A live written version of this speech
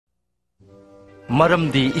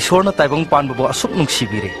Maramdi Ishorna Taibong Panbu Asuk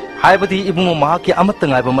Nungsibire. Haibadi Ibumo Mahaki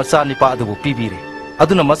Amatangai Masani Padu Pibire.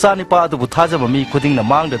 Aduna Masani Padu Tajamami Kuding the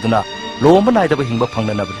Manga Duna, Lomanai the Himba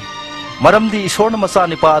Panganabri. Maramdi Ishorna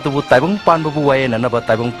Masani Padu Taibong Panbu and another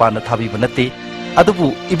Taibong Pana Tabi Banati,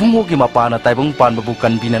 Adubu Ibumo Gimapana Taibong Panbu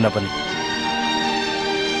can be Nanabani.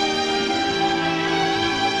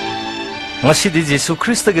 Masidi Jesu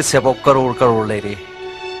Christa gets about Karol lady.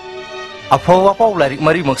 Apo Lyric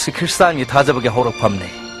Marie Moxie Christian with Hazabag Horo Pamne.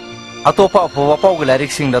 Atopa of Lyric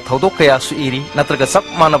sing the Todokaya Suiri, Natraga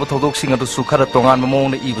Sapman of Todok singer to Sukara Tongan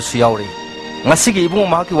Mamona Ibu Siauri. Masigi Ibu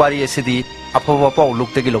Maki Wari City, Apo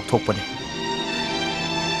looked the Gilok Topani.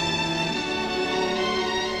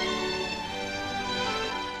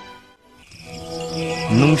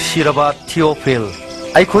 Nungshiraba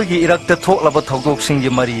Theophil. I could erect the talk about Todok sing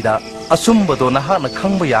Marida, Asumba Donahana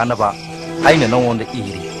Kambayanaba. I know on the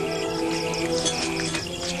Iri.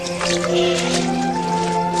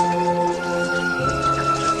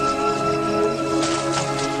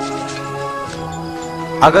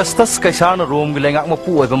 Augustus Kaisana Rome Gilanga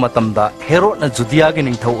Mapu over Matamda, Herod and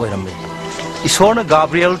Judiagin Tau Erame. Ishona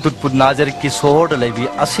Gabriel Dutput Nazariki Sohor the Levi,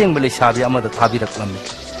 Asing Melishabi Ama the Tabira Klami.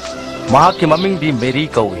 Mahaki Maming be Mary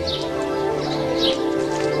Kawi.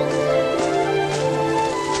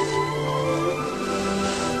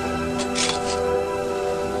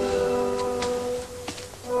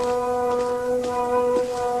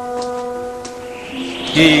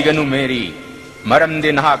 Ganu Mary, Maram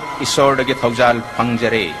din Hak isor de Githojal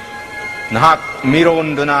Pangjare, Nahak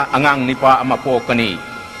Miron Duna Angang Nipa Amapokani,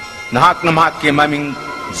 Nahak Namaki Maming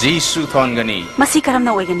Jisu Thongani, Masikaram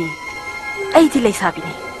na Wegani, Aidile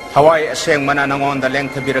Sabini. Hawaii Aseng Mananangon the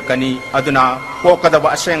length of Birakani, Aduna,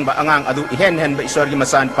 Pokadaba Aseng ba Angang Adu Hen by Isori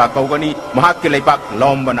Masan Pakogani, Mahakile Pak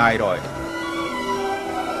Lombanairoi.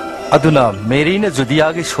 Aduna, Marina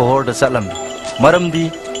Judiagi Sohor the Salam,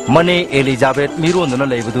 Maramdi. Mane Elizabeth Miro no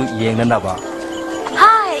Levudu Yenganaba.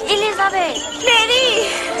 Hi, Elizabeth! Mary!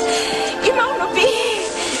 Imaunupi!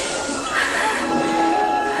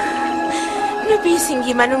 Nupi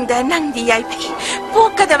singi manungda nang di yaipi,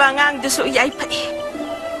 Poka the Bangang do so yaipi.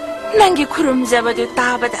 Nangi Kurum Zabadu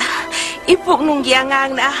Tabada, Ipuk Nungi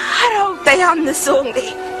Angang na Harrow Tayam the song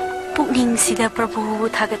day. Puging Sida Prabhu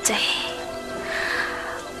Tagate.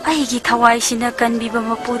 Aigi Tawai Shinakan Biba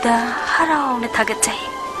Mapuda, Harrow the Tagate.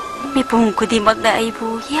 Mipung kudi magda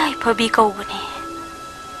aibu yai pabi kau bani.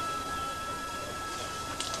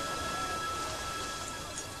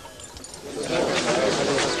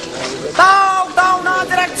 Tau na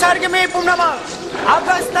direct sargi mipung nama.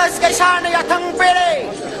 Augustus kaisana yathang pere.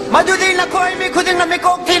 Madudi na koi mi kuding na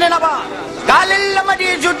mikok thine naba. Galil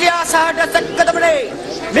lamadi judia sahada sakkadamne.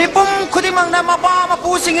 Mipung kudi mang na mapa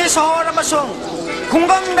mapusingi sohor masung.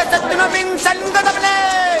 Kunggang na tatuna bing sangkadamne.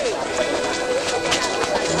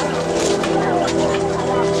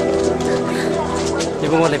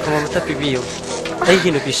 Ibu le pama mata pibiyo ai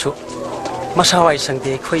hinu pisu masawai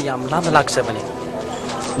sangde khoi yam lam lak sabani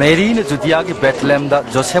Mary ne Judea ki Bethlehem da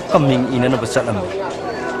Joseph coming in an basalam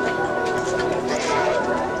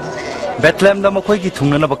Bethlehem da makoi ki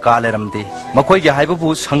thungna na bakaleram de makoi ki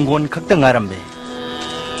haibu sangon khakta ngaram be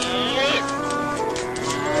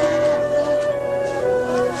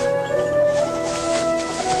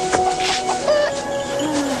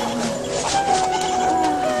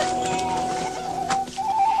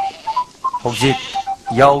Hojit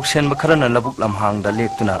Yau Sen Makarana Labuk Lamhang da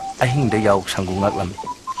Leptuna, Ahing the Yau Sangungat Lami.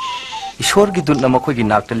 Ishor Gidun Namakogi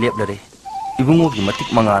Nak the Leplare, Ibungogi Matik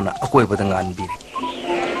Mangana, Akoi Badangan Biri.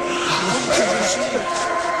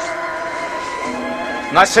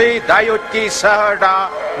 Nasi Dayutki Sahada,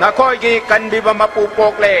 Nakogi Kanbiba Mapu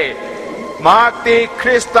Pokle, Mahakti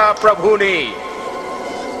Krista Prabhuni.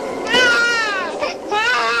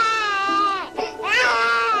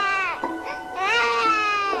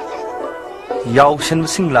 Yau Sen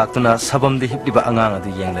Sing Latuna, Sabam the Hipliba Anganga the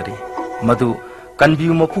Yanglari, Madu,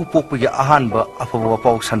 Kanbiu Mapu Poki Ahanba, Apo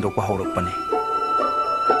Pau Sandoko Horopani.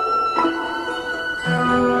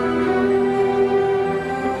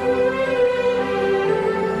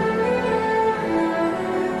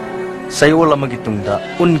 Sayola Magitunda,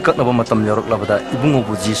 Unkatnabamatam York Lavada,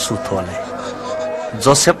 Ibungobu Jisu Tole.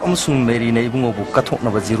 Joseph Amsung Mary Nebungobu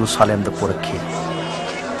Katoknava Jerusalem the Poraki.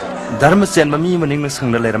 Dharmasen Mami Maning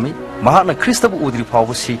Sang the Lerami, Mahana Christabel Udri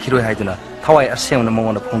Power Si Kiro Haiduna, Tawai Asem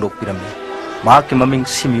among the Pondo Pyramid. Mark Maming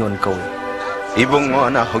Simeon Go.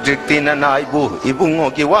 Ibungona Hojiktina Naibu,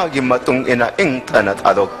 Ibungoki Wagi Matung in a Inktanat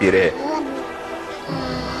Adok Pire.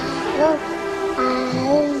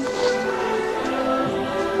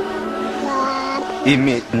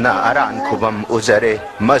 Imit na aran kubam uzare,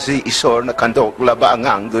 Mazi Isor na Kandok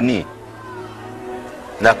Labangang Duni.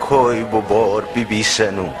 nakhoi bobor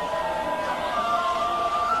bibisanu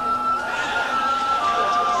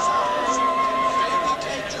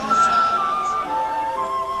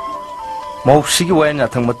Mausigi wayan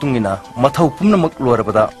athang matungina mathau pumnamak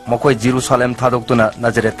lorabada makoi Jerusalem thadoktuna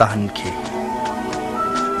Nazareth tahanki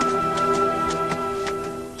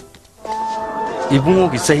Ibungo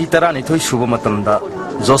gi sahi tarani thoi suba matamda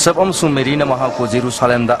Joseph amsung Marina mahako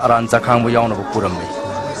Jerusalem da aran chakhang bu yauna bu puramai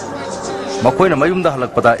makoina mayumda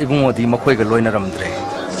halakpada ibungo di makoi ga loina ramdre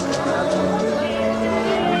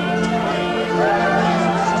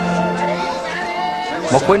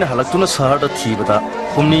makoina halaktuna sahar da thibada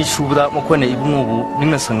Kumni subda makoina ibungo bu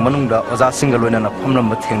ningna sang manungda oja singa loina na phamram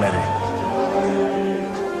ba thengnare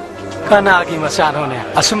kana gi masano ne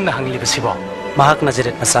asumna hangli basibo mahak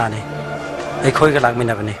Nazareth masane ekhoi ga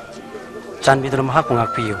lagmina bane chanbidru mahak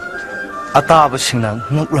ngak piyu ataba singna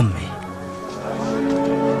ngakramme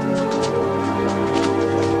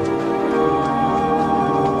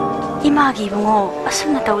Imagi bungo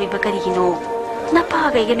asumna tawi ba karigino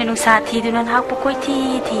napa ga gane nung sathi dunan hak pukoi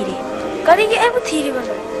thiri Karigi ebu thiri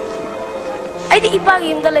bano. Aidi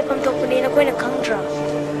ipagi imda lepam tokpuni na koi na kangdra.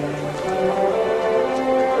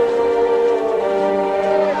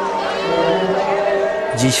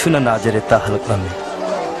 Jisuna Nazareth halaklame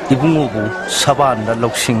ibungo bu sabanda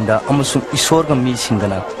loksingda amasung isorga mi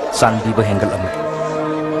singana sanbi ba hengalame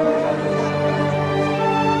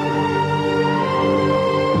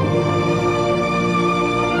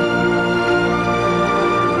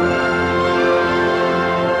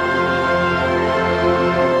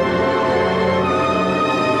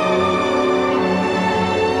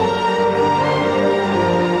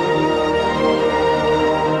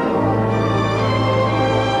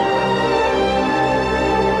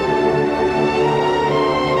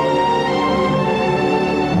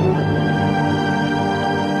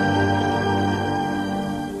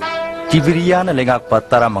Tiberiana lengak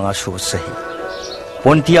patara mga susahi.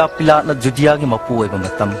 Pontia pila na Judea gi mapu ay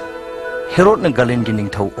bamatam. Herod na galin gining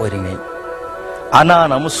thaw oiringay.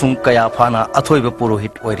 Ana na musung kaya phana athoy ba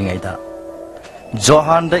purohit oiringay da.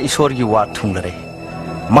 Johan da isor gi wat thunglare.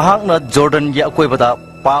 Mahak na Jordan gi akoy bada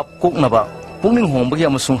pap kok na ba pungning hong bagi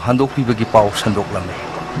amasung handok pi bagi pau sandok lame.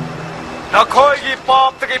 Nakoy gi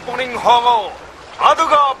pap tagi pungning hongo.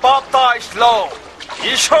 Aduga pap ta islo.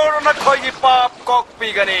 Isor na koy gi pap kok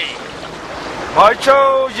pi gani.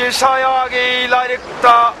 Macho Yesaya gi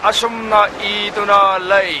larikta asumna iduna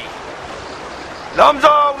lay.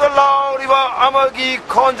 Lamjaw da lauriba amagi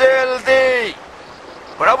konjel de.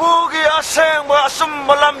 Prabhu gi aseng ba asum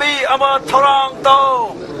malambi ama thorang to.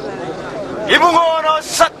 Ibungo na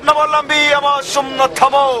sat na malambi ama sum na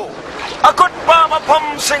thamo. Akut pa mapam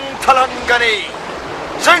sing thalan gani.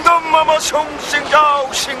 Singdum ama sung sing jaw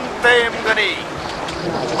sing tem gani.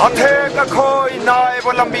 Athe ka khoi nai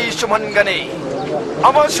malambi suman gani.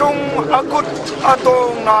 Amasung akut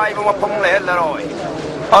atong nai mapam le laroy.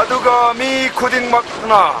 Aduga mi khuding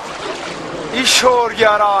makna. Ishor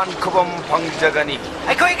yaran kubam pangjagani.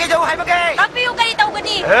 Ay koi ke jau hai bagay. Kapiyo kari tau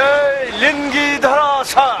gani. Hey, lingi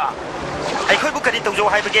dharasa. Ay koi bu kari tau jau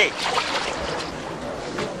hai bagay.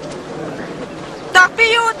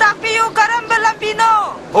 Takpiyo karamba lambino.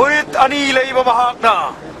 Urit ani lay mamahakna.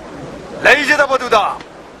 Lay jeda baduda.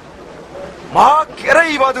 Mahak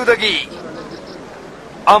ray badudagi.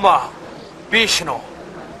 Ama Vishnu.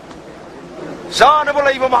 Sana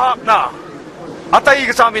balay mamahakna. Atay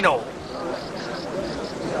kasamino.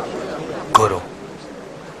 Guru.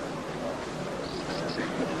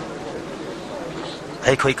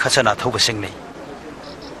 Ay koi khasana thau basing nei.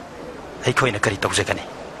 Ay koi na kari tau jagani.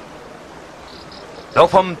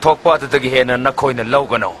 Lofam thokpa adagi hena nakoi na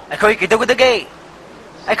lawgano. Ay koi kidaw dagi.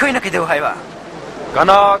 Ay koi na kidaw hai ba.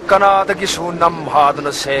 Kana dagi su nam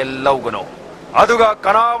haduna sel lawgano. Aduga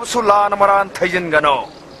kana su la namaran thayin gano.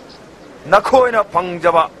 Nakoi na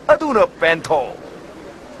pangjaba aduna pento.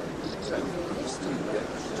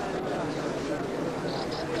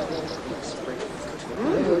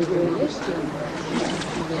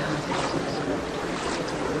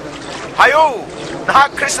 Hayo, nah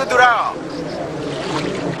Kristo dura.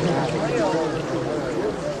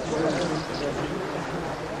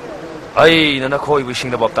 Ay, nakoi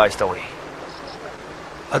wishing na baptize tawi.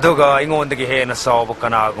 Aduga ingon dagi he na saw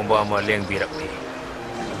kana gumba ma leng birakti.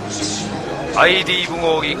 Ay di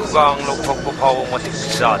bungogi kugang loktok bu phaw matik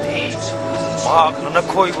sadi. Mahak na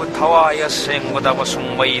nakoi bu thawaya seng wada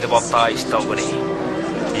masung mai da baptize tawani.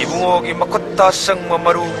 Ibungogi makutta sang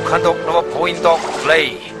mamaru khandok na point dok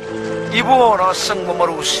play. Ibungo na sang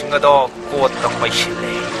mamaru singado kot tang mai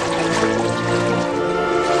sile.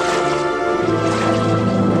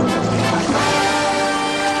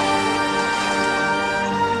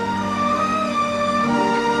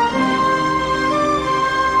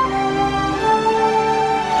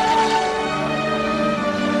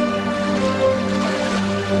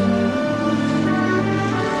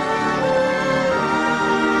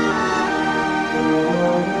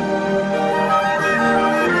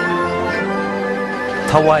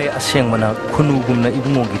 thawai asengmana khunugumna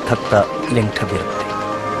ibungogi thakta lengthabirakte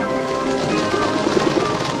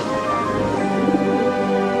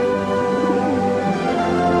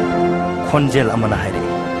khonjel amana haire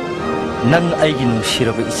nang aigi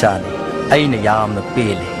nungsiraba isani aina yamna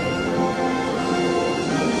pele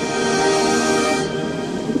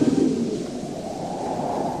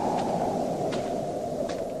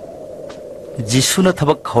Jisuna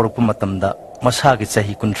thabak khawrpa matamda masagi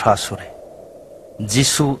chahi 30 sure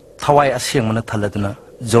Jisu thawai asengmana thaladuna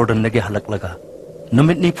Jordan nage halaklaga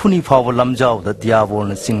numit ni phuni fawa lamjaw da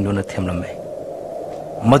diabolna singduna themlame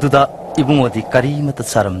maduda ibungodi karimata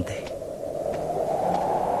charamde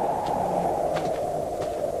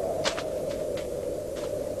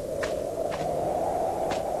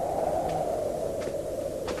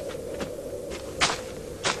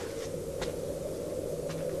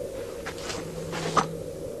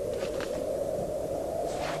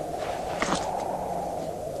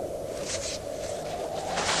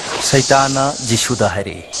Saitana Jisuda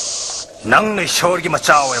hari nang ni shorgi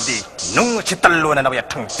machaw yamdi nung chitallo na nabya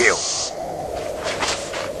thang peo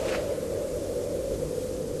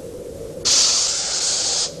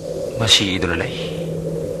Mashi idulai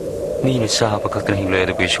ni ni sa pakakna hinglo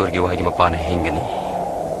adu pe shorgi wahidi mapana hingani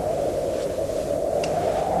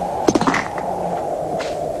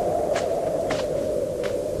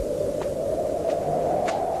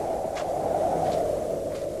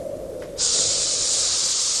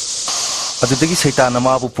Adudagi Saitana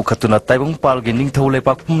mabu pukatuna taibung palgi ningthau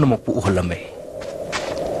lepak pumnamak pu uhalame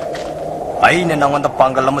aina nangwanda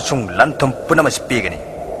pangal amasung lantham punamas pigani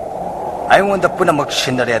aingwanda punamak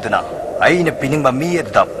sinare aduna aina piningba mi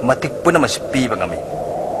adda matik punamas pibangami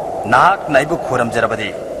nak naibu khoram jarabadi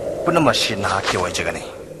punamas nahaki wajagani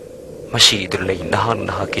Mashi idulai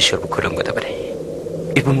nahak kishor bu khoram gadabani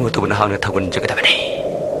ibungo tu nahak na thagun jagadabani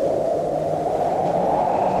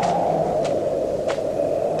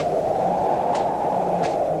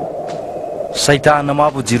Saitana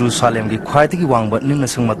mabu Jerusalem gi khwaidigi wangba ningna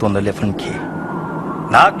sangmatonda lefanki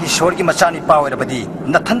nak ishwar gi machani pawirabadi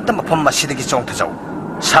nathanta mafam masidagi chongthajau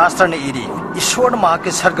shastra na iri ishwar ma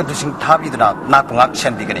ke sarga dusing thabiduna nak ngak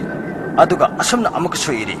senbigani aduga asamna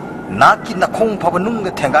amuksu iri nak ki nakhong phabanung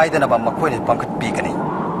thengaidana ba makoine pangkat bigani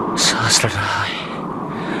shastra rai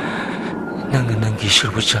nangi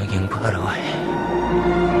shurbu changing parawai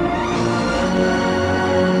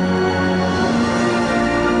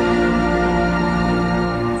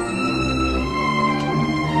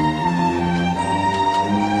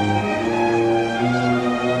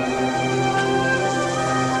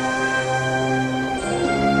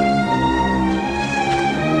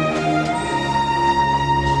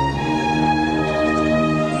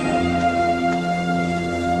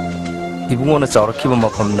Ibungona chawrakiba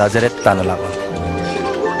mafam Nazareth tana lawan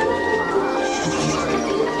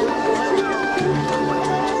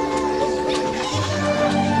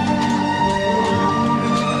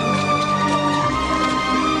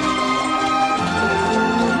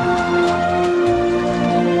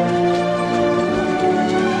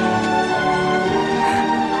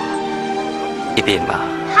Ibimba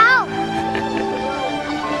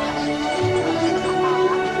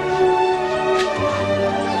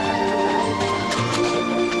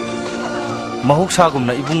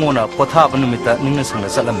Mahuksagumna ibungona pothaba numita ningna sangna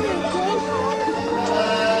chalambe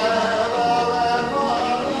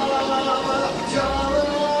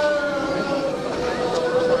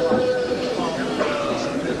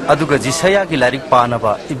aduga Jisaya gi larik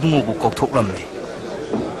panaba ibungu kokthoklamle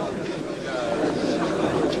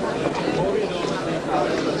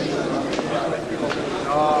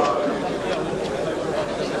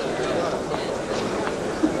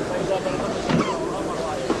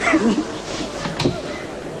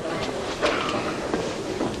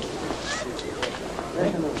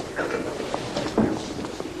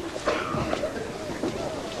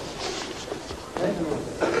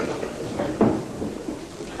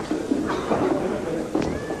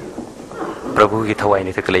Prabhu ki thawai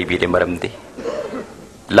ni taklai bile maramdi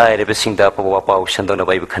laire be singda pawa pau sandona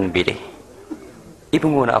bai khan bile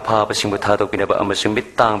ibungona apha ba singbu thado pina ba amasung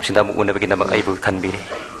mitang sinda mu una begina ba aibu khan bile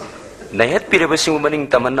nayat pire ba singbu maning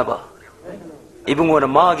tamanna ba ibungona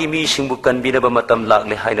magi mi singbu kan bile ba matam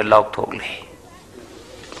lakle haina lauk thokle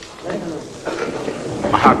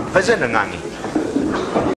mahak fazana ngangi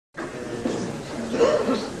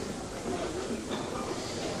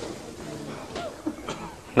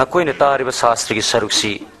Nakoina tariba sastri ki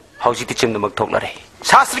saruksi haujiti chimna magthoklare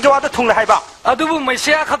shastri ki wada thungla haiba adubu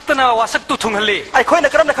maisya khaktana wasak tu thunghali ai khoina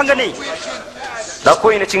karamna khangani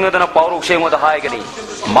Nakoy na chingna na paurok siya mo da haigani.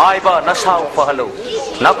 Maiba nasaw pahalo.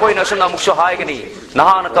 Nakoy na suna mukso haigani.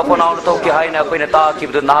 Nahang nakapunaw na tawki hay na ako'y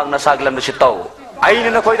natakib doon nahang nasaglam na sitaw. Ay na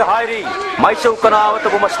nakoy da hairi. May saw ka na at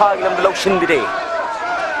bumasaglam na law sindire.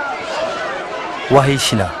 Wahay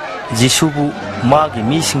sina, Jisubu magi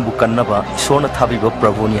mising bukan naba isona thabiba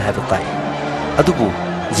Prabhu ni haiba tai. Adubu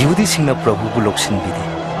Jihudi singna Prabhu bu lok sinbide.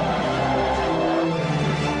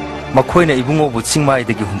 Makoy na ibungo bu chingmai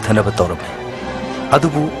dagi huntanaba tawrabe.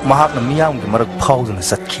 Adubu mahak na miyam gi marak phawduna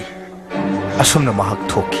satki. Asum na mahak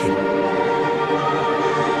thokki.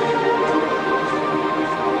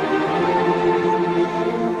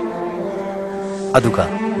 Aduga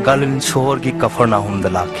Galin Sohor gi Kafarnahum da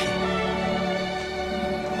lakhi.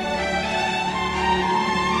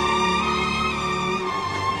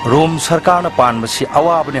 Rom Sarkar na pan basi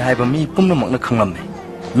awab ni haiba mi pumna makna khanglam ne.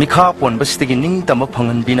 Mikha pon basi tagi ning tama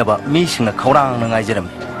phangan binaba mi singna khawrang na ngai jaram.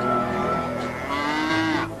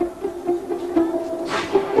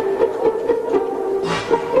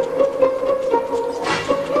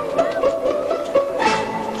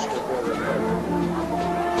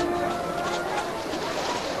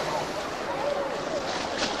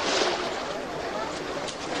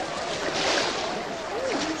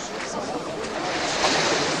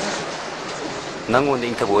 Nangon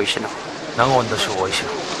ding tabo isino. Nangon da su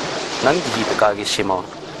oisino. Nang di kagi simo.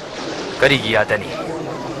 Kari gi adani.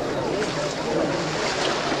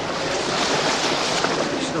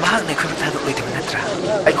 Mahak na khur thadu oi de natra.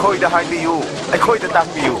 Ai khoi da hai biu. Ai khoi da tak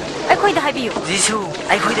biu. Ai khoi da hai biu. Jisu,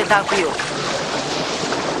 ai khoi da tak biu.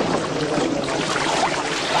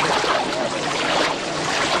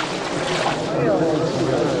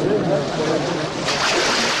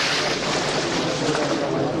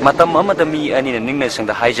 Matam amada mi ani na ningna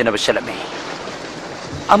sangda haijana basalame.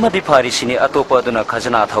 Amadi Pharisini atopa aduna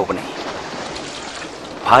khazana thaubane.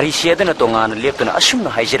 Pharisi aduna tongana leptuna asumna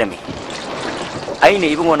haijirami. Aine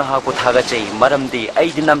ibungona haku thagachai maramdi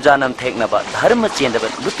aidi namjanam theknaba dharma chendaba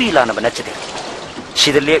lupi lanaba nachade.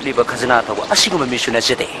 Sida lepliba khazana thauba asiguma misu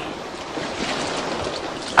nachade.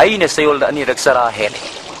 Aine sayolda ani raksara hele.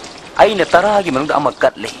 Aine taragi manungda ama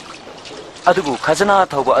katle. Adubu khazana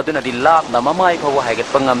thauba aduna di lapna mamai phawa haigat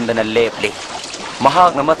pangamdana lepli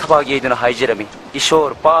mahak na mathapagi aduna haijirami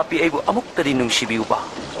ishor papi aibu amuktadi nungsibiuba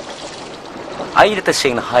aina ta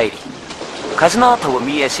sengna hairi khazana thauba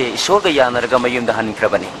mi ase ishor ga yanarga mayumda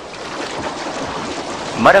hankrabani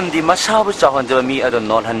maramdi masabu chahonjaba mi adu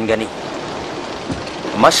nolhangani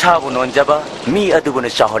masabu nonjaba mi adubuna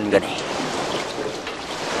chahongani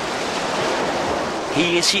hi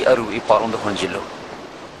esi aru iparonda honjilo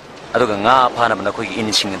aduga nga phana bana khoi in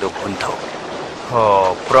sing do huntho ho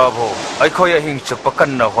Prabhu ai khoi hing chup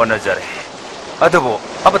kan na hona jare adubo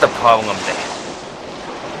abata phaw ngamde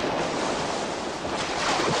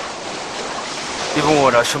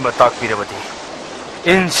ibungona sumba tak pirabati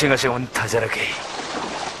in singa se huntha jarake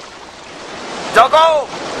jago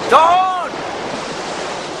don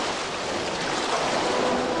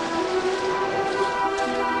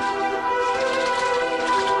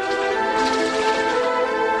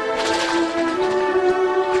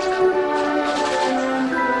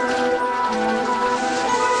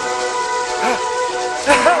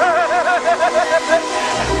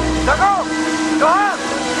Jago! Dohan!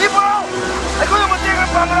 Ipo! Ay ko yung matigil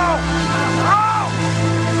pa mo! No!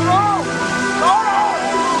 No! No!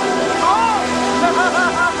 No!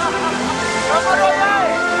 Kamaroy ay!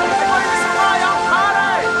 Ay ko yung sumayang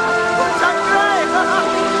karay! Sangray!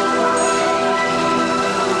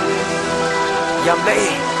 Yam lai.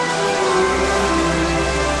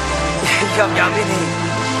 Yam ini.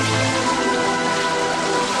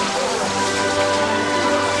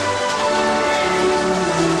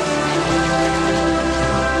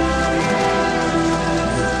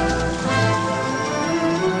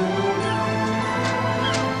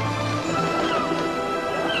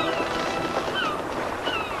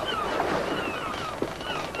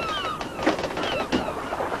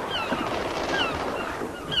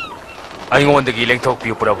 ꯑꯩꯉꯣꯟꯗꯒꯤ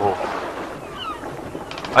ꯂꯦꯡꯊꯣꯛꯄꯤꯌꯨ ꯄ꯭ꯔꯚꯨ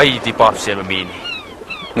ꯑꯩꯗꯤ ꯄꯥꯞ ꯆꯦꯟꯕ ꯃꯤꯅꯤ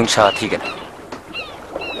ꯅꯨꯡꯁꯥ ꯊꯤꯒꯅꯤ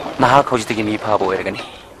ꯅꯍꯥꯛ ꯍꯧꯖꯤꯛꯇꯒꯤ ꯃꯤ ꯐꯥꯕ ꯑꯣꯏꯔꯒꯅꯤ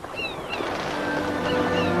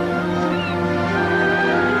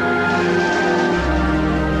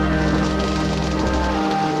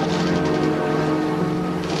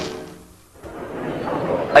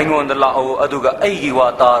ꯑꯩꯉꯣꯟꯗ ꯂꯥꯛꯑꯣ ꯑꯗꯨꯒ ꯑꯩꯒꯤ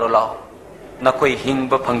ꯋꯥ ꯇꯥꯔꯣ ꯂꯥꯛꯑꯣ ꯅꯈꯣꯏ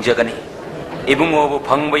ꯍꯤꯡꯕ ꯐꯪꯖꯒꯅꯤ ꯏꯕꯨꯡꯉꯣꯕꯨ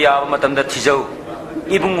ꯐꯪꯕ ꯌꯥꯕ ꯃꯇꯝꯗ ꯊꯤꯖꯧ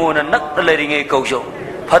ibungona nakna leringe kaujo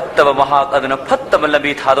fattaba mahak aduna fattaba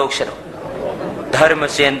lambi thadoksano dharma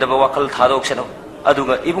chendaba wakal thadoksano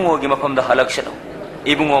aduga ibungo gi mafamda halaksano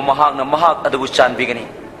ibungo mahak na mahak adubu chanbigani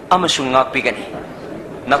amasung ngakbigani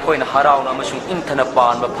nakoina harauna amasung ingthana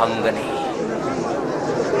panba phangani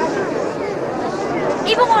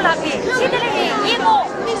Ibungo lapi sidele yego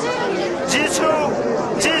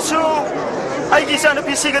Jisu ai gi sana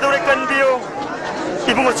pisi ga dore kan biyo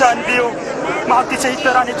Ibungo chan biyo mahakti sahi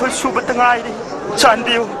tarani thol subat ngai ri chan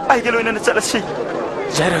biyo ai ge loina na chalasi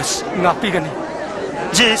Jairus ngapi gani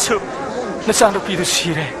Jisu nasana pidu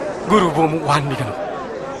sire guru bomu wan mi gano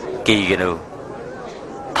ki gano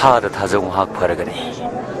thada thajong hak pharagani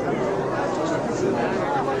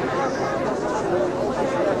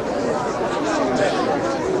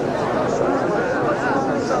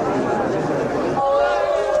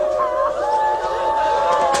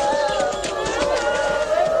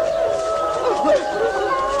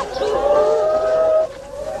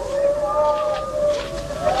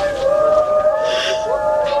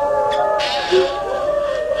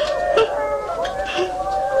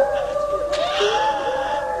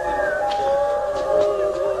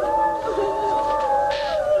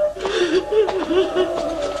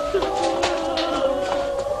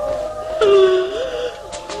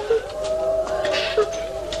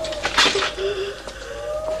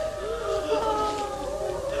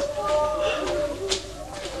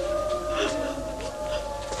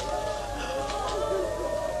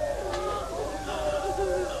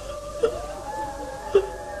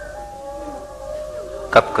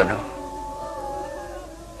kapkano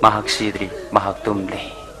mahak sidri mahak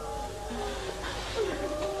tumli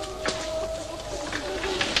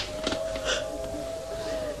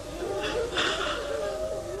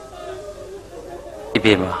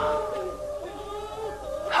ibema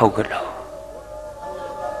haugalo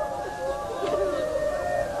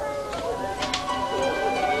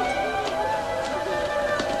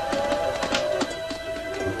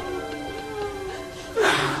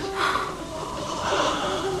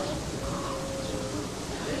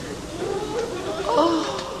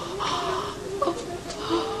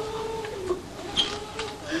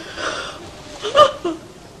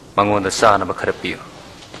mangonda sana makharapiyo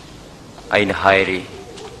aina hairi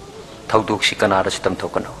thauduk si kanara sitam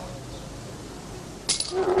thokano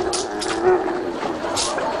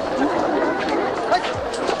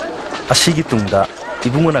asigi tungda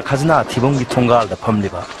ibungona khazna thibongi thongal da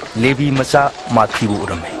phamliba lebi macha mathibu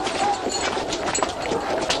urame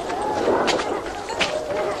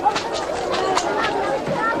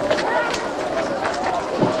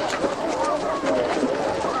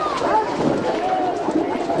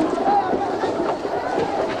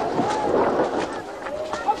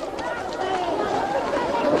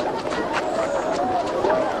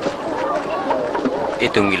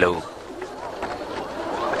itong ilaw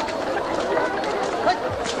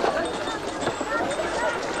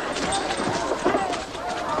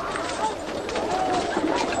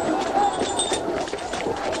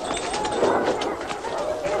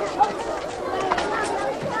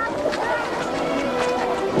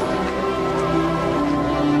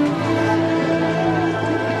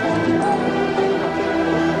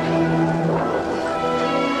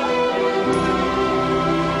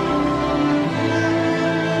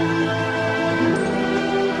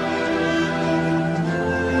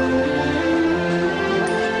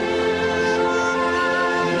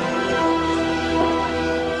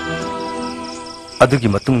adugi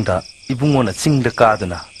matungda ibungona chingda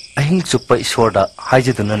kaduna ahing chuppa isorda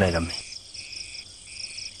haijaduna nairami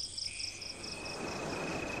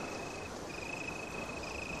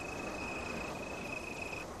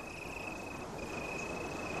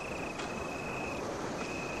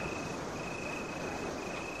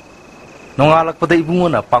nongalakpada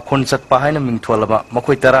ibungona pakhon chatpa haina mingtholaba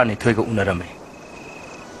makoi tarani thoiga unarame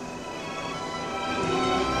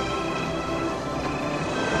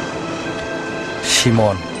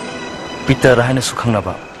Simon, Peter haina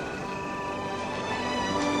sukhangnaba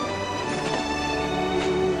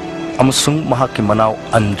amasung mahakki manau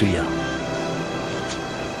Andrea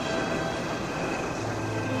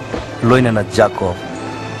loinana Jacob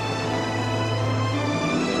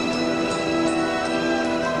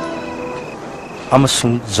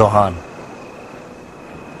amasung Johan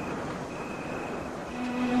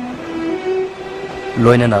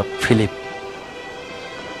loinana Philip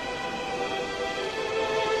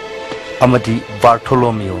amadi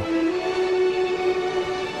Bartholomew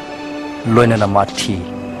loinana Meitei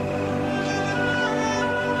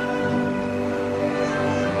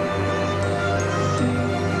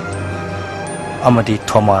amadi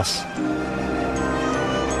Thomas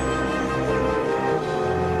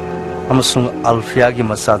amasung Alfiagi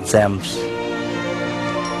masa James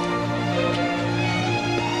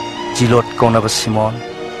Jilot kaunaba Simon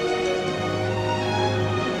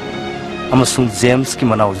amasung James ki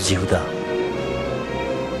manau Jihuda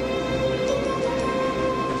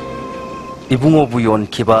ibungobu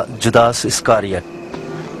yonkiba Judas Iscariot.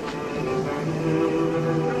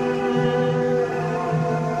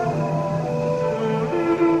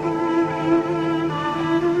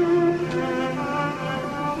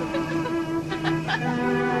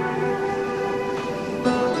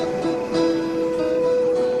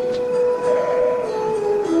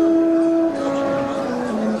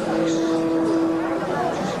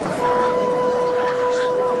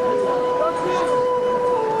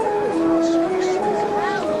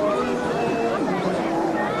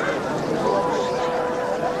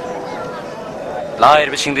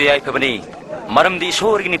 Lahir bising du yai pabani, maram di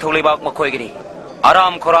shor gini thole bak makoi gini.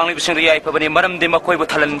 Aram korang li bising du yai pabani, maram di makoi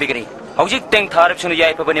buthalan bigini. Haujik teng thar bising du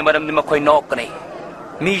yai pabani, maram di makoi nok gani.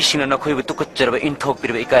 Mi sing na nakoi butukut jarba inthok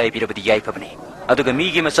birba ikai birba di yai pabani. Aduga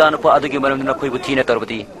mi gi masana pa adugi maram di nakoi butina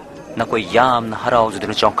tarbadi, nakoi yam na harau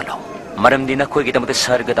judina chongkalo. Maram di nakoi gi tamate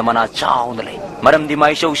sarga tamana chaw na le. Maram di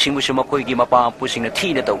mai show sing busu makoi gi mapa pusing na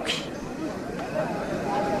thina tauki.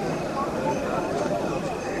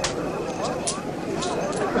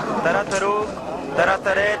 Tara taru, tara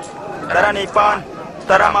taret, tara nipan,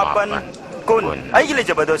 tara mapan, kun. Ay gila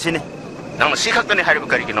jabado sini. Nang sikak na ni hari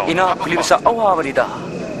bukari kino. Ina kulib sa awa balita.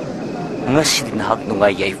 Ngasi din hak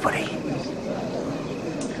nungay yay pare.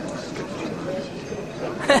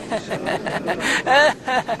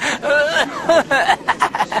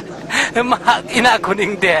 Mahak ina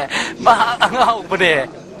kuning de, mahak angaw pa de.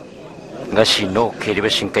 Ngasi no kiri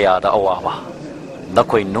basing kaya da awa ba.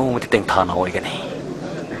 Nakoy no matiteng tana oy gani.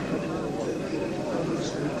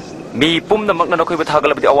 Mi pum na magna nakoy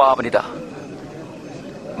bathagal abdi awa ba nida.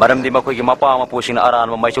 Maram di makoy gi mapa mapusing na aran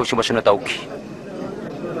mamay chow sumasun na tawki.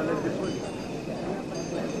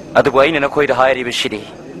 Adu buhay na nakoy da hayari basini.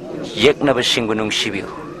 Yek na basing gunung sibiyo.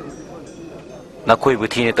 Nakoy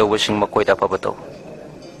buti na taw basing makoy da pabataw.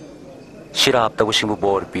 Sirap taw basing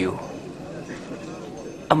bubor biyo.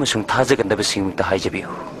 Amasung tazagan na basing tahay jabiyo.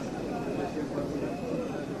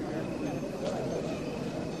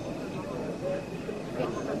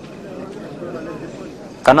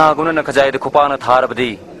 Kanaguna na kajay de kupana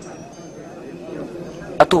tharabadi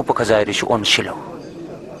atupa kajay de on silo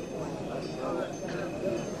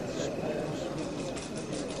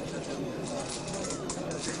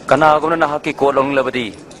kanaguna na haki kolong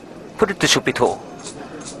labadi pudit supito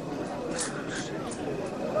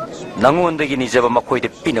nangun de gini jaba makoy de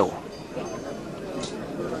pino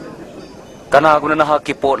kanaguna na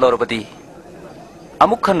haki pot lorabadi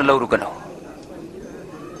amukhan lawru gano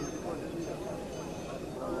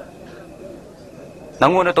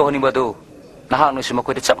nangun na to ni badu nahang no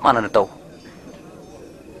simakoy de chap mana na to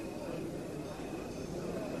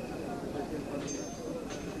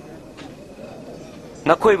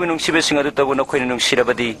nakoy bunung sibe singa du tabu nakoy nung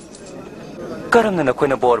sirabadi karam na nakoy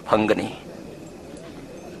na bor phangani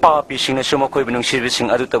papi sing na sumakoy bunung sibe sing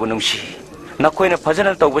adu tabu nung si nakoy na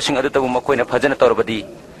phajana taw sing adu tabu makoy na phajana tawbadi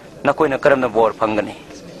nakoy na karam na bor phangani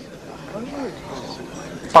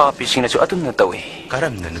papi sing na su atun na tawi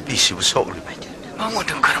karam na nabisi bu sok lu bai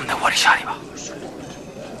Mangudang karam na wari sari ba?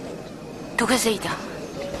 Tuga Zayda.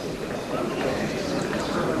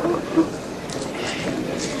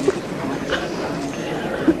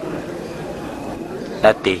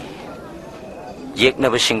 Nati, yek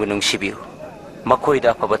na basing gunung sibiyo, makoy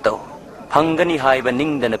da pabataw, panggani hai ba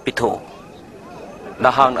ningda na pito,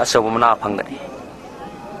 nahang asaw na panggani.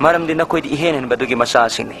 Maram din ako'y di ihenan ba dugi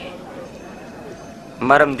masasing ni.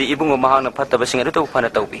 Maram di ibong umahang na patabasing ado taw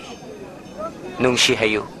panatawbi. Nung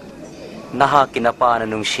sihayo, nahakinapa na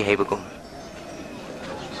nung sihay bagong.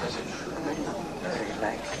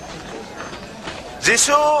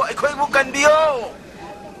 Jisu, ako'y bukan biyo.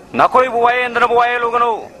 Nako'y buwayan na buwaya lo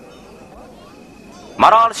gano.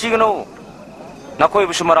 Maral si gano. Nako'y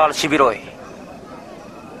buso maral si biroy.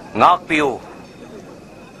 Ngak piyo.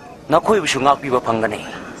 Nako'y buso ngak piyo panggani.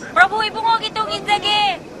 Prabhu, ibungog itong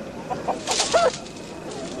inzage.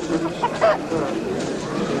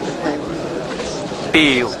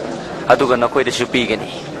 Piyo, aduga nakoy da supi gani.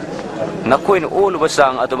 Nakoy na ulo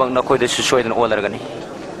basang adubang nakoy da susoy dan olar gani.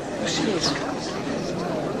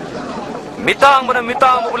 Mitang ba na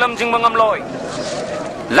mitang mo lamjing mangamloy.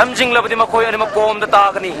 Lamjing labadi makoy ani mapom da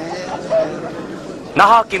ta gani.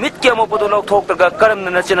 Nahaki mit kya mo pudo lok thok taga karam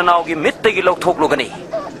na nachinanaw gi mit gi lok thok lo gani.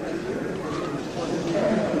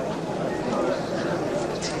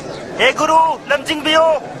 Hey guru, lamjing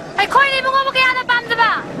biyo. Ay koy ni bungo mo kaya na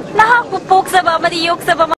pamdaba. Nahak pupok sa ba madiyok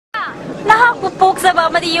sa ba ma. Nahak pupok sa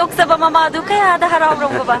ba madiyok sa ba mamadu kaya da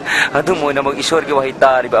haraw-raw ba ba. Adu mo na mag-isor gi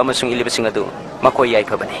wahita riba amasung ilibasing adu. Makoy ay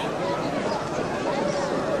pa ba ni.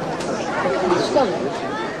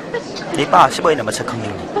 Di pa si boy na masakang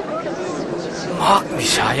yun. mak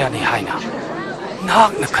Messiah ni haina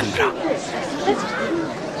nak na khanbra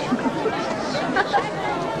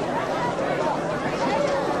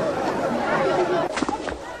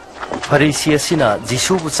Farisi asina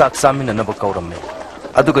Jisu bu sak samina na ba kauramme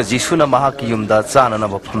aduga Jisu na mahaki yumda chana na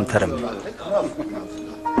ba phamtharam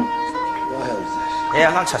ए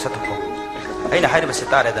आंगां सासा थोको अइना हाइरबा से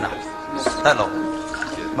तारे दना तालो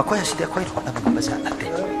मखोय सिदे खोइ होना बजा नते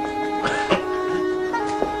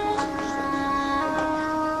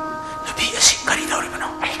नुबी असि करि दौरि बनो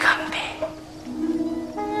आई खांदे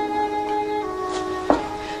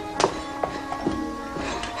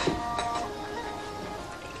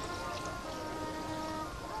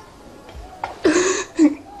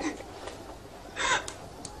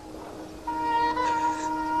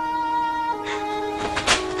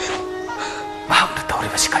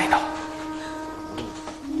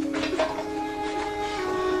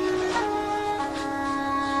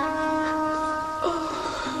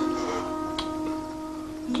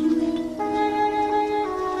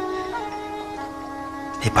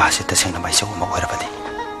Ipasi tasing na may sawa mawara ba di?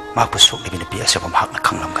 Magpusok na binabiya sa pamahak na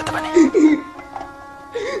kanglam ka ba ni?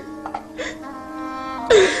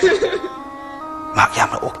 Magyam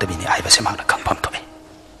na ok tabi ni ay ba si mga nagkangpam to eh?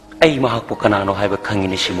 Ay mahak po kanano hay ba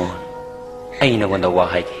kangin ni Simon? Ay nawan na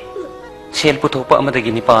wahay ki. Siyel po to pa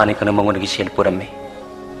amadagi ni paanay ka na mga nag-siyel po rami.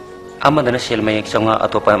 Amanda na siyel may sa nga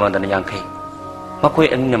ato pa amanda na yangkay. Makoy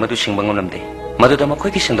ang na madusing mga namde. Maduda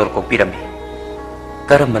makoy kisandor ko pirami.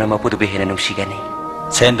 Karam na mapudubihin na nung sigani.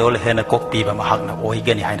 Sendol hena kokpi ba mahak na oy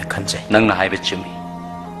gani hay na kanjay. Nang na hay ba chumi.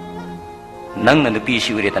 Nang na nupi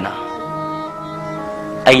si urita na.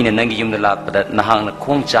 Ay na nangi yung nalakpada na hang na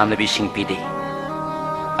kong jam na bising pidi.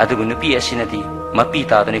 Adugo nupi asin na di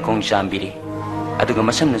mapita ito ni kong jam biri. Adugo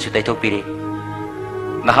masam na si tayo piri.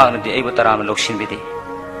 Na hang na di ay bataram na loksin bidi.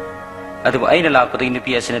 Adugo ay nalakpada yung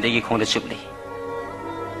nupi asin na di kong na chupli.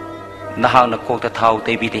 Na hang na kong tataw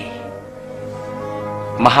tayo bidi.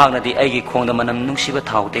 Mahang na di ay kong na manam nung siba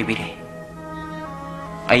tao tayo biri.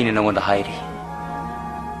 Ay na nangon na hayri.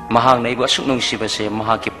 Mahang na iba asuk nung siba siya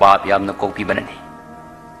mahaki paapyam na kopi ba na ni.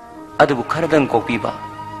 Adubo karadang kopi ba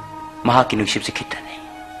mahaki nung sib sa kita ni.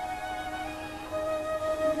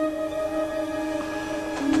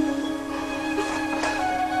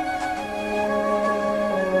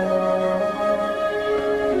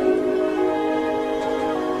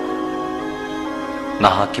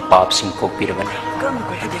 Nahaki paapsing kopi ra ba ni.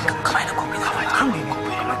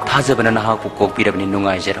 Taza ba na nahaku kopi ra ba ni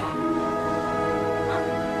nungay jero?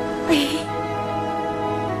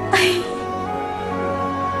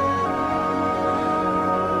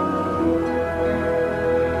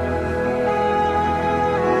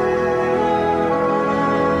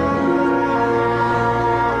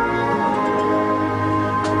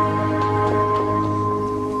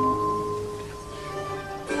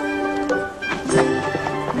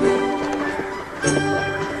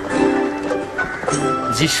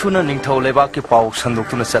 Jisu na ningthau lebak ki pau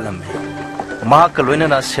sandokuna chalamme mahak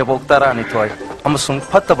loinana sebok tara ni thoi amasung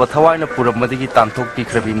phattaba thawai na purammadigi tanthok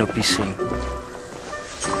pikhrabi nupi sing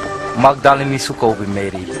magdalini su kobi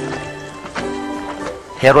Mary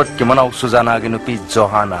Herod ki manau Suzana gi nupi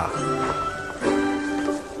Johanna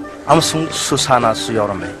amasung Susana su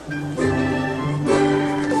yorame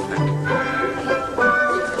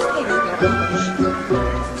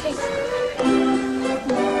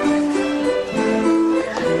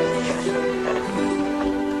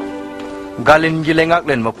Galin gilengak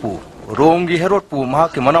len mapu rongi Herod pu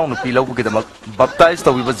mahak manau nu pilau bu gidamak baptize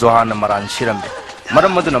tawi ba Johanna maran shirambe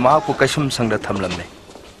maram maduna mahak pu kaisum sangda thamlamme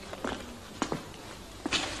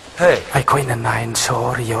hey ai koi na nine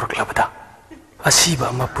sorry york labada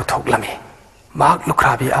asiba ma puthok lami mahak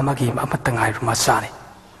lukrabi amagi amatangai ruma sane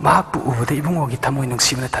mahak pu ubode ibungo gi thamoi nung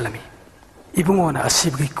sibna thalami ibungo na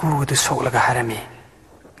asibgi ku du soklaga harami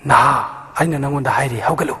na aina nangonda hairi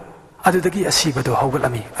haugalu adudagi asibado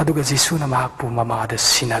haugalami aduga Jisu na mahakpu mamada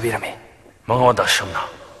sinabirami mangoda shamna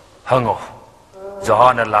hango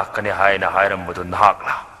Johanna lakani haina hairam budu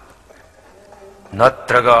nahakla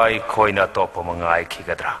natraga ai koina topa mangai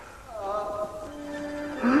khigadra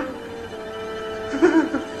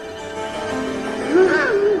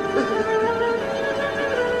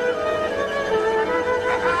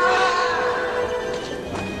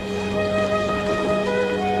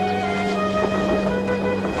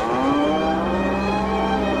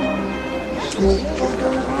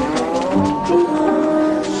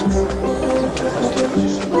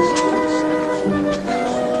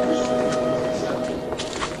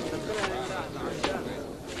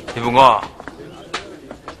Ibunga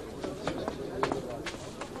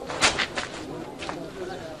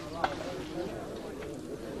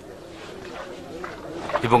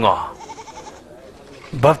Ibungo.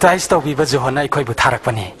 Baptize tawbiba Johana aikoi bu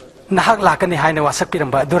tharakpani. Nahak lakani haina wasak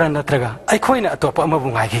piramba duran natraga aikoi na atopa amabu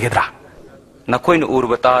ngaigidra. Nakoi na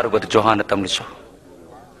urba taruba Johana tamliso.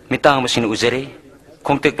 Mitang masin uzere,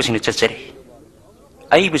 kongtek masin chacere.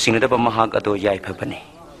 Ai masin daba mahag ado yai phabani.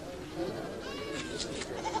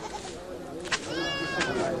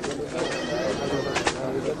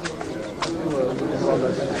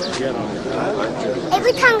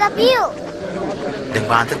 Every time I view. Đừng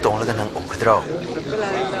ban tới tốn là cái năng ủng cái đâu.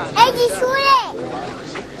 Ê gì xui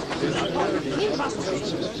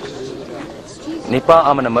Nipa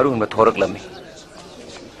amana maruhun ba thorak lami.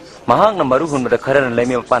 Mahang na maruhun ba kharan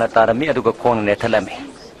lami pana tarami aduga kong ne thalami.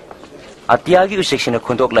 Atiagi u section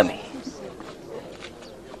khundok lami.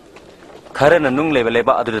 Kharan nung level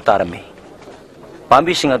leba adu tarami.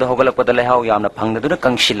 Pambi sing adu hogalak padale hau yamna phangna duna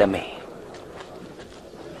kangshilami.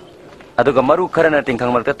 Aduga maru kharan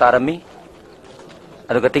tingkang marta tarami.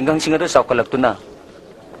 Aduga tingkang sing adu saukalak tuna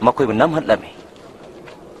makoi ba namhat lami.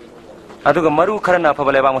 Aduga maru kharan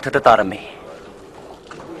apha leba mathata tarami.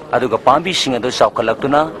 Aduga pambi sing adu saukalak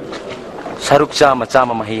tuna saruk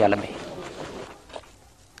chama mahiyalami.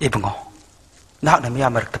 Ibungo, nak na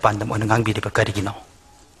Myanmar tapandam o nangang bidi pagkarigino.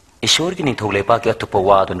 Ishor ki nithog lepa ki atupa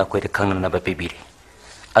wado na koy khang na ba pibiri.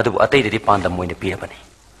 Adu atay di pandam mo ni pira bani.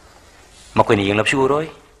 Makoy ni yenglap suroy.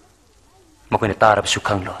 Makoy na tarap su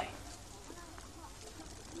khang loy.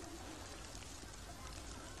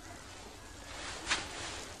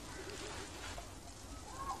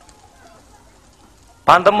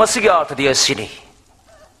 Pandam masigi artha di asini.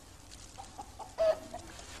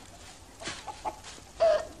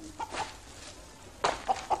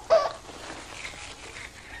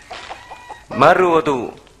 Maru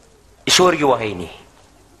adu Ishor ki wahai ni.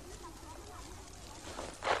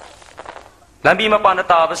 Lambi mapana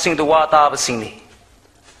taaba sing du wa taaba sing ni.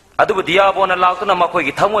 Adu bu diya bona lauk na makoi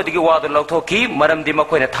ki thamoi digi wa du lauk tho ki maram di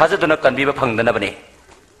makoi na thaja du na kanbi ba phangdana bane.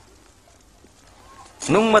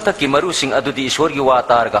 Nung mata ki maru sing adu di Ishor ki wa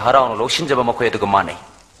tar ga haraun lo shinjaba makoi adu ga manai.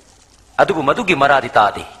 Adu bu madu ki maradi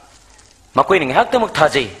taadi. Makoi ni ngak tamak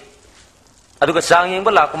thajai. Adu ga sang yeng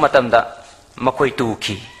ba laku matamda makoi tu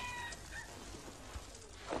ki.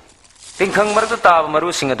 Tingkang marta taaba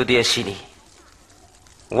maru sing adu di asini.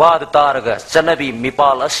 Wadu taraga chanabi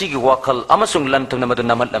mipal asigi wakal amasung lantum na madu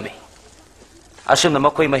namat lami. Asum na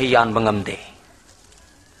makoy mahiyan bangamde.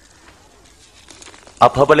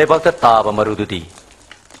 Apaba lebak taaba marududi.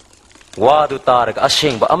 Wadu taraga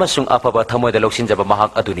asing ba amasung apaba thamoy dalok sinjaba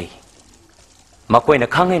mahak aduni. Makoy na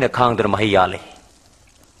khang dur mahiyale.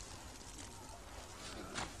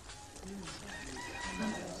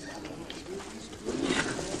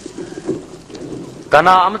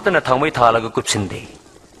 Kana amatna thamoy thalaga kupsinde.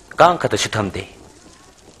 Kang kata sithamde.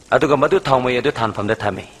 Aduga madu thaumai adu thanfamda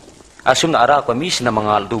thame. Asumna arakwa misna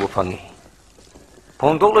mangal du phangi.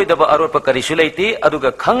 Phongdok loi daba arot pakari su leite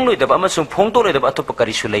aduga khang loi daba amasung phongdok loi daba atu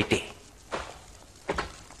pakari su leite.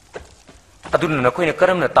 Aduna nakoi na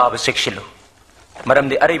karamna taba sekshilu.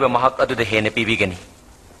 Maramde ariba mahak adu de hene pibigani.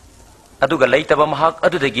 Aduga leitaba mahak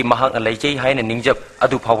adu dagi mahak na leichei haina ningjab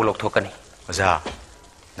adu phawlok thokani. Oza,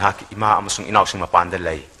 nahak ima amasung inausung mapanda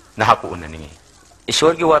lay nahak uuna ningi.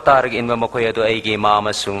 Ishor ki watarag inma makoy adu ay gi ma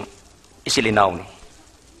amasung isilinaw ni.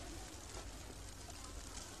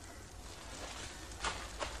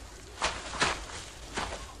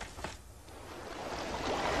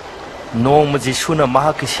 Nong maji suna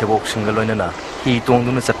mahaki sebok singaloina na hi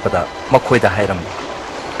tongduna chatpada makhoi da hairam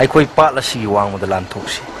ai koi patla si wang moda lan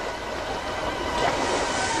thoksi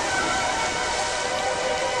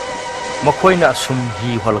makhoi na sum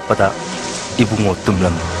hi holpada ibungo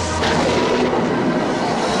tumlam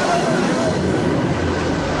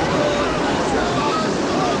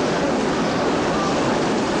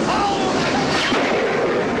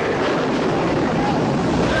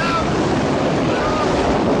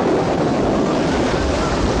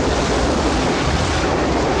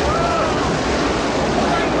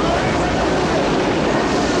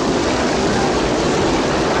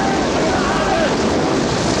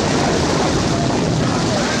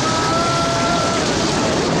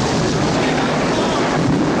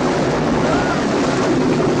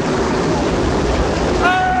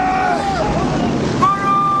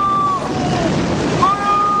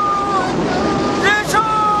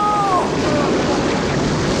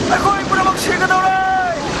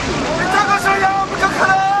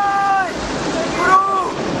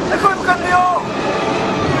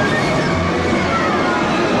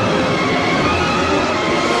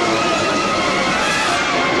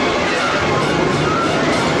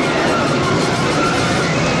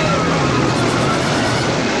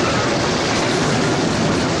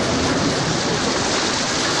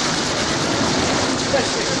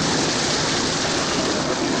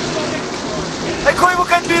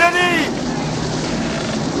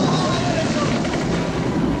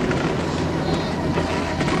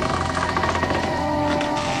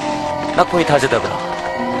nakoi thajadabro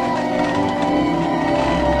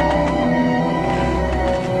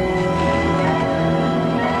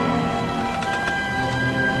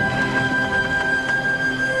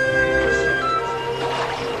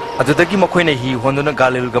adudagi makoina hi honduna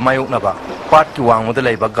galil ga mayoknaba pat ki wangmoda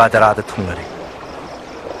leiba gadara da thungnare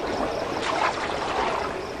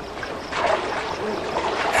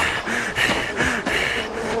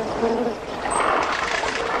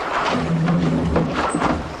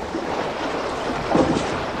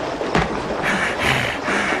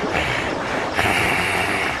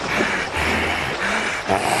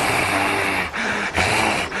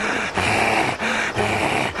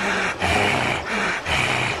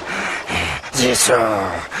Yesu,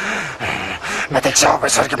 mati siapa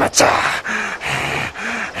sorgi maca.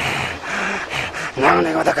 Nang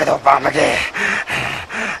nengo dah kado pamage.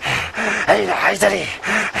 Hei dah hai jadi,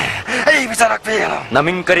 hei bisa nak piano.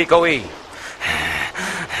 Naming kari kawi.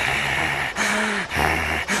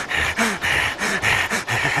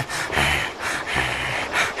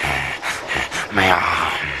 Maya,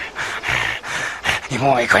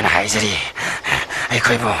 imo ikoi na hai jadi,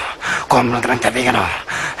 ikoi bo, kom nang terang tapi kano.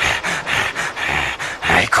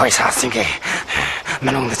 Koi sasinge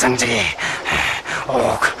manong 장적에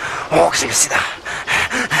옥 생겼다.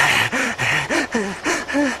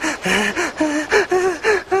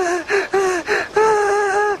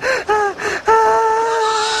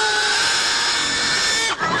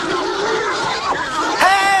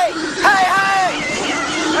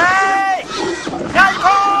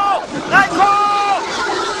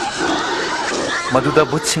 maduda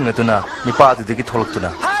butching aduna nipa adudagi tholokduna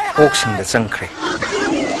oksing da changkhre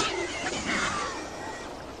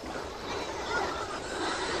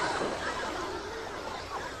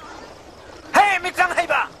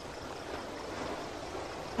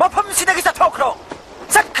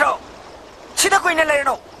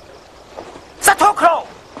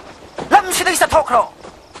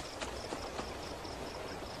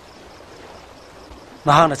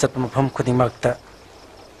Mahana chat mafam khudingmakta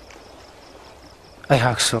ai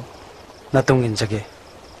hakso natung injage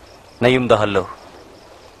nayumda hallo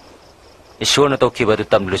ishwarna tokibadu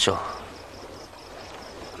tamlucho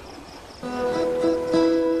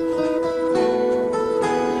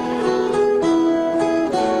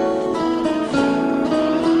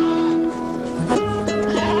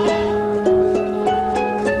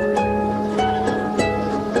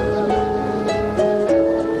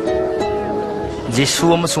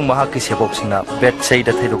Yesu amasung mahaki sebopsingna bet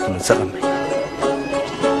sayda thaidokna chalamai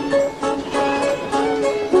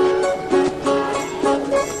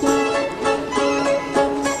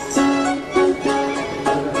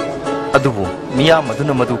adubu miyam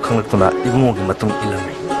aduna madu khanglakuna ibungogi matung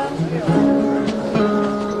ilamai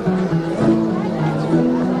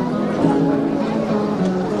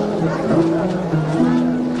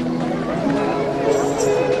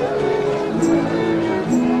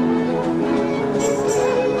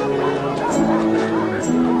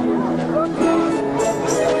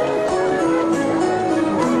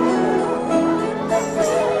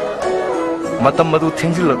matam madu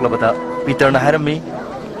thengjilaklabada Peter na harami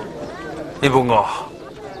ibungo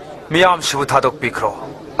miyam sibu thadok pikro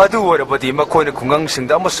adu warabadi makoina kungang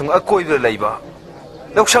singda amasung akoida leiba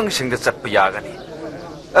loksang singda chatpa yagani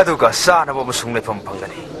aduga sana ba masung lefam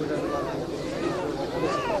phangani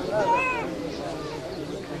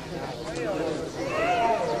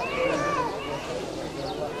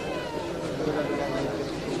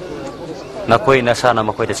nakoi na sana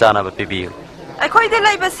makoida sana ba pibiu Ako'y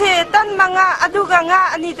dilay base tan mga aduga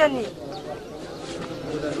nga anidani.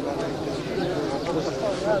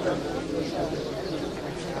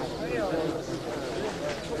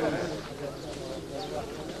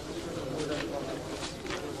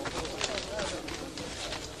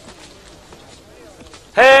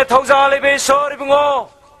 Hey, thawza libe sor ibungo.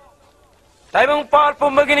 Taibang parpo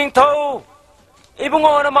magining thaw.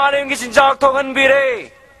 Ibungo na malayong gisinjak thogan bire.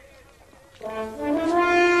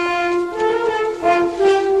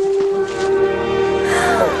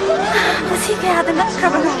 Masih kaya ada nak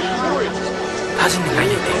kabar. Hasil nilai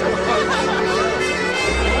itu.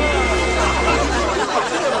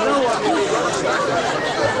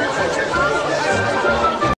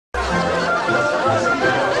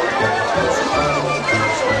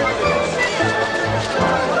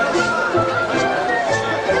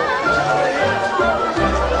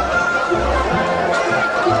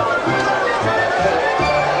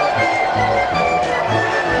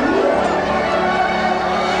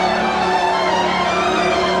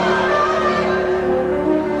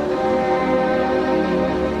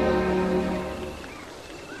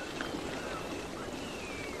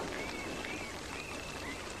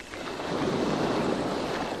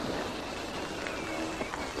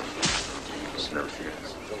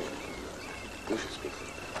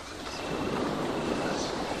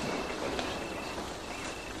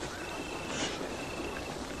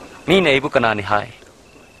 मीने इबु कनानी हाय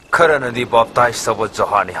खरनदी बाप्ताइज सब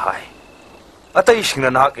जोहानी हाय अतई सिंगना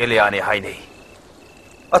नाक एलियानी हाय नहीं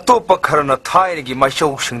अतोप खरन थायनगी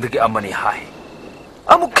माइचौ सिंगदगी अमनी हाय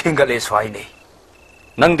अमुक खिंगले स्वाई नहीं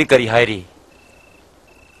नंगदी करी हायरी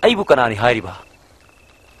अइबु कनानी हायरी बा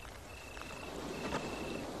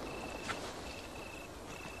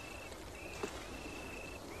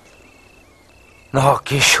ना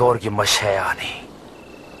किशोर की मशयानी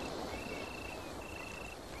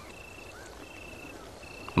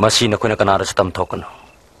मसी नखोइना कनारा से तमथोकनो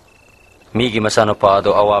मीगी मसानुपा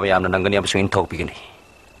अदो अवाब यामना नंगनी अमसुंग इंथोकपिगनी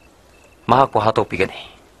महाकपो हातोकपिगनी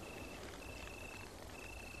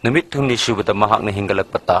नुमित हुंगनी सुबदा महाकना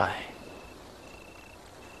हिंगलकपा ताय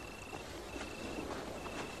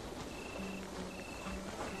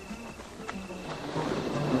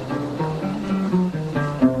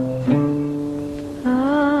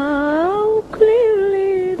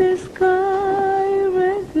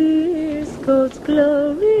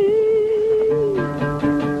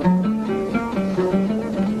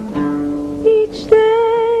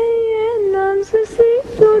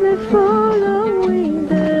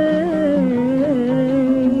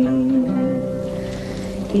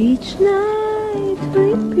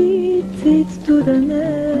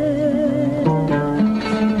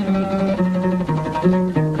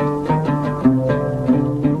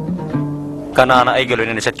कनाना आई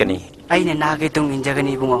गलोने ने चटकनी आइने नागे तुंग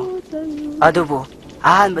इंजगनी बुंगो अदुबो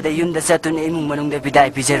आहान बदे युंदा चतुने इमुंग मनुंग दे विदाई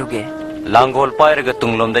पिजरुगे लांगोल पायरगा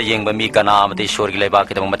तुंगलोम दा येंगबा मी कना अमदे ईश्वर की लेबा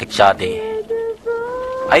के दम मतिक चादे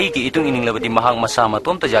आई की इतुंग इनिंग लबदी महांग मसा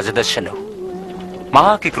मतोम त जाजदशनो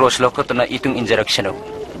महा की क्रॉस लोकतना इतुंग इंजरक्शनो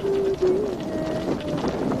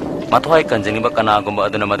मथवाई कंजनिबा कनागुंबा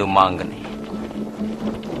अदुना मदु मांगनी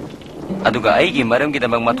अदुगा आई की मरम की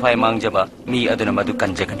दमक मथवाई मांगजबा मी अदुना मदु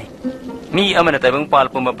कंजगनी मी अमन तबंग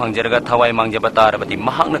पालपुम फंगजरगा थवाई मांगजबा तारबदी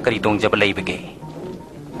महांगना करी तोंगजबा लैबगे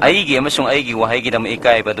आईगी अमसुंग आईगी वहाईगी दम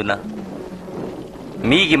इकायबदुना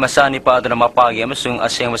मीगी मसानी पादुना मपागी अमसुंग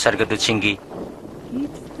असेंग सरगदु चिंगी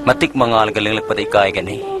मतिक मंगाल गलिंगलकपद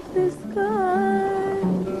इकायगनी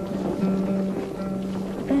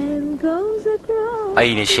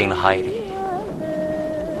आईने शेंगना हायरी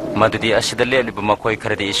मदुदी असिदा लेलिबा मखोय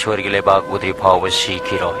खरदी ईश्वर की लेबाक उदरी फाव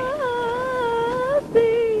सीखिरोय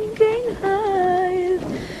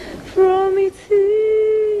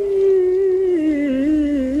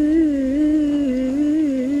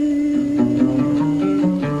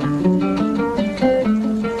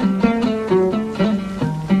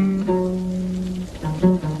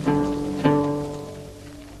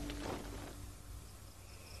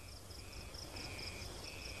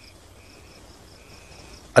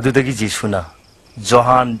अदुदगी जीसुना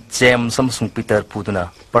जोहान जेम्स अमसुंग पीटर पुदुना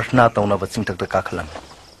प्रार्थना तौनबा चिंथकता काखलम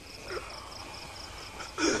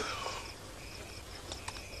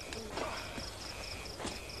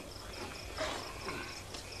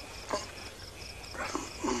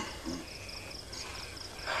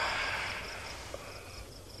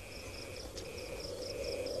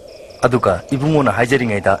अदुगा इबुंगोना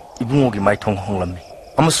हाइजरिङैदा इबुंगोगी माइथोंग होंलम्मि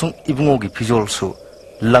अमसुंग इबुंगोगी फिजोलसु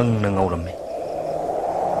लंगना ngौरम्मि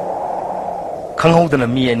खंगौदना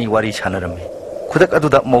मी अनि वारी सानरम्मि खुदक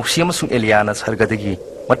अदुदा मौसी अमसुंग एलियाना सरगदगी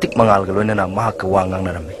मतिक मंगालगा लोइनना महाक वा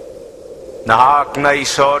ngangnarम्मि नाहक न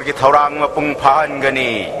ईश्वर की थौरांग मपुंग फाहनगनी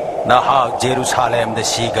नाहक जेरूसालेम द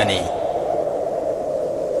सीगनी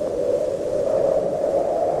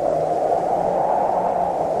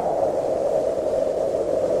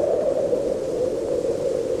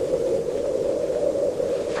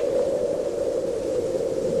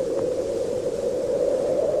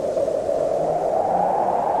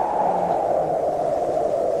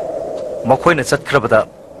मखोइना चतख्रबदा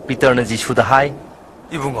पीटरना जीसुदा हाय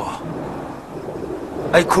इबुंगो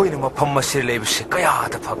अखोइना मफम मसिर लेबसे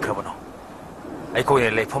कयादा फख्रबनो अखोइना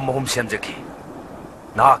लेफम महम सेमजकी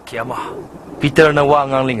नाकी अमा पीटरना वा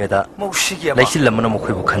nganglingeda मौसिगी अमा लैसिलमना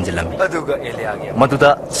मखोइबु खंजिलम्मि अदुगा एलियागी मदुदा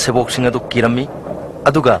सेबोकसिंग अदु किरम्मि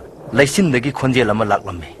अदुगा लैसिनदगी खोंजेल अमा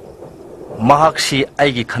लाक्लम्मि महाक्सी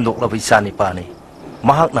आइगी खंदोक्लबा इचानी पानी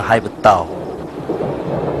महाक्ना हाइब ताव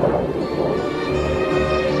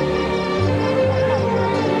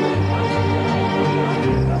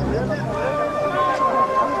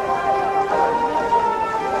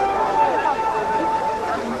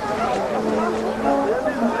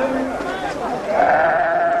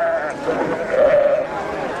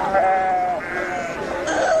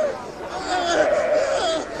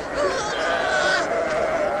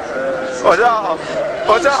ओजा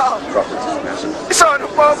Oja, isaan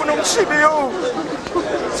pa mo nung sibiyo.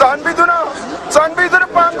 Sanbiduna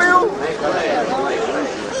pambiyo.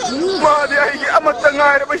 Madi ay amat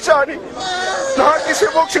tangay na baysani.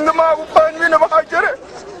 Nakakisibok sing na makupan mo na makajara.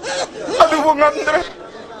 Ano mo ngamdra?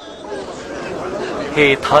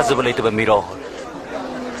 Hey, thazabal ito ba miro?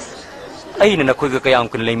 Ay na nakoy kaya ang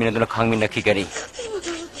kunlay minado na kangmin nakigani.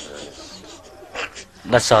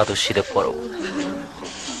 Nasado sida poro.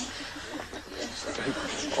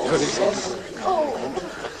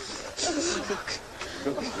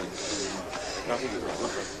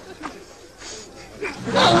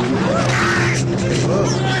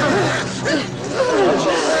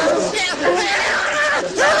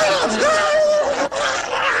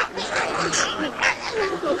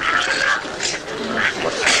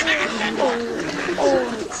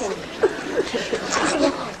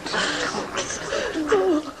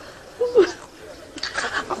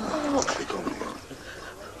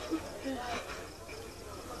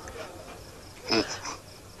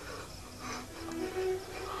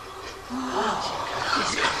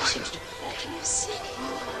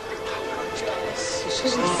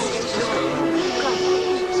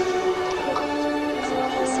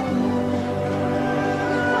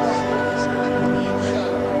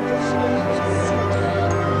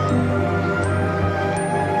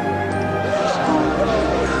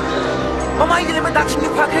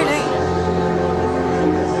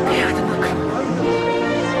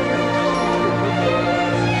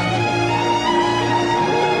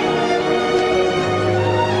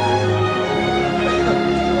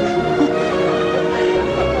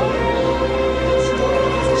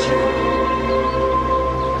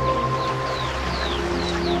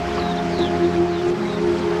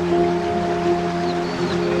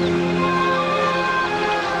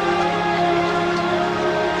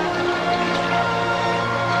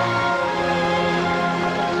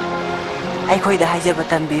 Aikoy da haja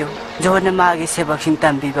batambiyo. Johon na magi sebaksin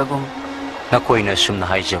tambi bagong. Nakoy na sum na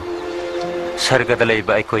hajo. Sarga dalay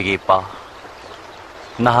ba aikoy gipa.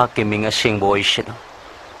 Nahakiming asing boy siya.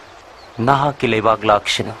 Nahakilay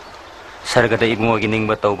baglak siya. Sarga da ibong gining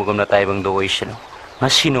bataw bagong na tayo bang doy siya.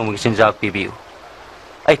 Masino magsinjak pibiyo.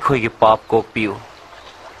 Aikoy gipap kok piyo.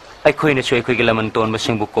 Aikoy na siya aikoy gilamanton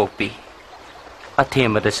masing bukok pi. At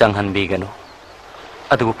hiyang madasang hanbigano.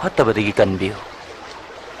 Ado bupata ba digikan biyo.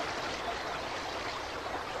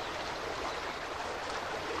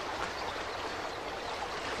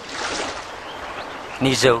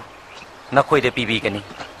 Nizo, nakoy da pibigani.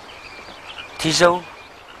 Tizo,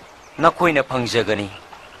 nakoy na pangjagani.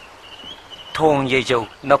 Thong yejo,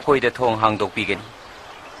 nakoy da thong hangdok pigani.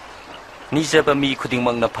 Niza ba mi kuding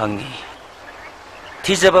mang napangi.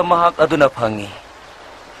 Tiza ba mahak adu napangi.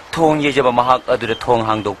 Thong yejo ba mahak adu da thong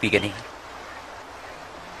hangdok pigani.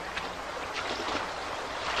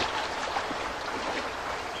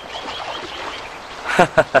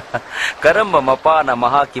 Karamba mapa na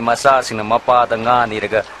mahaki masasing na mapa da nga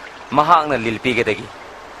niraga mahak na lilpigedagi.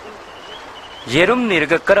 Yerum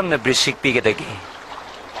niraga karam na brisik pigedagi.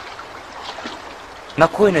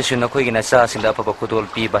 Nakoy na siya nakoy ginasasing da papakudol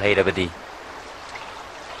pi bahirabadi.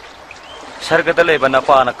 Sargadalay ba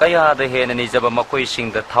napa na kaya da he na nizaba makoy sing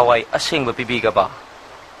da thaway asing ba pibiga ba?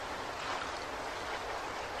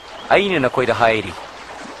 Ay na nakoy da hayri.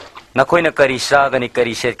 Nakoy na karisaga ni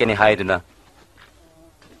kariset ka ni haydo na.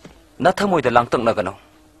 Nathamoy da langtang na gano.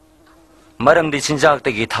 Maram di sinjak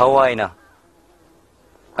tagi thaway na.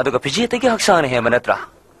 Aduga piji tagi haksana he manatra.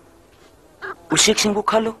 Usik sing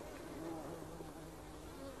bukhalo.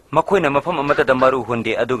 Makoy na mapam amata da maru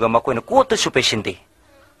hundi aduga makoy na kota supesindi.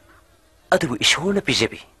 Aduga ishor na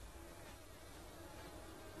pijebi.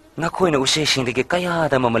 Nakoy na usik sing tagi kaya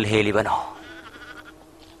da mamalheli ba no.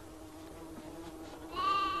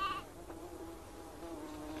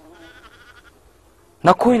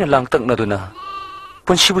 Nakoy na langtang na doon na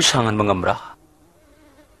punsibusangan mangamra.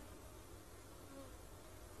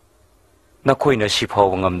 Nakoy na sipaw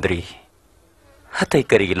ang amdri. Hatay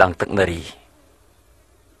kari langtang na ri.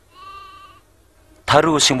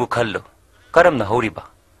 Tharu sing bukhalo. Karam na hori ba?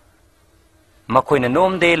 Makoy na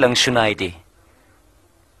nomde lang sunay di.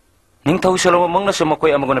 Ning tau salo mang na sumakoy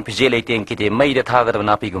amago na pijelay tiyang kiti may dathaga daw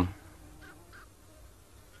napigum.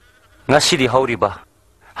 Ngasi di hori ba?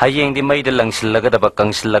 Hayeng di may dalang silaga da bakang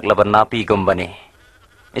silak laban napi gumbani.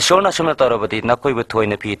 Isor na sumna taro bati nakoy butoy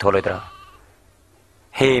na pi toloy dra.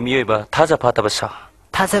 He miyoy ba taza pata basa.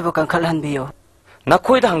 Taza bakang kalhan biyo.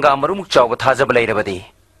 Nakoy da hangga marumuk chaw ba taza balay na bati.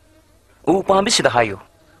 Upambi sida hayo.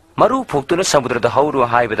 Maru phukto na samudra da hauru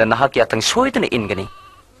hay ba da nahaki atang soy na ingani.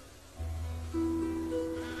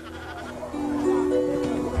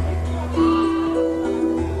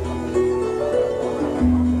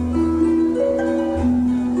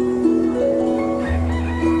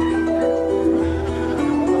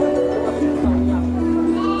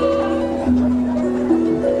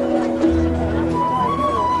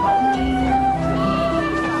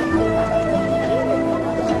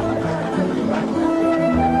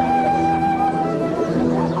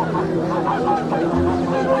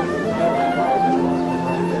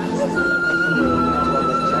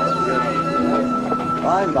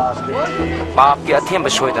 पाप के अथेम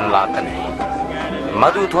सोयदन लाकने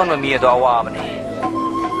मधु थोन मी अदो अवाबने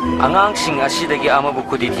अंगांग सिंग असिदगी अमबु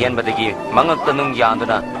खुदी थियनबदगी मंगक तनुंग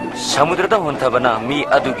यादुना समुद्रदा हुंथबना मी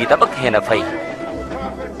अदुगी दबक हेना फै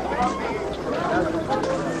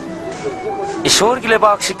ईश्वर की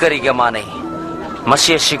लेबाक से करीगे माने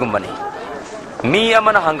मसी सिगुमने मी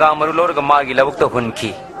अमन हंगाम मरुलोरग मागी लबुक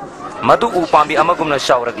हुनखी मधु उपांबी अमगुमना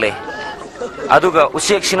चावरगले अदुगा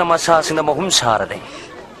उसेक्सिना मसासिना महुम सारदे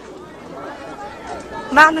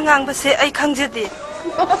मांग ngangbase ai khangjade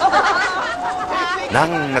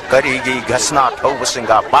nang karigi gasna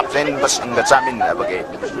thaubasinga paplen basinga jamin abage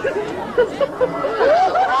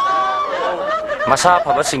मसा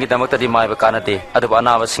फबा सिंगी दमक्तदी माइबा कानते अदुबा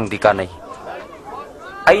अनाबा सिंगदी कानै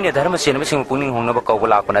आइने धर्म सेनबा सिंग पुनिंग होंगनबा कौबा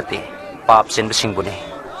लाकपा नते पाप सेनबा सिंगबुने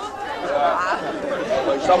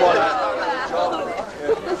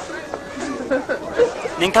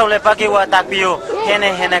निंथौ लेपाकी वा ताकपियो हेने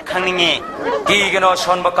हेने खंगनिंगे कीगनो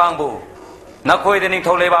सोनबा कांगबु नखोयदे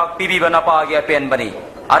निंथौ लेबाक पिबिबा नपागी अपेनबनी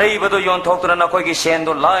अरैबदो योनथोक्तुना नखोयगी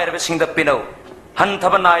सेनदो लायरबा सिंगदा पिनौ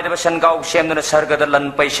हंथबा नायदबा सनगाव सेमदुना सरगदा लन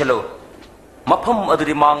पैसलो मफम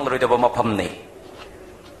अदुदि मांगलरोयदबा मफमने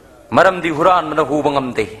मरमदि हुरानबना हुबा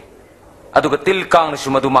ngamde अदुगा तिल कांगनसु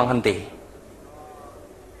मदु मांगहनदे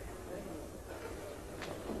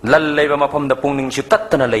लल लेबा मफमदा पुंगनिंगसु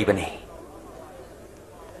तत्तना लेबने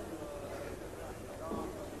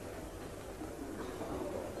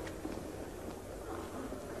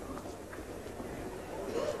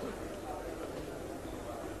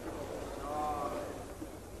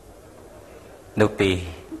नुपी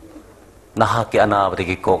नहा के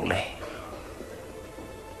अनाबदगी कोगले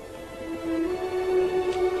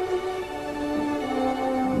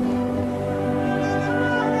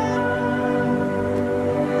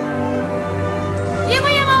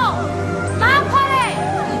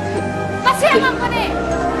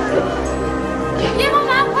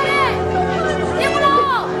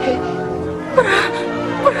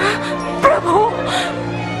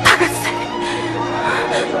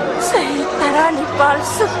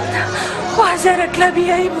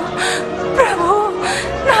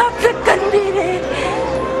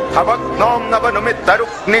Habak nom naba numit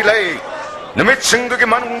taruk nilay numit singdugi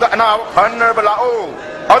manungda anaw panner balao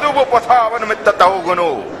adubo pathawa numit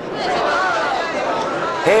tatawguno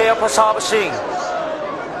हे अपसाब सिंह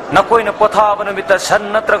नकोई न पथाब नमित सन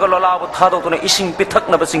नत्रग लोलाब थादोतुन इसिंग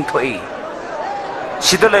पिथकनब सिंह थोई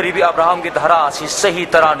सिदलरिबि अब्राहम की धरा सि सही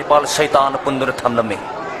तरा निपाल शैतान पुंदुर थमलमे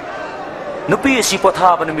नुपी असि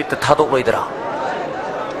पथाब नमित थादोलोइदरा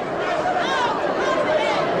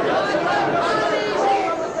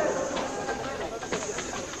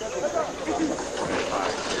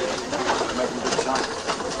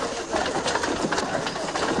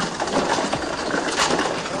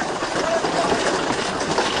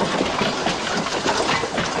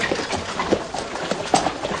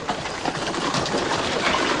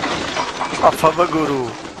अफब गुरु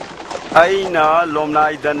आईना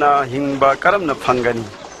लोमनाइदना हिंगबा करमना फंगनी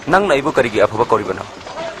नंग नाइबु करिगी अफब करिबनो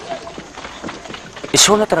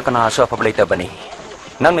इसोना तर कनासु अफब लेतबनी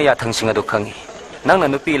नंग या थंगसिंग अदु खंगी नंग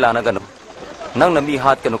नुपी लानगनु नंग मी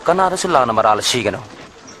हात कनु कनादसु लाना मराल सिगनो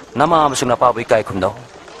नमा अमसु नपाबु काय खुमदो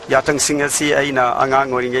या थंगसिंग असि आईना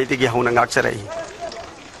अंगांग ओरिंगैदिगी हौना ngaksarei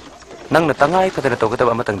नंग तंगाई फदना तोगदब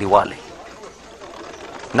अमतंगदी वाले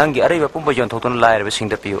नंगी अरैब पुंब योंथोतुन लायरब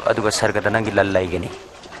सिंगदा पियु अदुगा सरगदा नंगी लल लाइगनी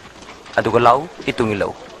अदुगा लाउ इतुंगी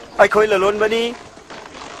लाउ अखोय ललोन बनी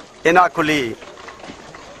एना कुली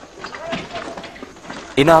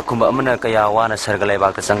इना कुंब अमना कया वाना सरग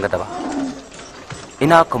लाइबाक संगदबा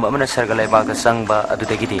इना कुंब अमना सरग लाइबाक संगबा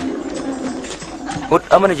अदुदगिदी उत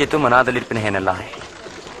अमना जेतु मनाद लिपिन हेना लाय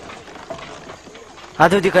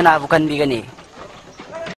अदुदि कनाबु कनबिगनी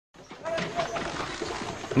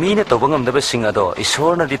मीने तौबंगम सिंह अदो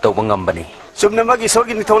ईश्वरनदी तौबंगमबनी सुमनमग ईश्वर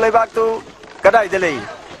की निथौ लेबाक तो कदाइद लई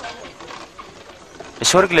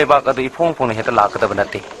ईश्वर की लेबाक अदो इफोंग फोंग हेता लाकदब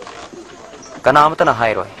नते कनामतना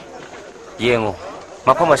हायरोय येंगो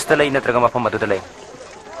मफम अस्ता लई नत्रगा मफम अदुदा लई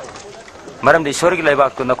मरम ईश्वर की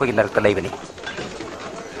लेबाक तो नखोगी नरकता लईबनी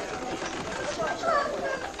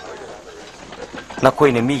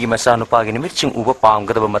नखोइने मीगी मसा नुपागी निमिचिंग उबा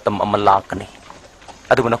पामगदब मतम अमा लाकनी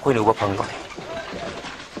अदुबा नखोइने उबा फंगोय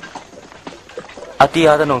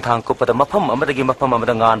अतियादा नोंथांग कुपदा मफम अमदगी मफम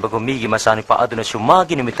अमदा nganbago migi masanipa aduna su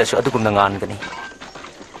magi nimitasu adugumna ngangani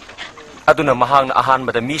aduna mahangna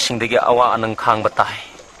ahanbada mi singdagi awa anang khangba tai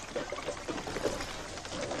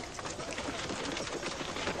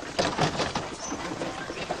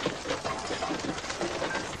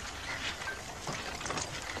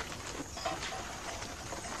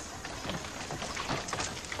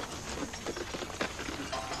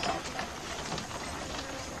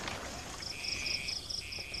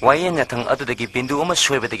wayen yathang adudagi bindu ama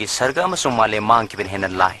soibadagi sarga amasung male mangkiben hena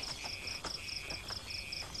lai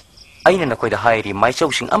aina nakoida hairi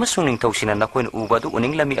maichawsing amasung ningthawsina nakoina uba adu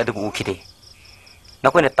uninglami adubu ukhide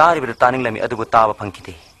nakoina taribadu taninglami adubu taba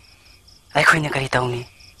phangkide ꯑꯩꯈꯣꯏꯅ ꯀꯔꯤ ꯇꯧꯅꯤ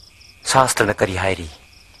ꯁꯥꯁꯇ꯭ꯔꯅ ꯀꯔꯤ ꯍꯥꯏꯔꯤ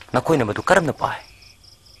ꯅꯈꯣꯏꯅ ꯃꯗꯨ ꯀꯔꯝꯅ ꯄꯥꯏ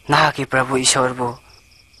ꯅꯍꯥꯛꯀꯤ ꯄ꯭ꯔꯚꯨ ꯏꯁꯣꯔꯕꯨ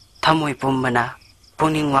ꯊꯃꯣꯏ ꯄꯨꯝꯕꯅ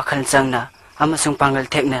ꯄꯨꯛꯅꯤꯡ ꯋꯥꯈꯜ ꯆꯪꯅ ꯑꯃꯁꯨꯡ ꯄꯥꯡꯒꯜ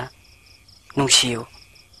ꯊꯦꯛꯅ ꯅꯨꯡꯁꯤꯌꯨ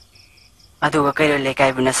ꯑꯗꯨꯒ ꯀꯩꯔꯣꯜ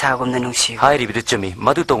ꯂꯩꯀꯥꯏꯕꯨ ꯅꯁꯥꯒꯨꯝꯅ ꯅꯨꯡꯁꯤꯌꯨ ꯍꯥꯏꯔꯤꯕꯗꯨ ꯆꯨꯝꯃꯤ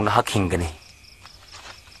ꯃꯗꯨ ꯇꯧꯅ ꯍꯛ ꯍꯤꯡꯒꯅꯤ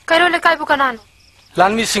ꯀꯩꯔꯣꯜ ꯂꯩꯀꯥꯏꯕꯨ ꯀꯅꯥꯅꯣ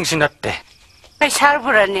ꯂꯥꯟꯃꯤꯁꯤꯡꯁꯤ ꯅꯠꯇꯦ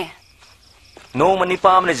ꯀꯩꯁꯥꯔꯕꯨꯔꯅꯦ ꯅꯣꯡꯃ ꯅꯤꯄꯥ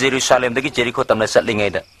ꯑꯃꯅ ꯖꯦꯔꯨꯁꯥꯂꯦꯝꯗꯒꯤ ꯖꯦꯔꯤꯀꯣ ꯇꯝꯅ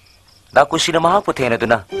ꯆꯠꯂꯤꯉꯩꯗ ꯗꯥꯀꯨꯁꯤꯅ ꯃꯍꯥꯛꯄꯨ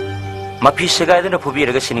ꯊꯦꯡꯅꯗꯨꯅ ꯃꯐꯤ ꯁꯦꯒꯥꯏꯗꯨꯅ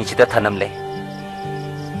ꯐꯨꯕꯤꯔꯒ ꯁꯤꯅꯤꯡꯁꯤꯗ ꯊꯅꯝꯂꯦ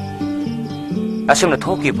ꯑꯁꯨꯝꯅ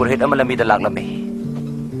ꯊꯣꯛꯈꯤ ꯄꯨꯔꯣꯍꯤꯠ ꯑꯃ ꯂꯝꯕꯤꯗ ꯂꯥꯛꯂꯝꯃꯤ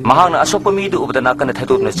ꯃꯍꯥꯛꯅ ꯑꯁꯣꯛꯄ ꯃꯤꯗꯨ ꯎꯕꯗ ꯅꯥꯀꯟꯗ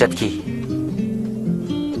ꯊꯩꯗꯣꯛꯇꯨꯅ ꯆꯠꯈꯤ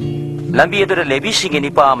ꯂꯝꯕꯤ ꯑꯗꯨꯗ ꯂꯦꯕꯤꯁꯤꯡꯒꯤ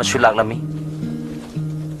ꯅꯤꯄꯥ ꯑꯃꯁꯨ ꯂꯥꯛꯂꯝꯃꯤ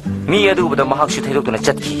ꯃꯤ ꯑꯗꯨ ꯎꯕꯗ ꯃꯍꯥꯛꯁꯨ ꯊꯩꯗꯣꯛꯇꯨꯅ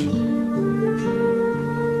ꯆꯠꯈꯤ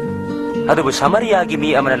ꯑꯗꯨꯕꯨ ꯁꯃꯔꯤꯌꯥꯒꯤ ꯃꯤ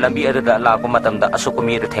ꯑꯃꯅ ꯂꯝꯕꯤ ꯑꯗꯨꯗ ꯂꯥꯛꯄ ꯃꯇꯝꯗ ꯑꯁꯣꯛꯄ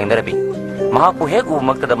ꯃꯤ ꯑꯗꯨ ꯊꯦꯡꯅꯔꯝꯃꯤ ꯃꯍꯥꯛꯄꯨ ꯍꯦꯛ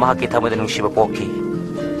ꯎꯕꯃꯛꯇꯗ ꯃꯍꯥꯛꯀꯤ ꯊꯃꯣꯏꯗ ꯅꯨꯡꯁꯤꯕ ꯄꯣꯛꯈꯤ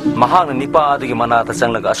ꯃꯍꯥꯛꯅ ꯅꯤꯄꯥ ꯑꯗꯨꯒꯤ ꯃꯅꯥꯛꯇ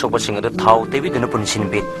ꯆꯪꯂꯒ ꯑꯁꯣꯛꯄꯁꯤꯡ ꯑꯗꯨ ꯊꯥꯎ ꯇꯩꯕꯤꯗꯨꯅ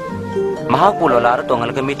ꯄꯨꯟꯁꯤꯟꯕꯤ ꯃꯍꯥꯛꯄꯨ ꯂꯣꯂꯥꯔ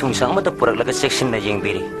ꯇꯣꯡꯍꯜꯂꯒ ꯃꯤꯊꯨꯡꯁꯪ ꯑꯃꯗ ꯄꯨꯔꯛꯂꯒ ꯆꯦꯛꯁꯤꯟꯅ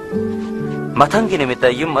ꯌꯦꯡꯕꯤꯔꯤ ꯃꯊꯪꯒꯤ ꯅꯨꯃꯤꯠꯇ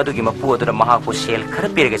ꯌꯨꯝ ꯑꯗꯨꯒꯤ ꯃꯄꯨ ꯑꯗꯨꯅ ꯃꯍꯥꯛꯄꯨ ꯁꯦꯜ ꯈꯔ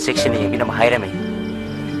ꯄꯤꯔꯒ ꯆꯦꯛꯁꯤꯟꯅ ꯌꯦꯡꯕꯤꯅꯕ ꯍꯥꯏꯔꯝꯃꯤ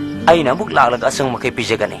ꯑꯩꯅ ꯑꯃꯨꯛ ꯂꯥꯛꯂꯒ ꯑꯆꯪ ꯃꯈꯩ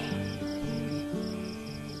ꯄꯤꯖꯒꯅꯤ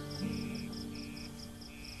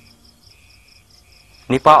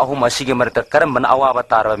ꯅꯤꯄꯥ ꯑꯍꯨꯝ ꯑꯁꯤꯒꯤ ꯃꯔꯛꯇ ꯀꯔꯝꯕꯅ ꯑꯋꯥꯕ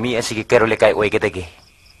ꯇꯥꯔꯕ ꯃꯤ ꯑꯁꯤꯒꯤ ꯀꯩꯔꯣꯜ ꯂꯩꯀꯥꯏ ꯑꯣꯏꯒꯗꯒꯦ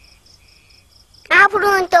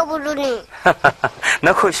나부르는 또 부르니.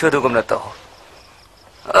 나코이쇼 도금나 또.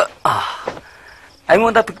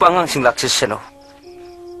 아이몬다 빅방앙 싱락치세노.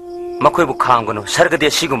 마코이부 카앙고노 사르가디아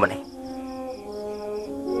시구마네.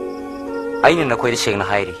 아이는 나코이리 셴나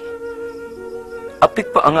하이리.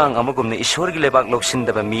 아픽바 앙앙 아무금네 이쇼르기 레박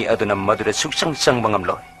록신다바 미 아두나 마두레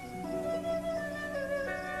숙상상방암로.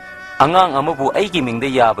 앙앙 아무부 아이기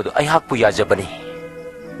밍데 야바도 아이학부 야자바니.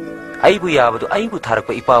 아이부 야바도 아이부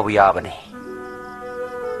타락바 이빠부 야바니.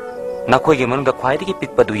 나코이게 뭔가 과이디기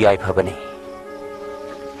픽바도 야이파바니.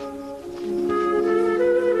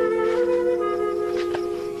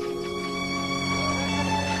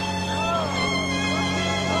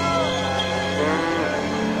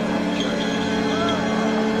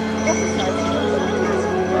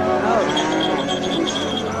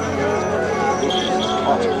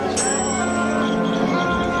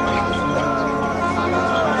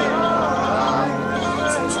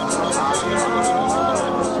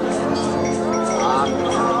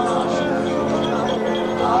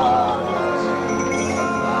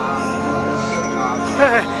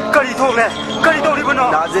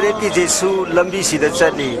 나즈렛기 제수 람비시다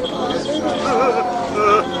짠니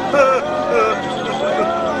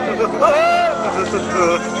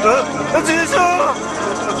제수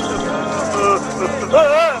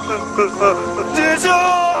제수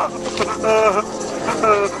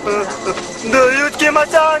너 육게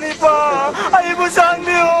맞자니 봐 아이고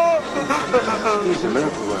상미요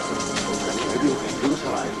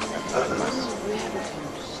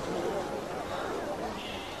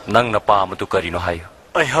nang napamatu karino hayo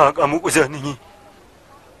ayhak amuk uzani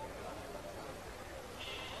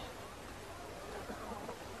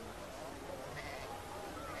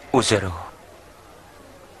uzero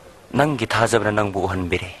nangi thajabna nangbu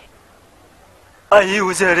hanbire ai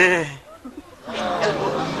uzare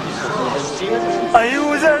ai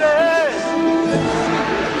uzare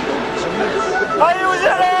ai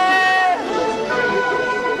uzare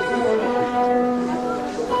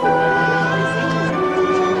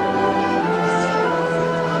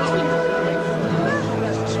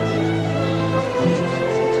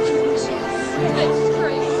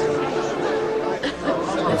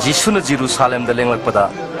जिसुन जेरूसालेम दा लेंगलपदा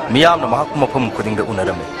मियामना महाकु मफम खुदिंग दा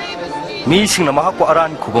उनरमे मी सिंगना महाकु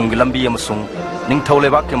अरान खुबोंगी लंबी अमसुंग निंगथौ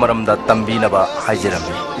लेबाक के मरमदा तंबीनबा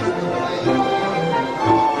हाइजरमे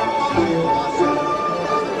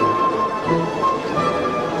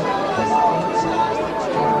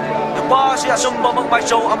पासी असुम बमक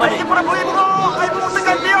माइचौ अमनि प्रभु इबुगो आइबु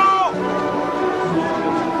तकबियो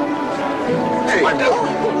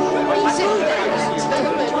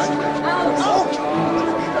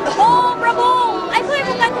प्रभु अखोई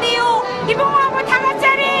बुकन दियो इबुंग आबो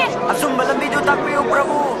थांगाचारे असुम बलंबीदु ताकबियो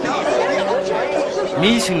प्रभु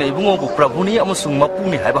मी सिंगना इबुंगोबु प्रभुनी अमसुंग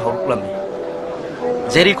मपुनी हाइबा हरुक्लमी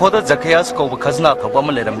जेरिकोदा जखेयास कौब खजना थौबा म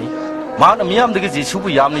लेरमी मान मियामदगी जिसुबु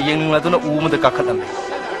यामने येंगनिंगलादुना उमदा काखतलमी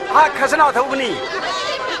हा खजना थौबनी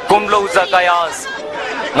कुमलो जकायास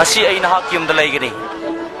ngasi ai nahak yumda laigani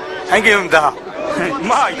hangi yumda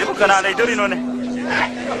mai de kana leidorino ne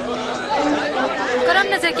करण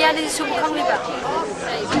नजर क्या ले सुबह खाऊंगी बा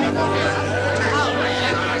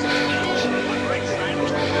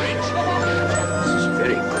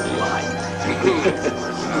Very good line.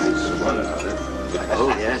 Oh,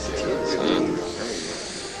 yes, it is.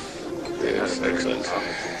 Yes, excellent.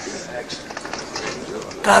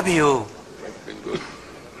 Tabiyo.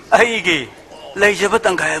 Aigi, leijaba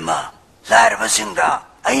tangkai ma. Laraba singda,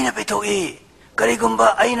 aina pitoi.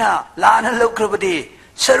 Karigumba aina, lana laukrabadi.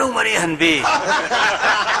 Sarung mari hanbi.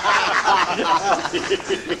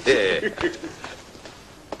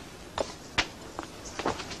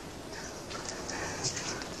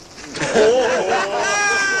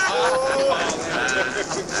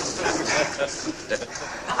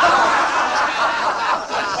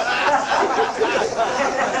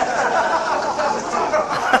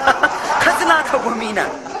 Khazna thogumina.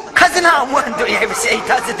 Khazna wandu yebsi ai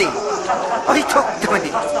tazdi. Oi thok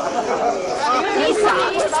tmani.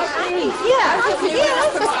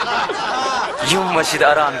 Yum masjid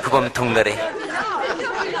aran kubam thungdare.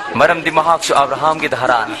 Maram di mahaksu Abraham ki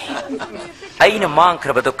dharan. Aina mang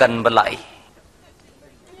krabado kan balai.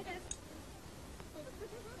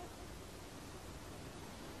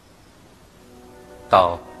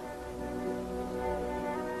 Tao.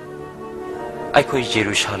 Ai koi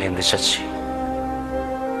Jerusalem de chachi.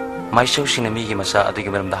 Mai shau sinami ki masa adu ki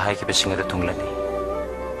maram da hai ki besinga da thunglani.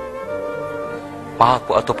 Mahak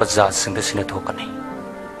pu atopa zat sing da sina thokani.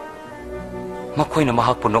 Makoy na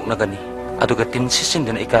mahak pu nok na gani. Aduga tin sisin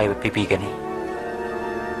din ikai ba pipi gani.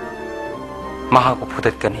 Mahak pu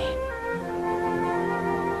putat gani.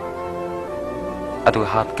 Aduga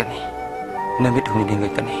hat gani. Namit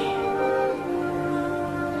huminingai gani.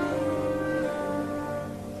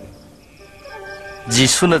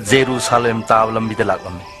 Jisuna Jerusalem tablam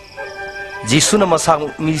bidalakam. Jisuna masang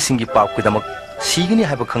misingi pap kidamak sigini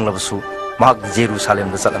haba khanglabasu mahak Jerusalem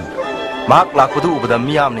da salam. Mahak lakpudu ubada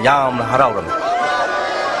miyam yamna harawram.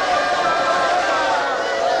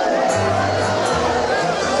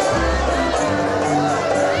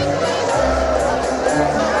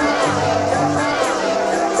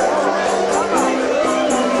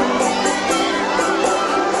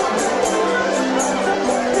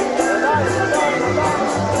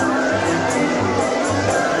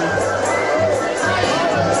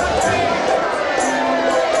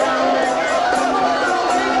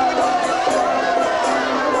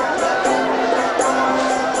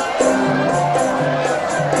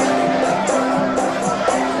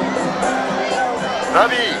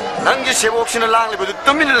 Sibuk sina lang libu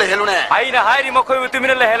tumin le helune. Aina hairi makoi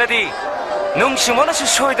tumin le heladi. Nung simona si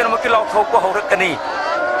soy dan makilaw thok ko horak kani.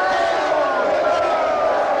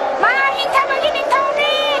 Mahin tama gini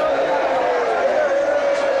tawni.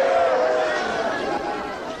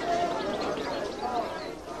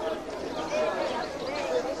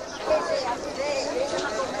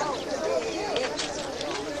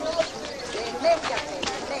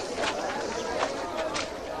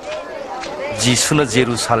 Jisuna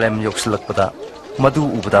Jerusalem yoksilak pada madu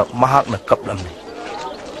ubada mahak na kaplam ni.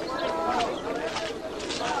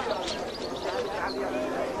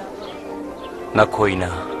 Nakoi na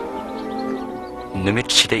numit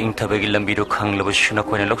sida ingta bagi lambido khang labashu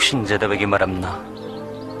nakoi na lokshin jada bagi maram na.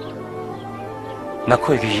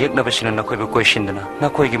 Nakoi ki yek na basina nakoi ba question dana.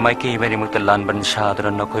 Nakoi ki maike bani mukta lan ban sa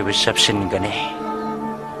dana nakoi ba sabsin gani.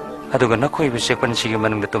 Aduga nakoi ba sekpan sige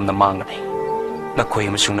manung datum na mangani. Nakoi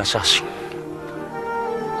masung na sasing.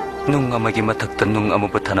 Nung amagi matakta nung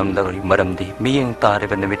amupatanam dari maramdi miyang tare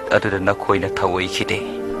ba namit aduda nakoi na thawai khide.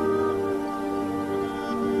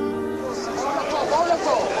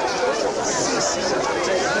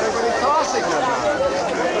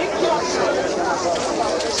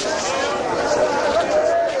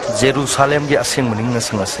 Jerusalem gi asing maning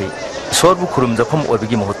ngasang asai sorbu kurum jafam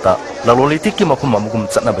oibigi mahutta lalolitik ki mafum mamugum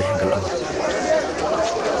chatna ba hengal ang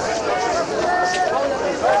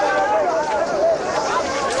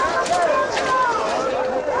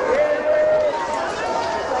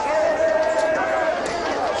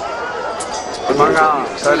Manga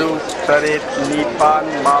taru tarit nipan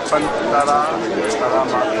mapan tara tara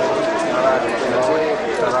matu tara dikoi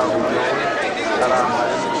tara ulo tara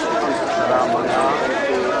mari tara manga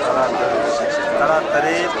tara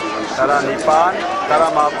tarit tara nipan tara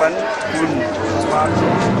mapan pun matu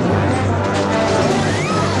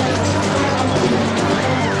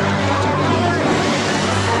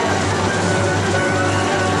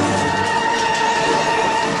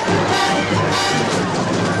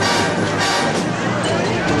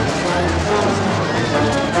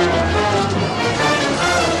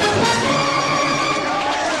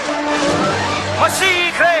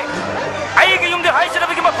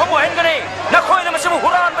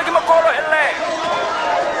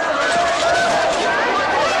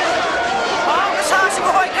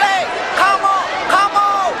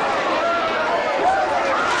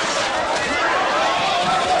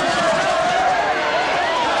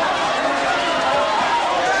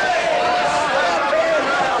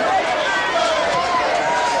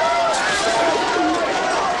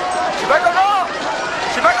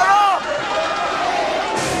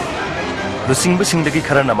ꯂꯨꯆꯤꯡꯕꯁꯤꯡꯗꯒꯤ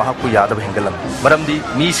ꯈꯔꯅ ꯃꯍꯥꯛꯄꯨ ꯌꯥꯗꯕ ꯍꯦꯟꯒꯠꯂꯝꯃꯤ ꯃꯔꯝꯗꯤ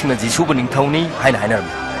ꯃꯤꯁꯤꯡꯅ ꯖꯤꯁꯨꯕꯨ ꯅꯤꯡꯊꯧꯅꯤ ꯍꯥꯏꯅ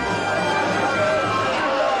ꯍꯥꯏꯅꯔꯝꯃꯤ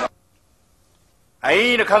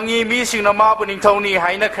ꯑꯩꯅ ꯈꯪꯉꯤ ꯃꯤꯁꯤꯡꯅ ꯃꯥꯕꯨ ꯅꯤꯡꯊꯧꯅꯤ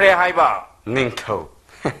ꯍꯥꯏꯅꯈ꯭ꯔꯦ ꯍꯥꯏꯕ ꯅꯤꯡꯊꯧ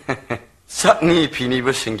ꯁꯛꯅꯤ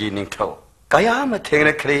ꯐꯤꯅꯤꯕꯁꯤꯡꯒꯤ ꯅꯤꯡꯊꯧ ꯀꯌꯥ ꯑꯃ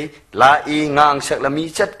ꯊꯦꯡꯅꯈ꯭ꯔꯦ ꯂꯥꯛꯏ ꯉꯥꯡ ꯁꯛꯂꯝꯃꯤ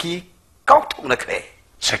ꯆꯠꯈꯤ ꯀꯥꯎꯊꯣꯛꯅꯈ꯭ꯔꯦ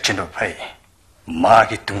ꯁꯛꯆꯤꯟꯕ ꯐꯩ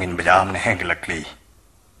ꯃꯥꯒꯤ ꯇꯨꯡꯏꯟꯕ ꯌꯥꯝꯅ ꯍꯦꯟꯒꯠꯂꯛꯂꯤ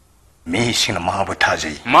ꯃꯤꯁꯤꯡꯅ ꯃꯥꯕꯨ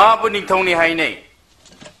ꯊꯥꯖꯩ ꯃꯥꯕꯨ ꯅꯤꯡꯊꯧꯅꯤ ꯍꯥꯏꯅꯩ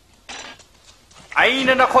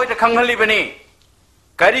ꯑꯩꯅ ꯅꯈꯣꯏꯗ ꯈꯪꯍꯜꯂꯤꯕꯅꯤ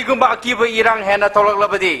ꯀꯔꯤꯒꯨꯝꯕ ꯑꯀꯤꯕ ꯏꯔꯥꯡ ꯍꯦꯟꯅ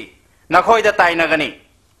ꯊꯣꯛꯂꯛꯂꯕꯗꯤ ꯅꯈꯣꯏꯗ ꯇꯥꯏꯅꯒꯅꯤ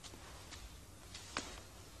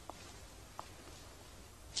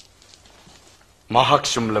ꯃꯍꯥꯛ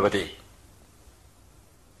ꯆꯨꯝꯂꯕꯗꯤ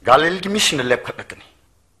ꯒꯥꯂꯤꯜꯒꯤ ꯃꯤꯁꯤꯡꯅ ꯂꯦꯞꯈꯠꯂꯛꯀꯅꯤ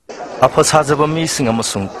ꯑꯐ ꯁꯥꯖꯕ ꯃꯤꯁꯤꯡ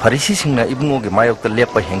ꯑꯃꯁꯨꯡ ꯐꯔꯤꯁꯤꯁꯤꯡꯅ ꯏꯕꯨꯡꯉꯣꯒꯤ ꯃꯥꯌꯣꯛꯇ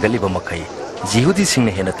ꯂꯦꯞꯄ ꯍꯦꯟꯒꯠꯂꯤꯕ ꯃꯈꯩ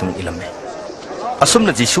ꯖꯤꯍꯨꯗꯤꯁꯤꯡꯅ ꯍꯦꯟꯅ ꯇꯨꯡ ꯏꯜꯂꯝꯃꯤ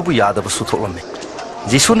ꯑꯁꯨꯝꯅ ꯖꯤꯁꯨꯕꯨ ꯌꯥꯗꯕꯁꯨ ꯊꯣꯛꯂꯝꯃꯤ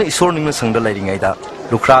ꯖꯤꯁꯨꯅ ꯏꯁꯣꯔ ꯅꯤꯡꯅꯁꯪꯗ ꯂꯩꯔꯤꯉꯩꯗ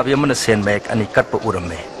ꯂꯨꯈ꯭ꯔꯥꯕꯤ ꯑꯃꯅ ꯁꯦꯟ ꯃꯌꯦꯛ ꯑꯅꯤ ꯀꯠꯄ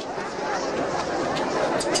ꯎꯔꯝꯃꯤ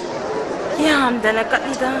ꯌꯥꯝꯗꯅ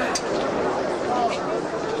ꯀꯠꯂꯤꯗ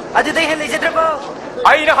ꯑꯗꯨꯗꯩ ꯍꯦꯟꯅ ꯂꯩꯖꯗ꯭ꯔꯕꯣ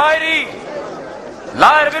ꯑꯩꯅ ꯍꯥꯏꯔꯤ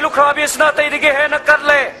ꯂꯥꯏꯔꯕꯤ ꯂꯨꯈ꯭ꯔꯥꯕꯤ ꯑꯁꯤꯅ ꯑꯇꯩꯗꯒꯤ ꯍꯦꯟꯅ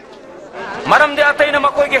ꯀꯠꯂꯦ ꯃꯔꯝꯗꯤ ꯑꯇꯩꯅ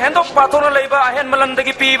ꯃꯈꯣꯏꯒꯤ ꯍꯦꯟꯗꯣꯛ ꯄꯥꯊꯣꯛꯅ ꯂꯩꯕ ꯑꯍꯦꯟꯕ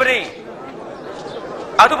ꯂꯝꯗꯒꯤ ꯄꯤꯕꯅꯤ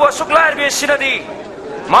ꯑꯗꯨꯕꯨ ꯑꯁꯨꯛ ꯂꯥꯏꯔꯕꯤ ꯑꯁꯤꯅꯗꯤ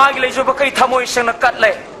ꯃꯥꯒꯤ ꯂꯩꯖꯕ ꯀꯩ ꯊꯃꯣꯏ ꯁꯦꯡꯅ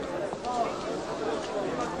ꯀꯠꯂꯦ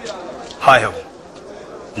ꯍꯥꯏꯌꯣ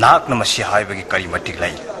ꯅꯍꯥꯛꯅ ꯃꯁꯤ ꯍꯥꯏꯕꯒꯤ ꯀꯔꯤ ꯃꯇꯤꯛ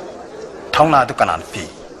ꯂꯩ ꯊꯧꯅꯥ ꯑꯗꯨ ꯀꯅꯥꯅ ꯄꯤ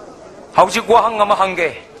ꯍꯧꯖꯤꯛ ꯋꯥꯍꯪ ꯑꯃ ꯍꯪꯒꯦ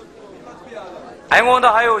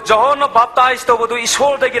ꯑꯩꯉꯣꯟꯗ ꯍꯥꯏꯌꯨ ꯖꯣꯍꯣꯟꯅ ꯕꯥꯞꯇꯥꯏꯖ ꯇꯧꯕꯗꯨ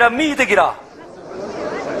ꯏꯁꯣꯔꯗꯒꯤꯔ ꯃꯤꯗꯒꯤꯔ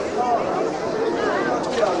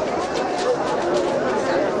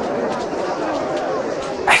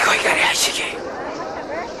ꯑꯩꯈꯣꯏ ꯀꯔꯤ ꯍꯥꯏꯁꯤꯒꯦ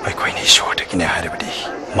ꯑꯩꯈꯣꯏꯅ ꯏꯁꯣꯔꯗꯒꯤꯅꯦ ꯍꯥꯏꯔꯕꯗꯤ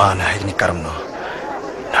ꯃꯥꯅ ꯍꯥꯏꯒꯅꯤ ꯀꯔꯝꯅ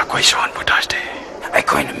ꯅꯈꯣꯏ ꯖꯣꯍꯣꯟꯕꯨ ꯊꯥꯖꯗꯦ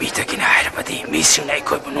ꯑꯩꯈꯣꯏꯅ ꯃꯤꯗꯒꯤꯅꯦ ꯍꯥꯏꯔꯕꯗꯤ ꯃꯤꯁꯤꯡꯅ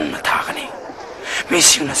ꯑꯩꯈꯣꯏꯕꯨ ꯅꯨꯡꯅ ꯊꯥꯒꯅꯤ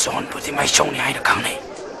ꯃꯤꯁꯤꯡꯅ ꯖꯣꯍꯣꯟꯕꯨꯗꯤ ꯃꯥꯏꯆꯧꯅꯤ ꯍꯥꯏꯅ ꯈꯪꯅꯩ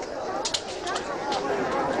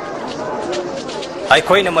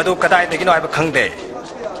ꯑꯩꯈꯣꯏꯅ ꯃꯗꯨ ꯀꯗꯥꯏꯗꯒꯤꯅꯣ ꯍꯥꯏꯕ ꯈꯪꯗꯦ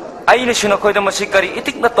ꯑꯩꯅꯁꯨ ꯅꯈꯣꯏꯗ ꯃꯁꯤ ꯀꯔꯤ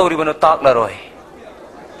ꯏꯇꯤꯛꯅ ꯇꯧꯔꯤꯕꯅꯣ ꯇꯥꯛꯂꯔꯣꯏ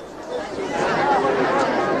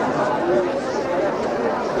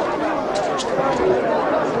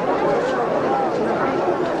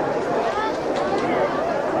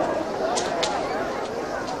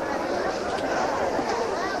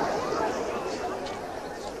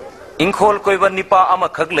ꯏꯪꯈꯣꯜ ꯀꯣꯏꯕ ꯅꯤꯄꯥ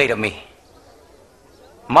ꯑꯃꯈꯛ ꯂꯩꯔꯝꯃꯤ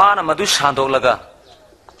ꯃꯥꯅ ꯃꯗꯨ ꯁꯥꯟꯗꯣꯛꯂꯒ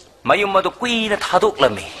ꯃꯌꯨꯝ ꯑꯗꯨ ꯀꯨꯏꯅ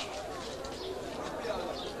ꯊꯥꯗꯣꯛꯂꯝꯃꯤ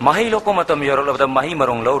ꯃꯍꯩ ꯂꯣꯛꯄ ꯃꯇꯝ ꯌꯧꯔꯛꯂꯕꯗ ꯃꯍꯩ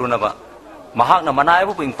ꯃꯔꯣꯡ ꯂꯧꯔꯨꯅꯕ ꯃꯍꯥꯛꯅ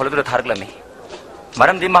ꯃꯅꯥꯏꯕꯨ ꯏꯪꯈꯣꯜ ꯑꯗꯨꯗ ꯊꯥꯔꯛꯂꯝꯃꯤ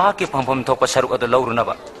ꯃꯔꯝꯗꯤ ꯃꯍꯥꯛꯀꯤ ꯐꯪꯐꯝ ꯊꯣꯛꯄ ꯁꯔꯨꯛ ꯑꯗꯨ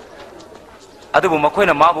ꯂꯧꯔꯨꯅꯕ ꯑꯗꯨꯕꯨ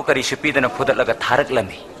ꯃꯈꯣꯏꯅ ꯃꯥꯕꯨ ꯀꯔꯤꯁꯨ ꯄꯤꯗꯅ ꯐꯨꯗꯠꯂꯒ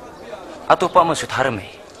ꯊꯥꯔꯛꯂꯝꯃꯤ ꯑꯇꯣꯞꯄ ꯑꯃꯁꯨ ꯊꯥꯔꯝꯃꯤ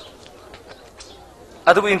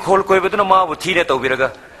ꯑꯗꯨꯕꯨ ꯏꯪꯈꯣꯜ ꯀꯣꯏꯕꯗꯨꯅ ꯃꯥꯕꯨ ꯊꯤꯅ ꯇꯧꯕꯤꯔꯒ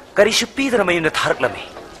ꯀꯔꯤꯁꯨ ꯄꯤꯗꯅ ꯃꯌꯨꯝꯗ ꯊꯥꯔꯛꯂꯝꯃꯤ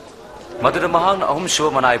ꯃꯗꯨꯗ ꯃꯍꯥꯛꯅ ꯑꯍꯨꯝꯁꯨꯕ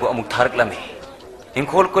ꯃꯅꯥꯏꯕꯨ ꯑꯃꯨꯛ ꯊꯥꯔꯛꯂꯝꯃꯤ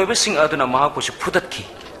ꯏꯪꯈꯣꯜ ꯀꯣꯏꯕꯁꯤꯡ ꯑꯗꯨꯅ ꯃꯍꯥꯛꯄꯨꯁꯨ ꯐꯨꯗꯠꯈꯤ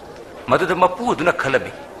ꯃꯗꯨꯗ ꯃꯄꯨ ꯑꯗꯨꯅ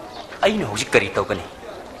ꯈꯜꯂꯝꯃꯤ ꯑꯩꯅ ꯍꯧꯖꯤꯛ ꯀꯔꯤ ꯇꯧꯒꯅꯤ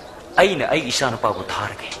ꯑꯩꯅ ꯑꯩꯒꯤ ꯏꯆꯥꯅꯨꯄꯥꯕꯨ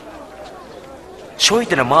ꯊꯥꯔꯒꯦ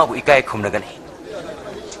ꯁꯣꯏꯗꯅ ꯃꯥꯕꯨ ꯏꯀꯥꯏ ꯈꯨꯝꯅꯒꯅꯤ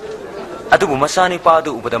ꯑꯗꯨꯕꯨ ꯃꯆꯥꯅꯨꯄꯥ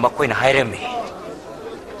ꯑꯗꯨ ꯎꯕꯗ ꯃꯈꯣꯏꯅ ꯍꯥꯏꯔꯝꯃꯤ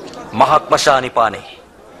ꯃꯍꯥꯛ ꯃꯆꯥꯅꯨꯄꯥꯅꯤ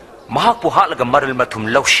ꯃꯍꯥꯛꯄꯨ ꯍꯥꯠꯂꯒ ꯃꯔꯜ ꯃꯊꯨꯝ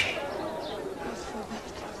ꯂꯧꯁꯤ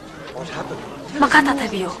ꯃꯈꯥ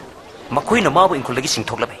ꯇꯥꯊꯕꯤꯌꯨ ꯃꯈꯣꯏꯅ ꯃꯥꯕꯨ ꯏꯪꯈꯣꯜꯗꯒꯤ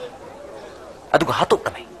ꯆꯤꯡꯊꯣꯛꯂꯝꯃꯤ ꯑꯗꯨꯒ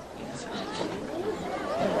ꯍꯥꯠꯇꯣꯛꯂꯝꯃꯤ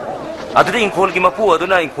ꯑꯗꯨꯗ ꯏꯪꯈꯣꯜꯒꯤ ꯃꯄꯨ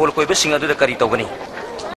ꯑꯗꯨꯅ ꯏꯪꯈꯣꯜ ꯀꯣꯏꯕꯁꯤꯡ ꯑꯗꯨꯗ ꯀꯔꯤ ꯇꯧꯒꯅꯤ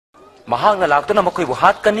ꯃꯍꯥꯛꯅ ꯂꯥꯛꯇꯨꯅ ꯃꯈꯣꯏꯕꯨ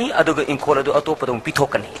ꯍꯥꯠꯀꯅꯤ ꯑꯗꯨꯒ ꯏꯪꯈꯣꯜ ꯑꯗꯨ ꯑꯇꯣꯞꯄꯗ ꯑꯃꯨꯛ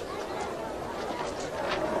ꯄꯤꯊꯣꯛꯀꯅꯤ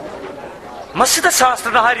ꯃꯁꯤꯗ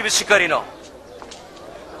ꯁꯥꯁꯇ꯭ꯔꯅ ꯍꯥꯏꯔꯤꯕꯁꯤ ꯀꯔꯤꯅꯣ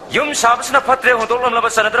ꯌꯨꯝ ꯁꯥꯕꯁꯤꯅ ꯐꯠꯇ꯭ꯔꯦ ꯍꯣꯡꯗꯣꯛꯂꯝꯂꯕ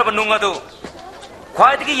ꯆꯟꯅꯗ꯭ꯔꯕ ꯅꯨꯡ ꯑꯗꯨ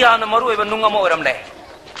ꯈ꯭ꯋꯥꯏꯗꯒꯤ ꯌꯥꯝꯅ ꯃꯔꯨꯑꯣꯏꯕ ꯅꯨꯡ ꯑꯃ ꯑꯣꯏꯔꯝꯂꯦ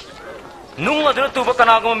ꯅꯨꯡ ꯑꯗꯨꯅ ꯇꯨꯕ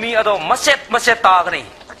ꯀꯅꯥꯒꯨꯝꯕ ꯃꯤ ꯑꯗꯣ ꯃꯆꯦꯠ ꯃꯆꯦꯠ ꯇꯥꯒꯅꯤ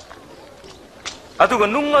ꯑꯗꯨꯒ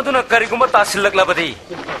ꯅꯨꯡ ꯑꯗꯨꯅ ꯀꯔꯤꯒꯨꯝꯕ ꯇꯥꯁꯤꯜꯂꯛꯂꯕꯗꯤ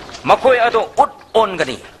ꯃꯈꯣꯏ ꯑꯗꯣ ꯎꯠ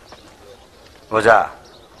ꯑꯣꯟꯒꯅꯤ ꯑꯣꯖꯥ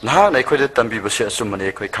ꯅꯍꯥꯛꯅ ꯑꯩꯈꯣꯏꯗ ꯇꯝꯕꯤꯕꯁꯤ ꯑꯆꯨꯝꯕꯅꯤ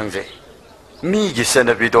ꯑꯩꯈꯣꯏ ꯈꯪꯖꯩ ꯃꯤꯒꯤ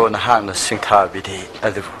ꯆꯠꯅꯕꯤꯗꯣ ꯅꯍꯥꯛꯅ ꯁꯤꯡꯊꯥꯕꯤꯗꯦ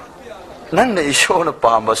ꯑꯗꯨꯕꯨ ꯅꯪꯅ ꯏꯁꯣꯔꯅ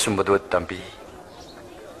ꯄꯥꯝꯕ ꯑꯆꯨꯝꯕꯗꯣ ꯇꯝꯕꯤ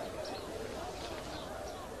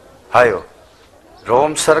ꯍꯥꯏꯌꯣ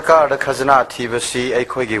ꯔꯣꯝ ꯁꯔꯀꯥꯔꯗ ꯈꯖꯅꯥ ꯊꯤꯕꯁꯤ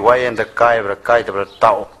ꯑꯩꯈꯣꯏꯒꯤ ꯋꯥꯌꯦꯟꯗ ꯀꯥꯏꯕ꯭ꯔꯥ ꯀꯥꯏꯗꯕ꯭ꯔꯥ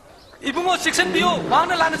ꯇꯥꯛꯑꯣ ꯏꯕꯨꯡꯉꯣ ꯆꯦꯛꯁꯤꯟꯕꯤꯌꯨ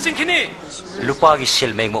ꯃꯍꯥꯛꯅ ꯂꯥꯟꯅ ꯆꯤꯡꯈꯤꯅꯤ ꯂꯨꯄꯥꯒꯤ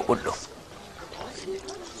ꯁꯤꯜ ꯃꯌꯦꯛ ꯑꯃ ꯎꯠꯂꯨ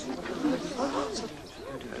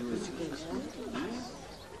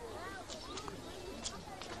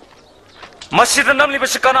ꯃꯁꯤꯗ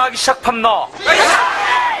ꯅꯝꯂꯤꯕꯁꯤ ꯀꯅꯥꯒꯤ ꯁꯛꯐꯝꯅꯣ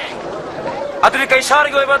ꯑꯗꯨꯗꯤ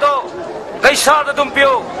ꯀꯩꯁꯥꯔꯒꯤ ꯑꯣꯏꯕꯗꯣ ꯀꯩꯁꯥꯔꯗ ꯑꯗꯨꯝ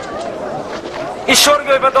ꯄꯤꯌꯨ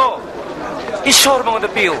ꯏꯁꯣꯔꯒꯤ ꯑꯣꯏꯕꯗꯣ ꯏꯁꯣꯔ ꯃꯉꯣꯟꯗ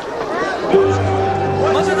ꯄꯤꯌꯨ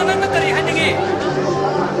ꯃꯁꯤꯗ ꯅꯪꯅ ꯀꯔꯤ ꯍꯥꯏꯅꯤꯡꯉꯤ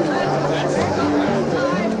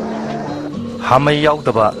ꯍꯥꯃꯩ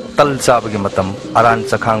ꯌꯥꯎꯗꯕ ꯇꯜ ꯆꯥꯕꯒꯤ ꯃꯇꯝ ꯑꯔꯥꯟ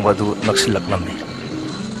ꯆꯈꯥꯡꯕ ꯑꯗꯨ ꯅꯛꯁꯤꯜꯂꯛꯂꯝꯃꯤ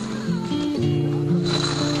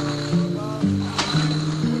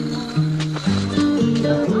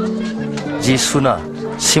Jisuna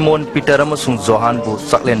Simon Peter amasung Johan bu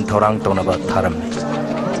saklen thorang taunaba tharamni.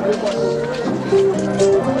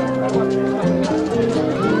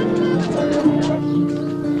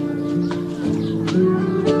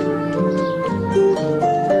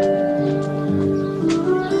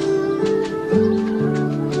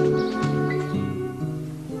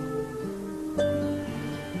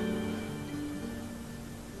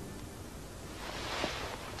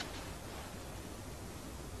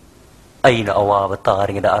 Aina awaba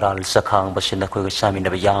taring na aral sa kang basin na ko'y sa amin na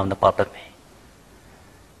bayam na papatme.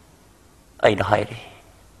 Aina hayri.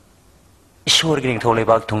 Isor gining tolay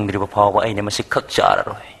bag tung diri papawa aina masikak sa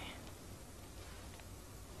araroy.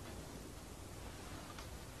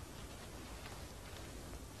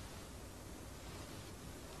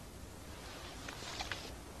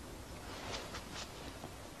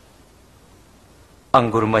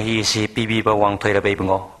 Anggur mahi si pibi bawang toy rabay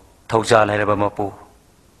bungo. Taujal hay rabay mapu.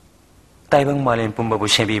 Taibang malin pumbabu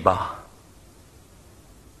sembi ba.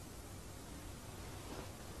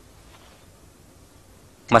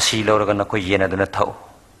 Masilaw ragan ako'y yena doon na tao.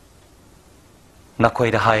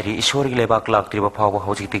 Nako'y dahayri isori lebak lak di ba pawa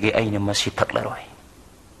hojik tigi ay na masitak laroy.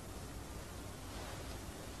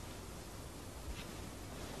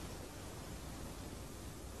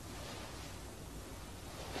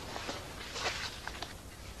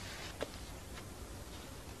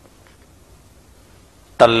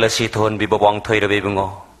 Talla si thon bibawang thoy rabe bungo.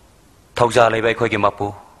 Thauja lai bai khoi gi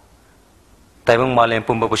mapu. Taibang malen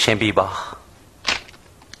pumba bu sembi ba.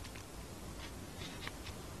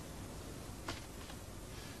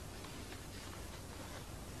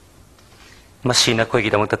 Masina khoi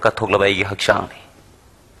gi damang ta kathok labai gi haksang ni.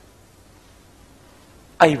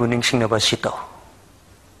 Ai bu ning sing na ba sito.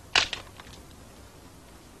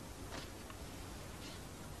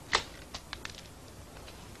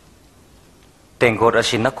 Tenggor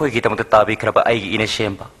asin na ko'y kita magtatabi karaba ay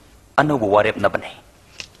inasyemba. Ano buwarep na ba na?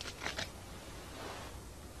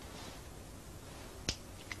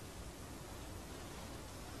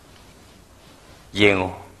 Yengo,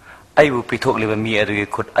 ay bupitok liba mi adu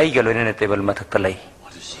ikot ay galoy na natebal mataktalay.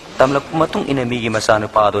 Tamlap matong inamigi masano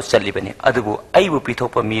pa ado sa liba ni. Adu bu ay bupitok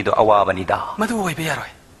pa mi do awa ba ni da. Maduway ba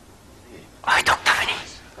yaroy? Ay dokta ba ni?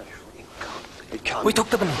 Uy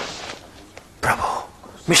dokta ba ni? Bravo,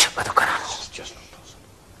 misap adu ka na.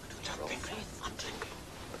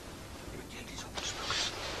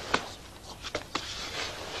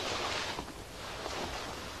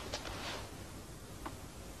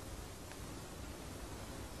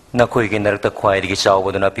 Nako'y ginarakta kway di kisaw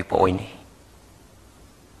ko doon na pipoy ni.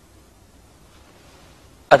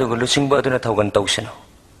 Adong lusing ba doon na tawagan tawag siya no?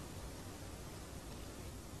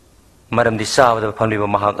 Maram di sawa da pamli ba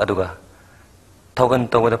mahag aduga.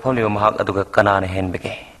 Tawagan tawag da pamli ba mahag aduga kanana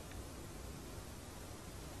henbeke.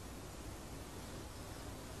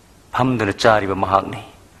 Pam doon na chari ba mahag ni.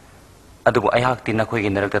 Adugo ay hakti nako'y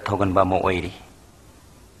ginarakta tawagan ba mo oy di.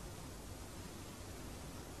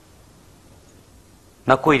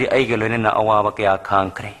 Nako'y di ay galoy na naawawa kaya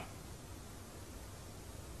kangkre.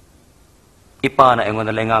 Ipa na ingon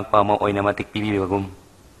na langag pa mo oy na matik pibibagum.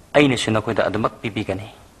 Ay nasyon nako'y da adamak pibigan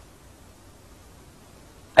eh.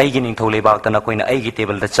 Ay gining tawlay bakta nako'y na ay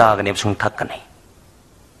gitibal da tsagan eh sung takkan eh.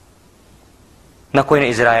 Nako'y na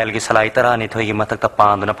Israel gisalay tarani to'y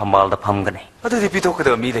gimatagtapando na pambal da pamgan eh. Ado di pito ka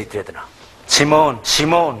da milay tiyata na.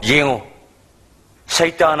 Simon, yengo.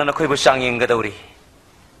 Saitana nako'y basang yung gadawri.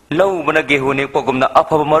 Lau ba nagihuni pagum na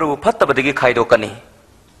apa ba maru patta ba digi kaido ka ni?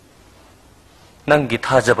 Nang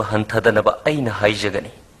githaja ba hantada na ba ay nahayja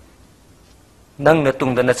gani? Nang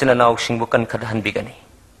natungda na sinanaw singbukan kadahan bigani?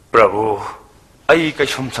 Prabhu, ay kay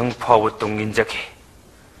sumsang pawat tong injaki.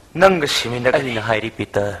 Nang gasimi na ay nahayri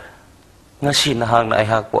Peter. Nga sinahang na ay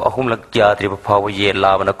hakpo ahum lagyatri ba pawa ye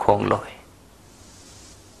laban na kong loy.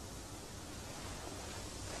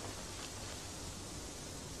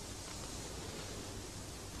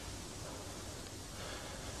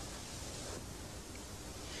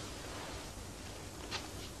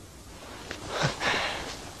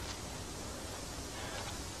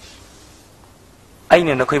 Ay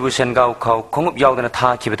na nako'y busan gaw kaw kung upyaw na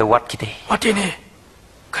ta kibita wat kiti. Wati ni?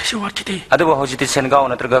 Kasi wat kiti? Ado ba hojiti sen gaw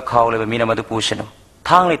na traga kaw leba mina madu pusan no.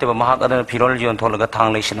 Thang lay taba mahak adana pirol yon tholaga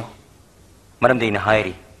thang lay sino. Maram day na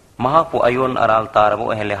hayri. Mahak po ayon aral tara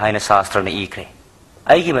mo hele hay na sastra na ikre.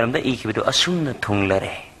 Ay ki maram da ikibito asum na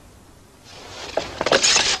tunglare.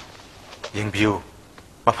 Yang biyo,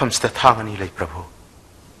 mapam sa tangan nilay Prabhu.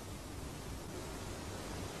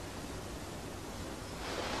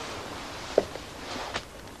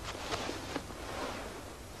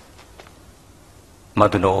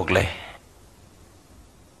 Madunog le.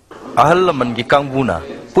 Ahal laman gi kang Poona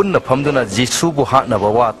punna phamduna Jisu bu hakna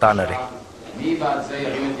bawa tanare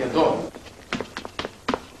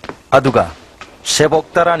aduga sebok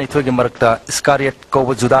tarani thogi marakta Iskariot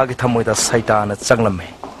koba juda gi thamoida saitana changlamme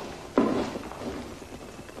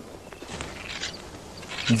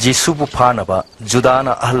Jisu bu phanaba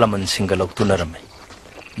judana ahlaman singa loktunarame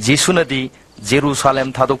Jisu nadi Jerusalem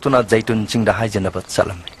thadoktuna Zaitun chingda haijanaba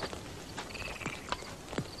chalamme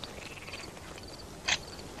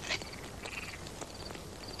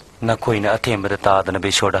na koina athembada taadana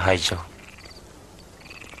beshoda haijo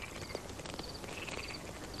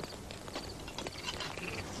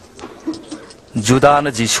Judana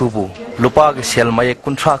Jisu bu lupa ge sel maye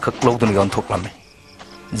kuntra khak lodun yon thoklame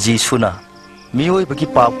Jisu na mioi bagi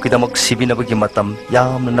pap kidamak sibina bagi matam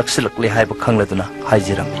yam naksilak le hai ba khangladuna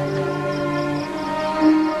haijirame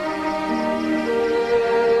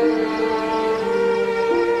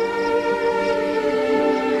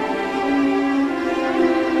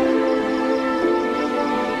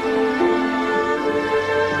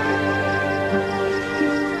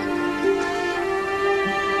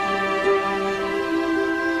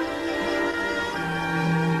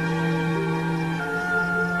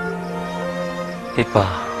Ipa,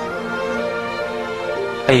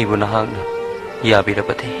 ay ibu nahag na yabi na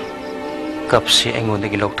pati kapsi ay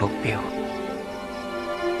ngunit giloktok piyo.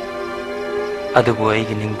 Ado po ay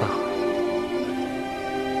gining ba?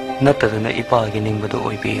 Natado na ipa gining ba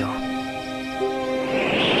doon piyo?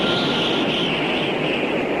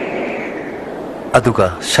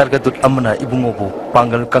 Aduga sargadut amana ibungobu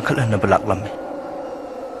panggal kangkalan na balaklame.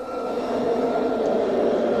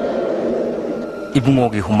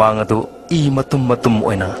 Ibungogi humanga do I matum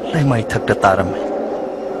oina lai mai thakta tarame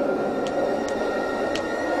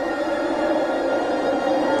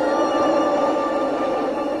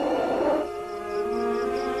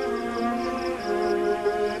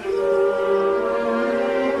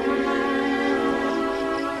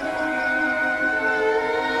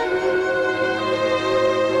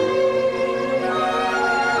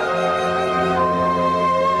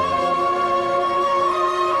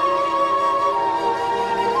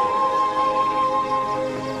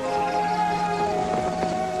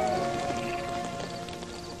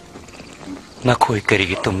na koi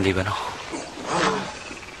karigi tumli bano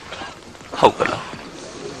hawgalo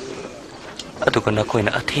aduga na koi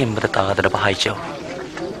na athembada taadana bahai jaw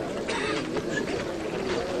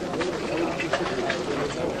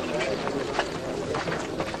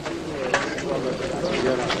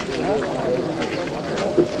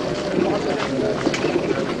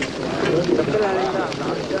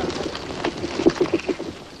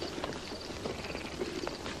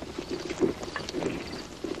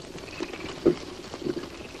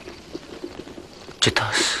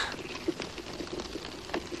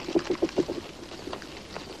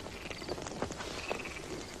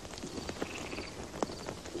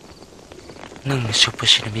nang nasupa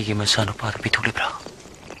sinamigi masano para pitulibra.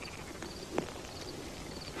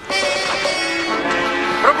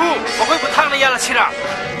 Prabhu, ako'y butang na yala sila.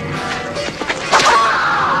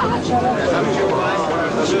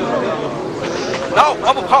 Now,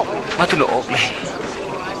 mabupaw. Matuloog le.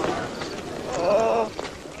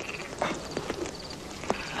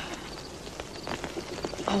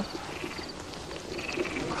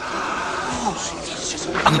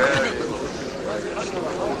 Ang kapatid.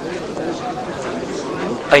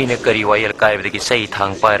 Ay na kariwayal kaya bidagi say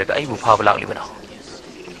thang para ka ay bupa balak libano.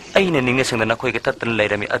 Ay na ninga sang na nakoy katatan lay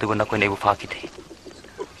rami adugo nakoy na ibupa kite.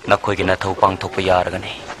 Nakoy ginataw pang tokpayara gani.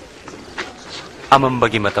 Amam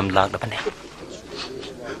bagi matam lag na pa ne.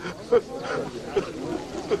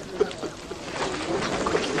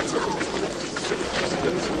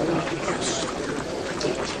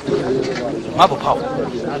 Mabupaw.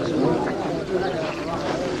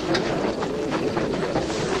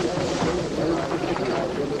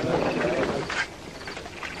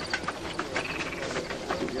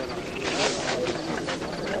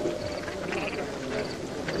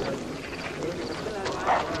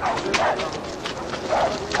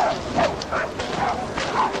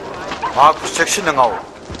 Aku seksi nengau.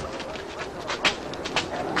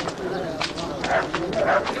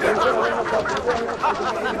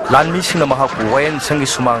 Lanmi sing na mahapu wayan sangi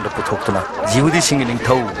sumang da putok tuna. Jihudi singi ning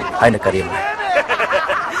tau ay na kariyam.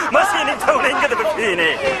 Masih ning tau ning kada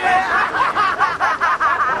begini.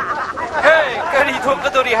 Hey, kari thok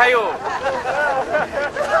kadori hayo.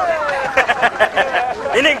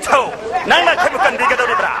 Ining tau, nang na kay bukan di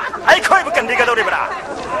kadori bra. Ay koy bukan di kadori bra.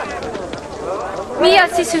 Mia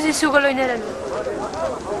sisu galoy na ran.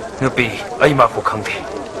 Ngapi ay mapu khangde.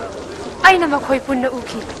 Ay na makoy punna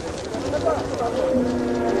uki.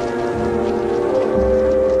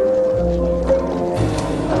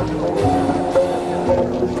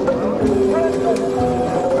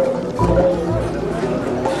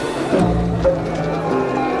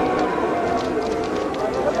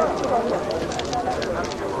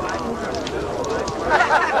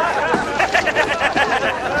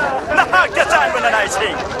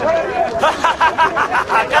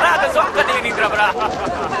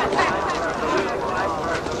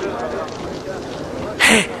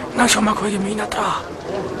 Hey, nang sama ko yung minatra.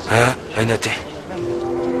 Ha? Ay nate.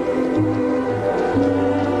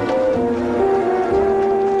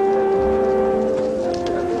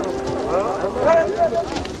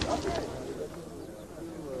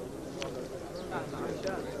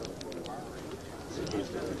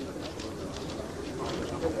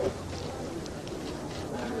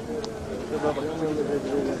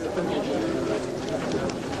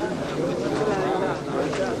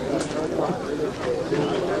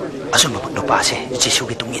 Asun mapaglupa si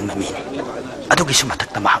Jisugi tungin mamini. Adugi sumatak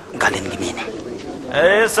na mahak galin gimini.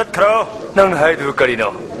 Eh, Satkro, nang haidu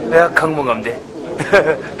karino. Kaya kang mo ngamde.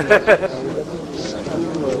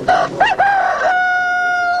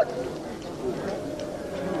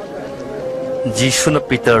 Jisu na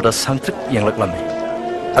Peter da sangtrip yang laklame.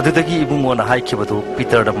 Adudagi ibungo na haikibadu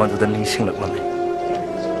Peter da maduda ningsing laklame.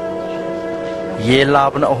 Ye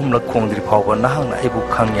labna ahum lak khongdri phawba nahang na ibu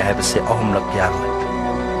khangya haibase ahum lak yaroi.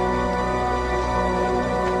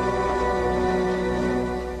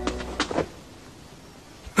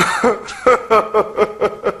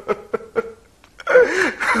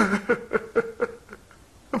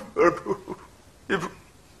 Ibu,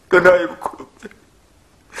 kana ibu kulubde.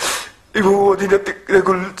 Ibu wadi na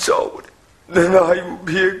tikregul chawde. Nana ibu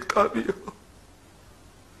biyeg tabiyo.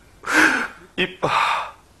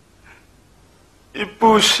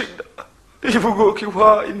 Ibu signa. Ibu go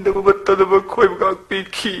kiwa inda mabatta na magkoy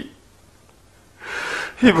magpiki.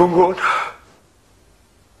 Ibu go na.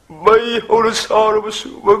 May oras araw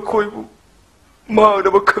masu magkoy mo. Maa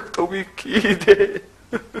na magkaktawi kide.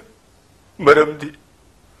 Maramdi.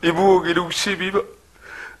 Ibu ginung sibiba.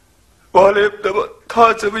 Walep na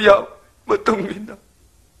tajabayaw matungina.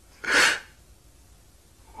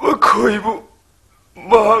 Magkoy mo.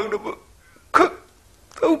 Mahang na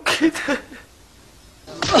magkaktaw kide.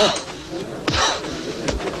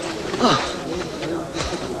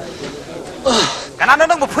 Kanana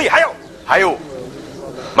nang mapui hayo. Hayo.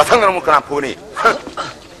 Matang nang mo kana puni.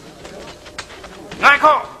 Ngai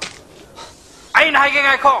ko. Ai na hai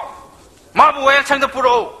ngai ko. Ma bu wei chang da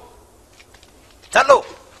puro. Chalo.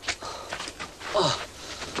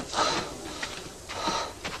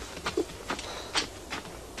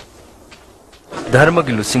 Dharma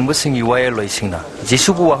gilu singba singi waya loi singna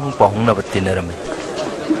Jisu bu wahung pahung na batin narame.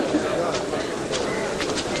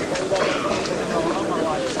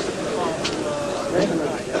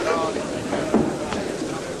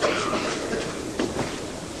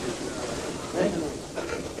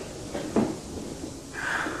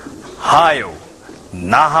 Hayo,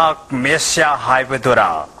 nahak mesya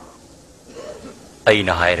haibadura. Ay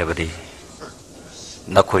na hairabadi.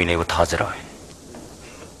 Nakoy na iwa tazaroy.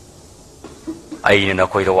 Ay na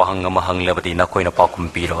nakoy na wahang mahang labadi nakoy na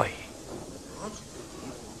pakumpiroy.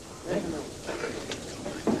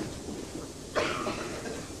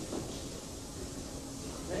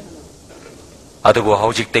 Adugo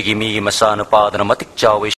haujik tegi migi masana padana matik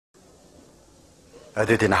jawe.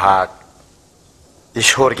 Adudi nahak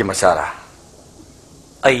Ishor ki masara.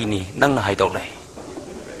 Ay ni nang nahaidolay.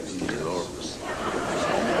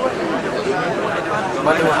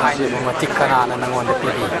 Madu hai ni matik kana na nangon na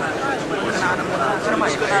pili.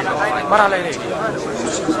 Maralay ni.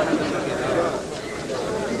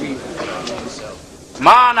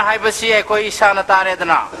 Ma na hai basi ai koi isa na tare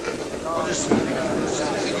dana.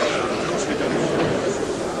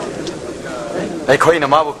 Ai khoi na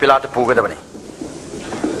mabu pilata puga da bani.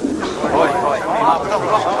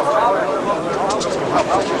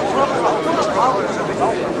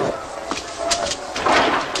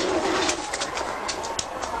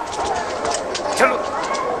 Chalo.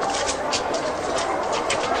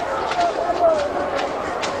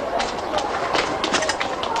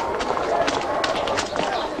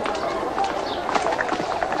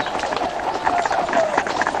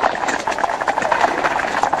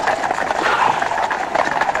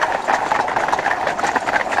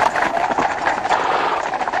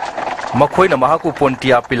 Makoy na mahaku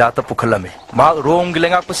pontia pilata pukhalame. Mahak rong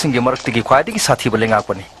gilengak pasing gemarak tigi khwadi ki sathi balengak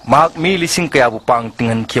pani. Mahak mi lising kaya bu pang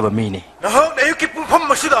tingan kiaba mi ni. Nahak na yuki pumpham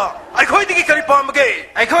masuda. Ai khoi digi kari pamage.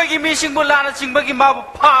 Ai khoi gi mi sing bulana sing bagi ma bu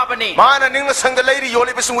pha bani. Mana ning na sangga lairi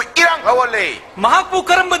yoli besungu irang hawale. Mahak pu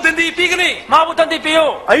karam dandi pigani. Ma bu dandi piyo.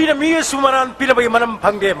 Ai na mi sumaran pilabagi manam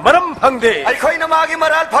phangde. Ai khoi na magi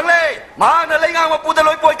maral phangle. Ma na lengang ma pu da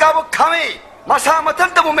loi poi ka bu khami. Masa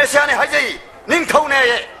matan ta bu mesya ne hajai. Ning thau ne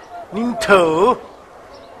ye. Ning thau.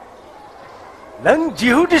 Nang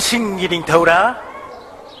jihu de sing gi ning thau ra.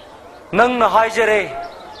 Nang nahaijare.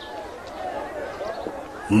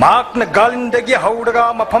 Mak na galindagi haudaga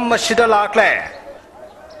mafam masida lakle.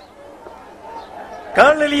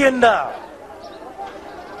 Galilienda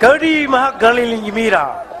Gadi Mahak Galilin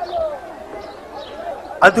Mira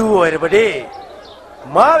Adu everybody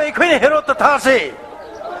Mavi Queen Hero Tatase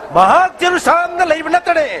Mahak Jerusalem the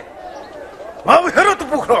Lebanatare Mavi Hero to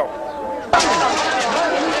Bukro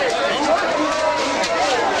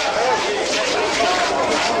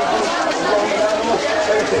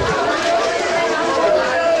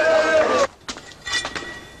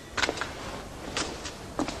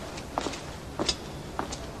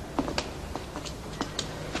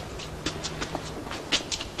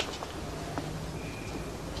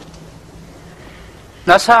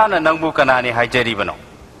Nasana nang bukanani hajari bano.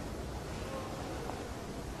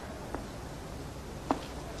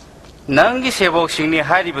 Nangi sebok singni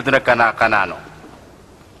hari beduna kana kanano.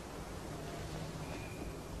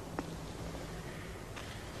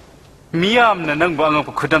 Miyam na nang bangang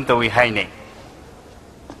pukudam tawi haine.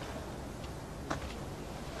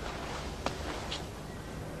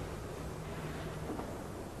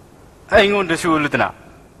 Aingon desu ulutna.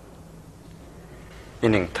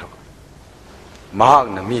 Ining tau.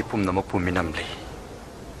 Mahak na mi pum na mapuminam li.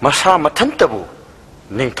 Masa matantabu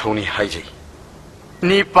ning tau ni haji.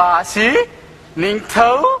 Ni pasi ning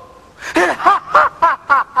tau.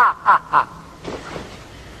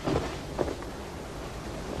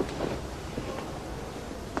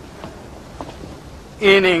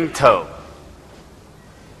 Ining tau.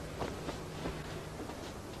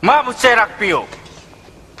 Mabu cerak piyo.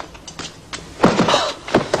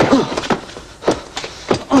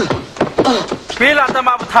 Bila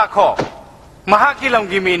tama buthako, mahakilam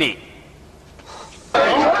gimini.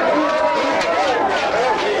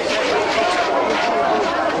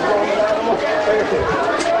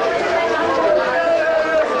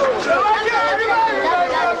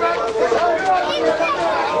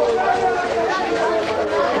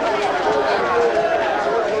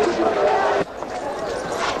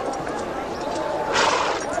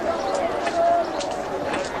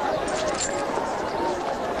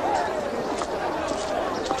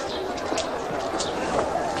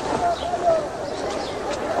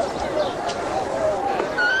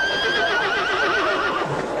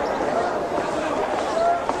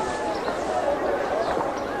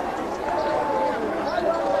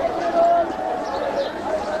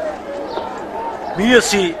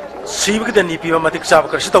 Miyasi Sivik the Nipi Matic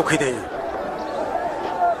Savakashito Kide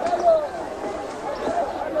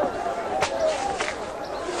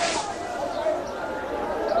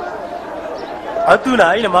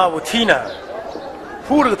Aduna Inama Wutina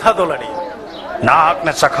Pur Tadolani Nak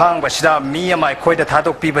na sakang basida miya mai koi da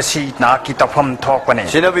thadok pi basi na ki tafam thok pane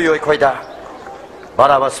Sinabi yoi koi da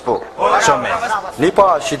Barabaspo Some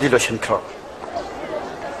Nipa Shidilo Shintro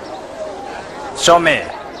Some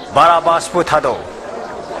Barabaspo thado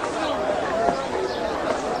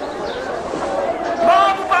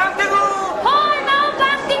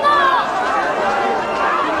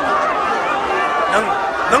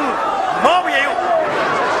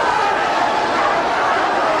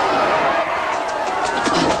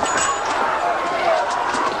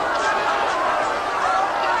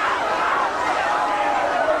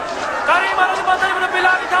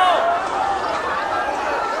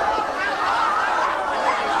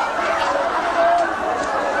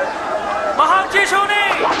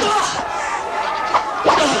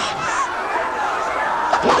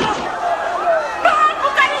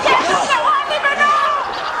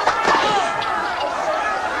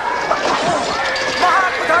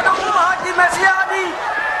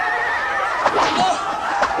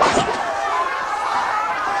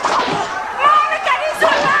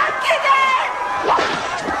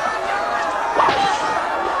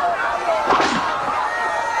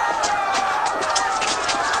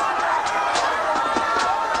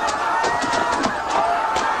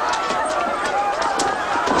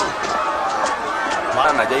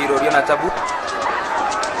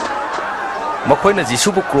Makoina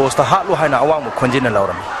Jisubu cross the Hatlu Hana Awang Konjina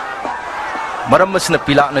Laurami. Maramasina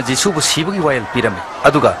Pila na Jisubu Sibuki Wail Pirami.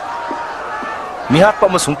 Aduga Mihapa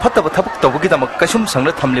Masum Pataba Tabuk Tabukidam Kashum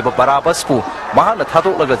Sanglet Hamliba Barabaspu, Mahana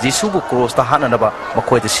Tado Laga Jisubu cross the Hananaba,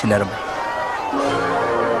 Makoi the Sinarami.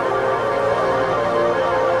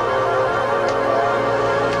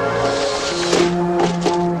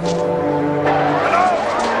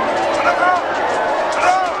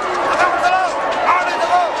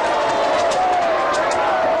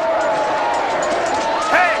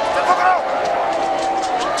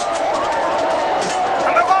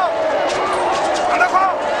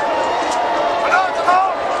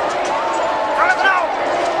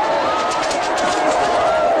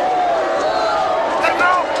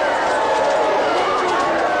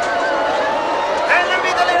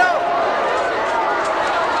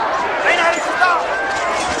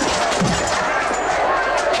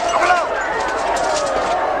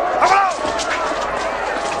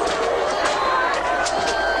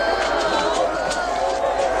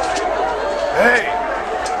 Hey!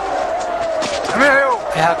 Come here, you!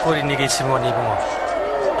 Kaya kuri nigi simoni bungo.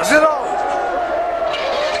 Asino!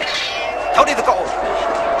 Tao đi tao cậu.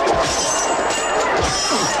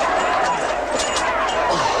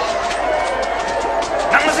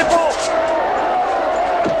 Nang na si Po!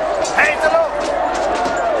 Hey, talo!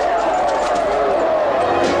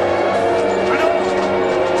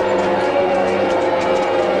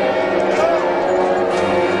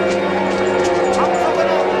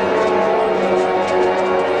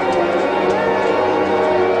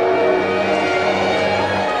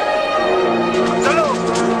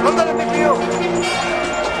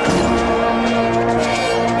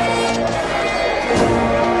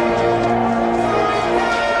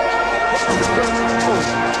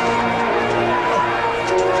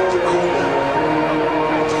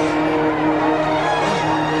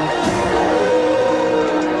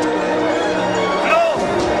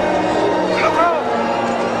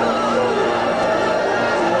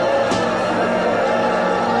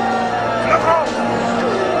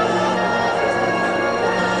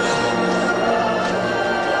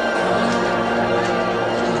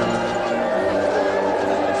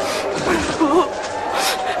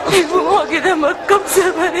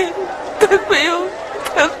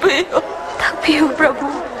 Takbiyo, Prabhu.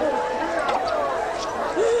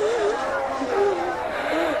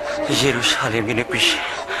 예루살렘의 빛이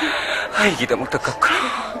아이기다 못다깝구나.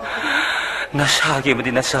 나사하게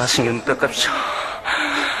무디 나사하승의 못다깝죠.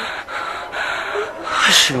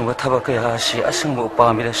 하시무가 타바카야 하시 아승모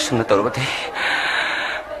빠미다 승나 떨어버대.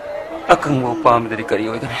 아깡모 빠미들이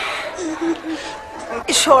까리오이가네.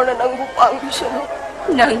 이쇼나 낭부 빵비셔노.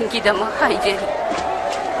 낭기다마 하이제리.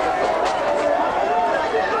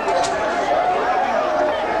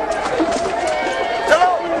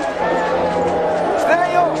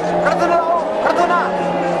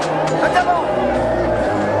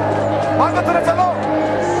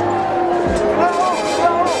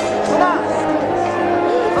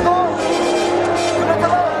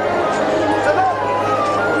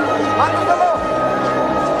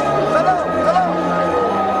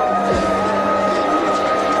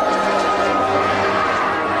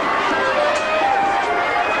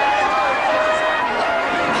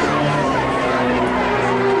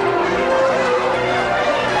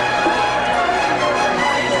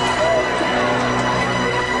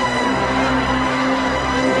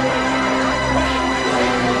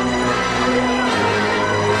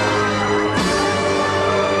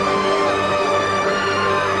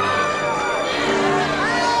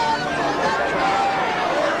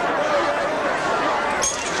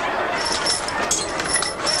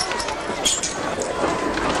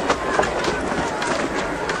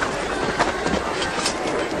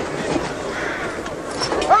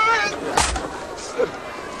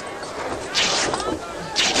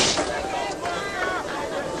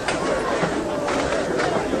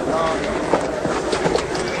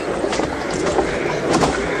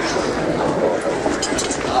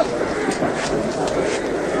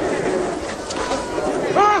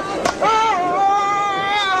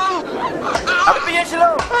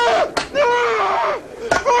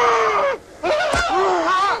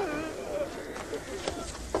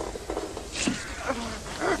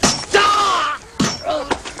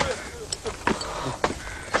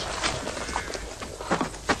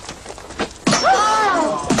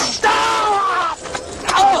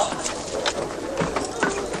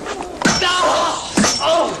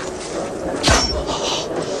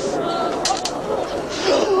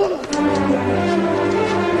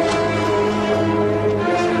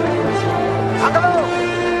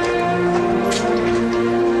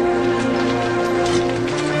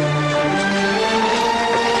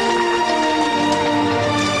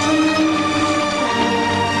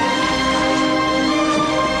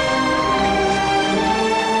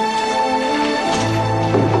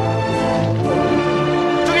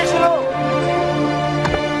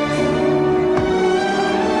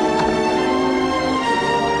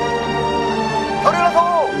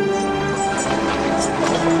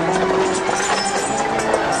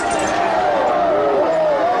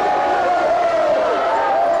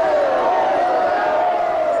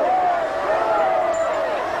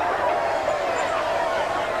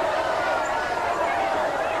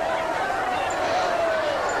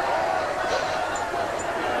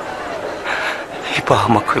 봐,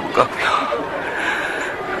 마코이부 까고요.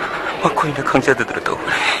 마코이나 강자들을 떠오래.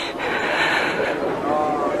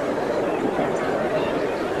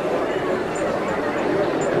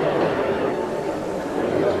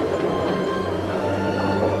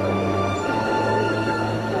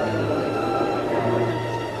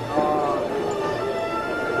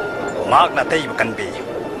 Mak na tayo kan bi.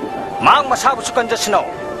 막 마사부 수간자시노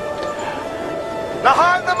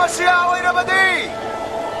나한테 마시야 오이라바디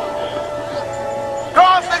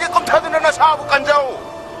그런데 꼼타드는 나 사부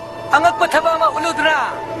간자오 angak pathabama uludra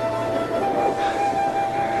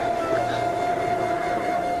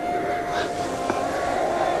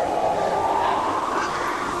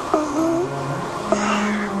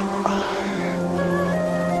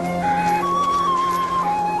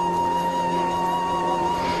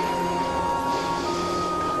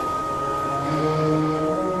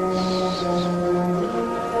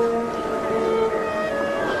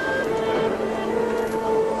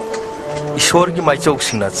ईश्वर की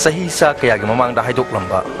माइचौसिंगना सही सा कया की ममांग दा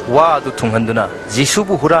हाइदोकलंबा वा अदु थुंगहंदुना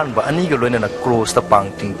जिसुबु हुरानबा अनि ग लोइना क्रॉस ता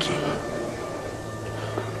पांगटिंकी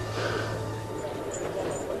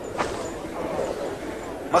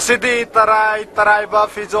मसिदी तराई बा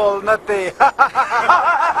फिजोल नते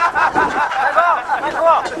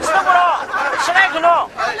Iko, stopro. Sinay gino.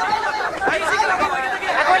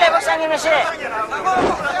 Ako lebak sang ina siya.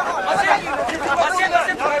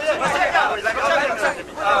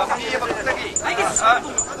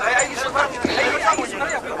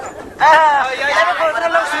 Lebe ko na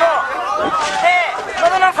lang sumo.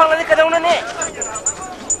 Ano nang fangali ka daw na ni?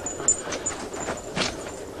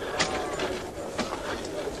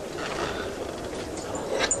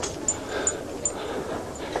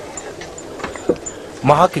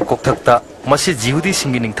 महाकी कोकथक्ता मसी जिहुदी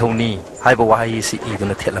सिंगी निंगथौनी हाइबा वाहाई सि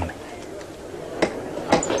इदुना थेलमे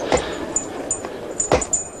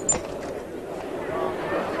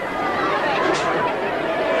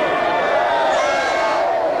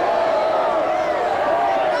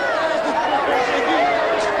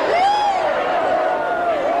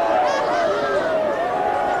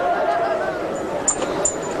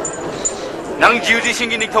nang jiudi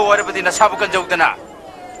singi niktho warabadi na sabu kan jawdana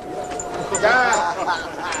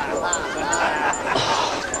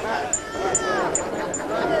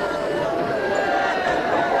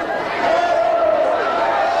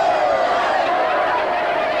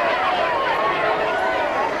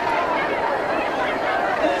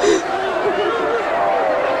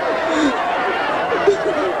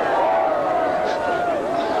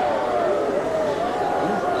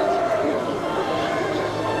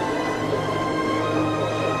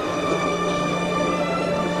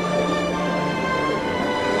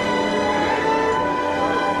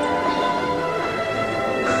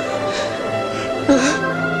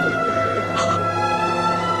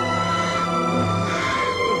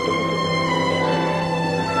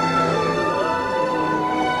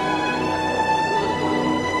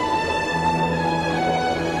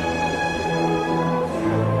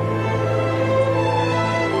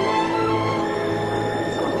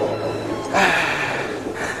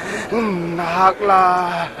Nakla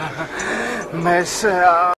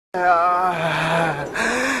Messiah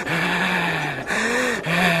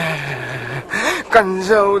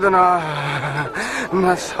Kanjaudana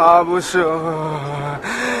Nasabusu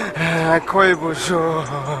Koibusu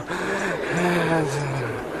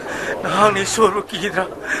Nahang suru kira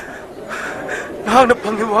Nahang na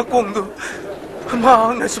pangi wakongdo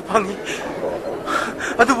Mahang na supangi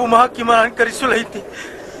Ado bumahakimahan karisulaiti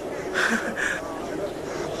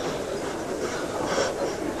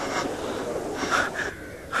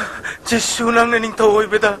Jesunang naning tawoy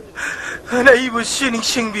beda na ibu sining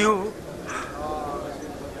singbiu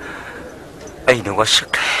ay no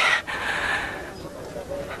wasak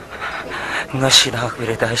ngasi na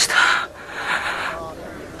akbire dahista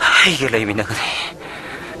ay galay minagani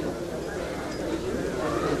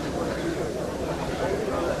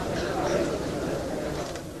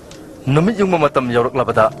Numit yung mamatam yorok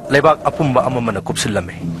labada lebak apumba amamana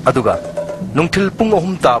kupsilame aduga nungtil pung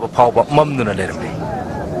ohum taba phawba mamnuna lerame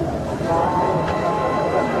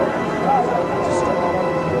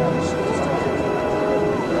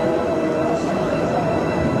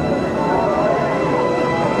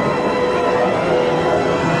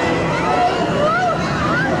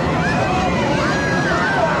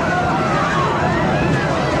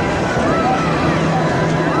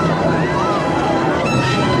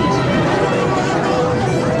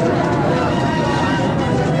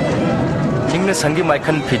संगी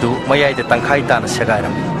माइखन फिदु मयाई दे तंखाई ताना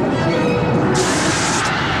सेगायरम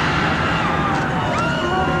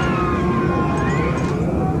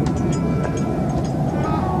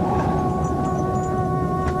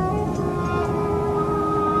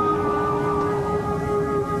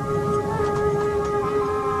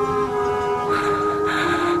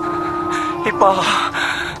Ipa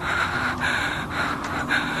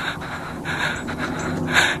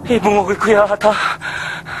Ibungo kuya ata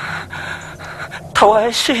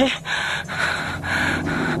Tawashi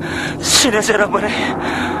Sinesera bane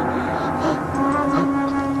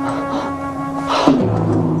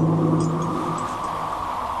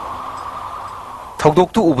थौदोक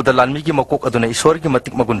तु उबदा लानमी की मकोक अदुना ईश्वर की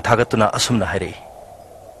मतिक मगुन थागतुना असुमना हरे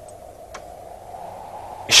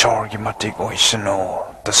ईश्वर की मतिक ओइसनो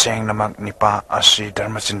तसेंग नमक निपा असि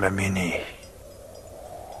धर्मचिन बमिनी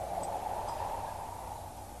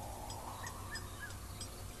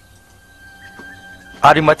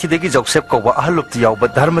आरी मथिदेगी जोसेफ कौवा अहलुप्ति यावब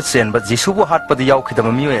धर्म चेनब जीसुबु हाटपदि यावखिदम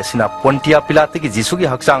मियोय असिना पोंटिया पिलातेगी जीसुगी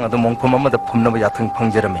हक्चांग अदु मोंफम अमद फुमनब याथंग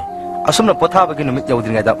फंगजरमे असुमना पोथाबगी नुमित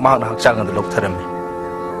यौद्रिङैदा मागना हक्चांग अदु लौथरमे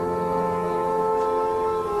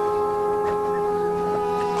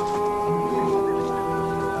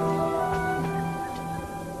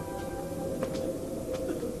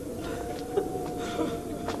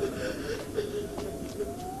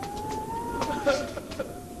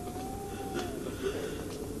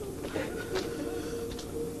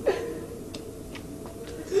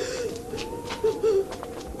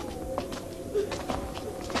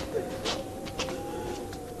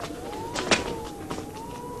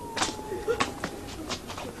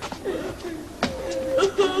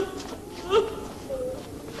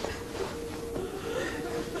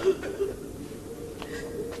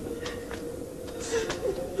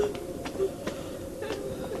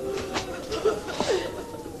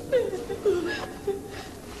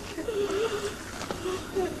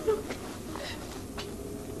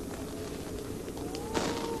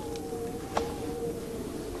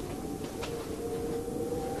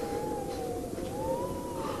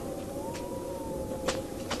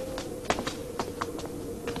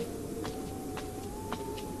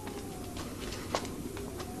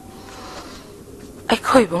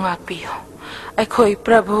अखोई बुंगाक पियो अखोई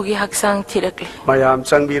प्रभु की हक्सांग थिरकले मयाम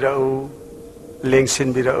चंगबिराउ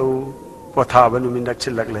लेंसिनबिराउ पोथाब नुमिन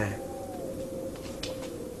नक्चिलकले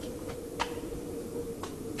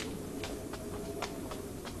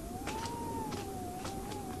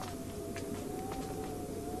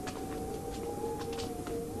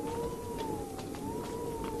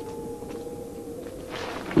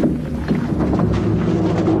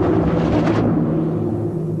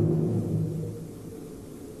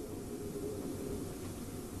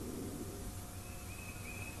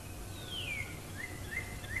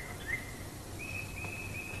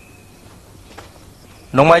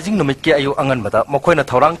नोंमाइजिंग नुमित के अयु अंगनबदा मखोइना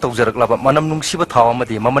थौरांग तौजरकलाबा मनम नुंगसिबा थाव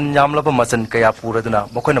अमदि ममन यामलाबा मचन कया पुरदुना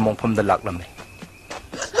मखोइना मोंफमदा लाक्लमे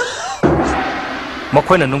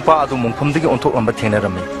मखोइना नुंपा अदु मोंफमदगी ओंथोकलंबा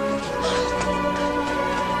थेंनरमे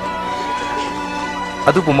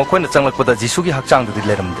अदुबु मखोइना चंगलकपदा जिसुगी हक्चांगदि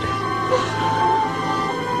लेरमद्रे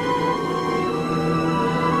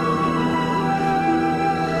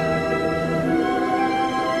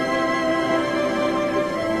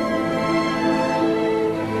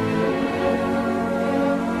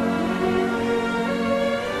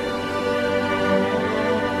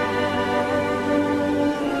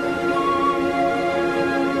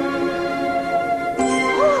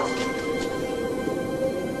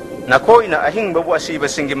नखोइना अहिंग बबु असीब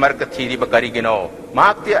सिंगी मरक थीरी बकरिगिनो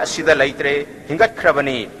माक्ति असिदा लैत्रे हिंगत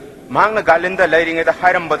खरबनी मांगना गालिंदा लैरिंगेदा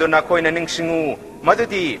हायरंबदु नखोइना निंगसिंगु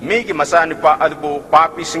मदुदी मेगी मसानुपा अदुबु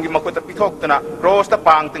पापी सिंगी मकुता पिथोक्तना क्रॉसता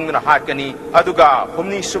पांगतिंगना हाटकनी अदुगा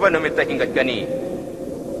हुमनी सुबह नुमित्ता हिंगतकनी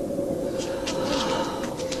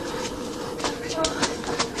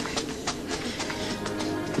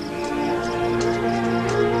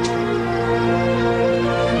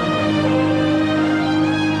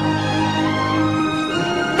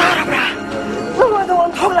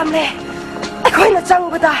अखोइना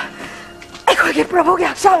चंगबदा अखोइगे प्रभु की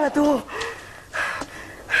हक्सांग अदु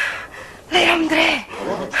लेरमद्रे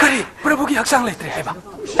करी प्रभु की हक्सांग लेत्रे हैबा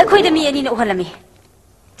अखोइदा मी अनी न उहलमी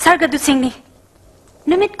सरगदु सिंगनी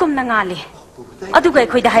नुमित कुमना ngaले अदुगा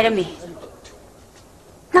अखोइदा हायरमी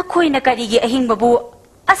नखोइना करीगे अहिंगबबु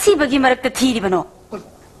असीबगी मरक्ता थीरिबनो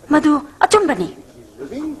मदु अचुंबनी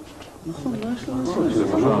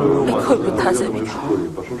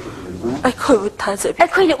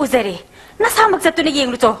अखोइना उजरे नसामक चतुना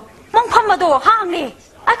येंगलुचो मोंफम अदो हांगले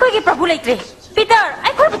अखोइगे प्रभु लेत्रे पीटर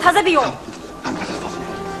अखोइबु थाजबियो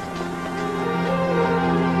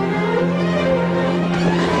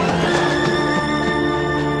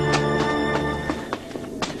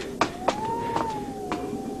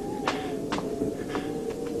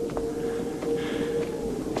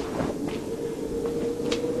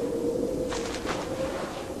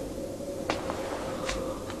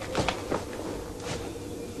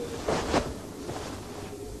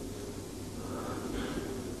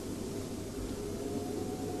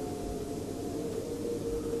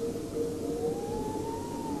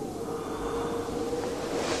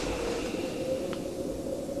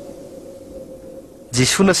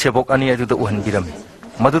Jisuna sebok ani aduda uhanbirami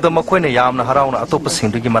maduda makoina yamna harauna atopa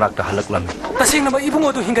singdugi manakta halaklami tasing na ibungo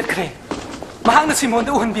du hingat kre mahangna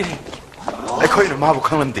simonda uhanbire ꯑꯩꯈꯣꯏꯅ ꯃꯥꯕꯨ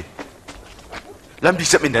ꯈꯪꯂꯝꯗꯦ ꯂꯝꯕꯤ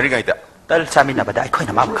ꯆꯠꯃꯤꯟꯅꯔꯤꯉꯩꯗ ꯇꯜ ꯆꯥꯃꯤꯟꯅꯕꯗ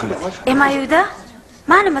ꯑꯩꯈꯣꯏꯅ ꯃꯥꯕꯨ ꯈꯪꯂꯝꯗꯦ Emayuda,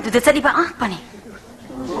 mana maduda tsaliba pani.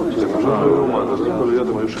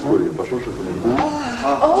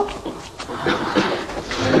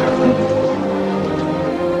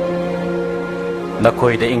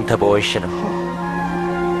 Nakoida ingtaba oishino.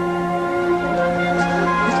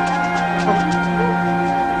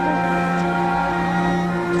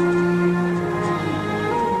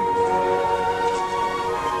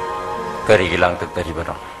 Karigi lang tagtariba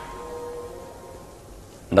no.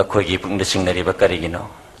 Nakoigi pungda singnariba karigi no.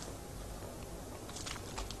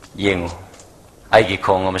 Yengu, aigi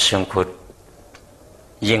kong amasung kut.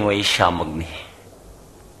 Yengu ay shamagni.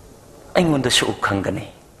 Ay ngunda suukang gani.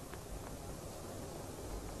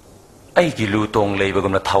 Ay gilutong lay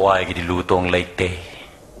bagam na tawai gidi lutong lay te.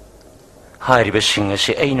 Hari ba singa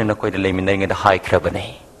si ay na nakoy na lay minay nga da hai krabani.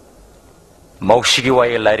 Maushigi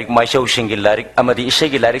waya larik maishaw singi larik amadi isay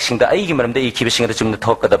gi larik singda ay gi maramda iki ba singa da sumna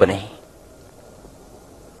thok kada bani.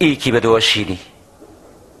 Iki ba do ashini.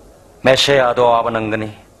 Meshay ado abanang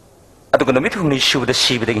gani. Aduga namit humni shubda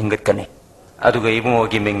shibda hingat kani. Aduga ibungo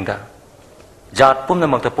gi mingda. Jat pumna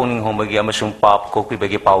magta puning homagi amasung pap kopi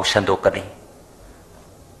bagi pau sandok kani.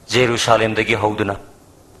 Jerusalem dagi hauduna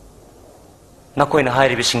nakoy na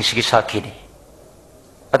hari bising sige sakini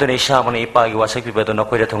aduna isama na ipagi wasak bibado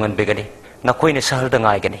nakoy da thongan begani nakoy na sahal da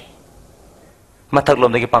ngai gani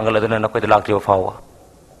mataglom dagi panggal aduna nakoy da lakti fawa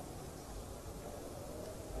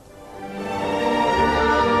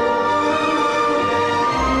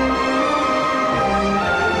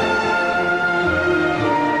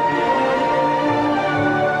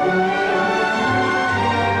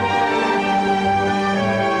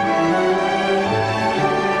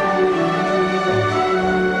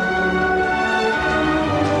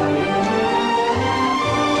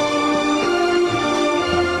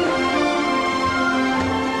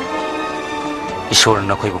Isor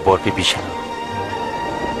na ko'y bubor pibisyan.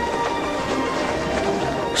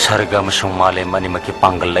 Sarga masung mali mani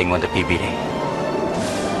makipanggal laing wanda pibiri.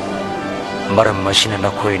 Maram masina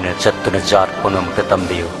na ko'y na jatto na jar po na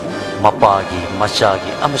magtatambiyo. Mapagi,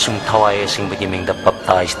 masyagi, amasung tawaye sing bagiming da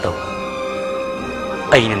baptize daw.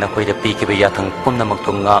 Ay na ko'y da pikibiyatang pum na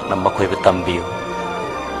magtungak na mako'y batambiyo.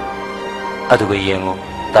 Aduga yengo,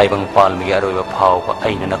 taibang palmigi aroy bapaw pa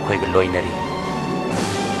ay na ko'y galoy na rin.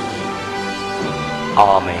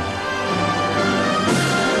 Amen.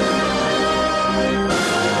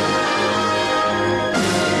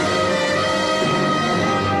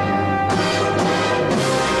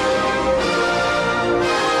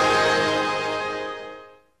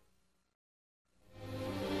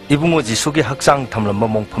 Ibungo Jisugi haksang thamlamba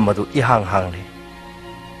mongpham adu ihang hangle.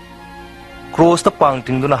 Cross ta pang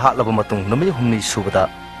tingduna hatlaba matung numi humni subada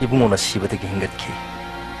ibungo na sibadagi hingatki.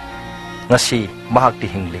 Ngasi mahakti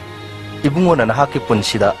hingle. Ibungo na nahaki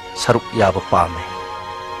punsida saruk yaba pame.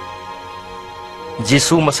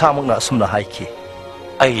 Jisu masamang na asum na haiki.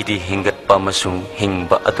 Ay di hingat pa masung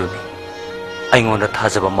hingba aduni. Ay ngon na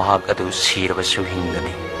tazaba mahag adu siraba su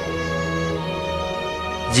hingani.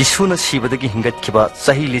 Jisu na sibadagi hingat kiba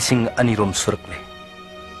sahi lising anirom surakle.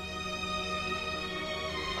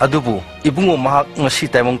 Adubu, ibungo mahag ngasi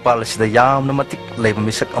taymong pala sida yam na matik layba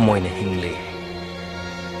misak amoy na hingle.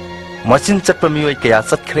 Machin chat pamiyoy kaya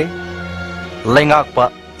satkre. Lengak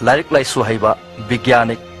pa larik lai suhaiba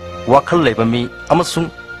bigyanik wakal leba mi amasung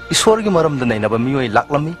iswar gi maram da nainaba mioi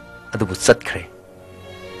laklami adubu chatkre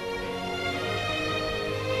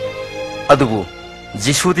adubu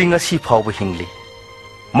jisu di ngasi phawba hingli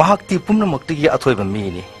mahakti pumna makti gi athoiba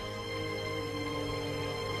mi ni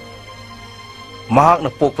mahak na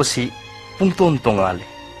pokpasi pungton tongale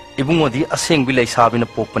ibungodi aseng bilai sabina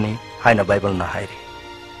pokpani haina bible na hairi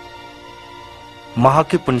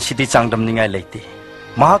Mahaki punsidi changdam ningai leite.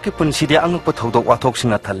 Mahaki punsidi anguk pathodok wathok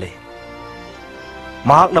sina thale.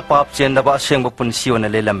 Mahak na pap chendaba asengba punsi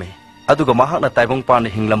ona lelame. Aduga mahak na taibong pan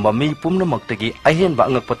hinglamba mi pumna maktagi ahen ba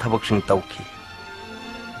anguk pathabok sing tauki.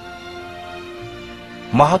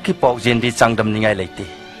 Mahaki pau jendi changdam ningai leite.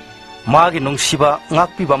 Magi nungsiba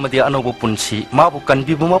ngakpi ba madi anobo punsi mabu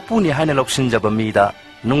kanbi bu mapuni haina loksinjaba mida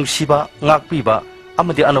nungsiba ngakpi ba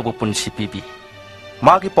amadi anobo punsi pibi.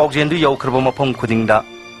 Magi pogjendu yaukraba mafam khudingda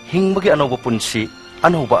hingbagi anoba punsi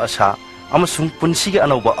anoba asa amasung punsi gi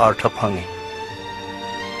anoba artha phangi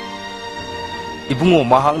ibungo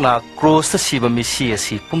mahakna cross ta siba misi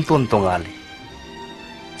asi pumton tongali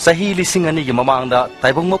sahi lising ani gi mamangda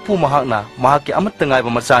taibang mapu mahakna mahaki amat tangai ba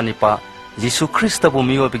machani pa Jisu Krista bu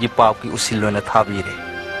miyoibagi paap ki usilloina thabire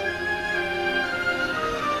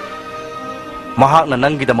mahakna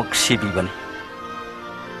nanggidamak sibibani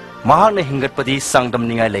mahakna hingatpadi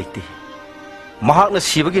sangdamningai leiti mahakna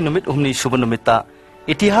sibagi numit humni suba numitta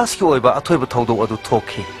itihas ki oiba athoiba thodok adu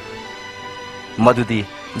thokhi madudi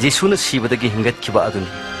Jisuna sibadagi hingatkiba aduni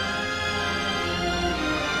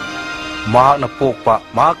mahakna pokpa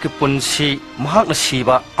mahakki punsi mahakna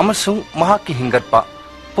siba amasung mahakki hingatpa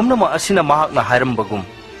pumnama asina mahakna hairambagum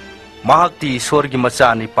mahakti Ishwargi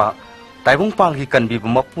machani pa taibung panghi kanbiba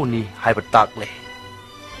mapuni haiba takle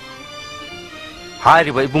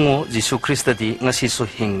hairiba ibungo Jisu Kristadi ngasisu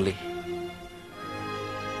hingli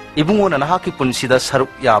ibungo na nahaki punsida saruk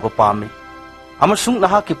yaba pami amasung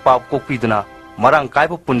nahaki pap kokpiduna marang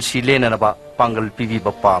kaiba punsi lenanaba pangal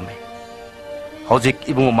pibiba pame hojik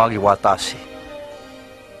ibungo magi watasi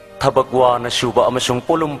Thabakwa na suba amasung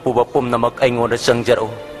pulum puba pumnamak aingoda changjaro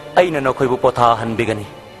aina nakhoibu pothahan bigani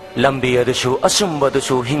lambi adusu asumba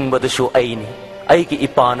dusu hingba dusu aini aigi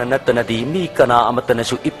ipana natanadi mi kana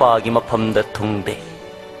amatanasu ipagi mafamda thungde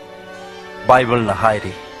Bible na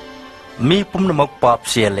hairi mi pumnamak pap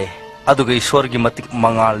siale aduga Ishwargi matik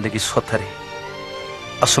mangal degi sothare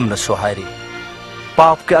asumna so hairi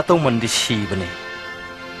पाप के अतौ मंदी सीबने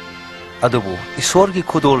अदुबु ईश्वर की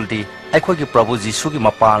खुदोलदी अखोई की प्रभु जीसु की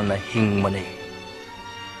मपाल न हिंगमने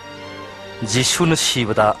जीसु न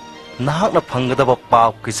सीबदा नाहक न फंगदब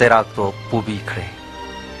पाप की जैराक तो पुबी खरे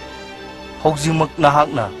हौजिमक नाहक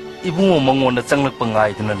न इबुंगो मंगोन न चंगलक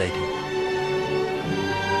पंगाइदुना लैरी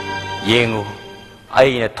येंगु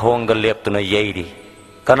आइने थोंग लेप्तुना येरी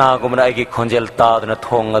कनागुमना आइगी खोंजेल तादुना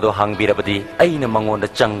थोंग अदु हांगबिरबदी आइने मंगोन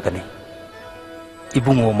न चंगनी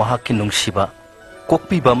Ibungo mahaki nungsiba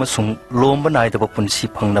kokpiba amasung lomba naidaba punsi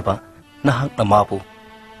phangnaba nahak na mabu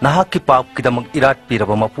nahaki pap kidamag irat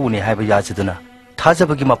piraba mapuni haiba yajaduna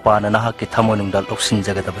thajabagi mapana nahaki thamonungda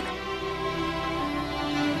loksinjagadabani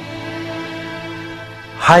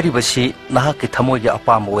hairibasi nahaki thamoygi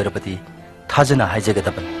apamba oirabadi thajana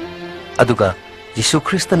haijagadabani aduga Jisu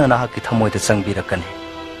Kristana nahaki thamoyda changbirakani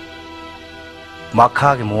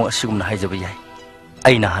makhagi mo asigumna haijaba yai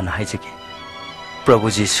aina hana haijage Prabhu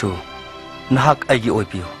Jisu, nahak aigi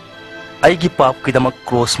oipiyo. Aigi paap kidamak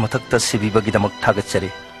cross matakta sibiba kidamak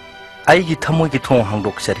thagachari. Aigi thamoy ki thong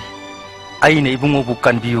hangdokchari. Aina ibungo bu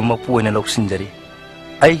kanbiyu mapuena loksinjari.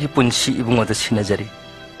 Aigi punsi ibungo da sinajari.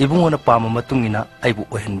 Ibungo na pama matungina aibu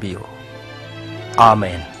ohenbiyo.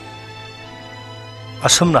 Amen.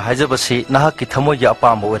 Asumna haijabasi nahak ki thamoy ki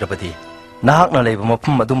apamba oirabadi. Nahak na leiba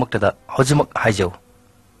mapum madumaktada hojimak haijaw.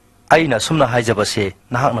 Aina sumna haijabase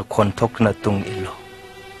nahakna khonthokna tung illo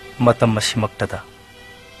matam masimaktada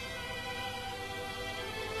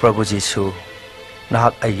Prabhu Jisu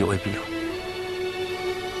nahak aigi oibiyo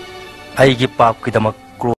aigi pap kidamak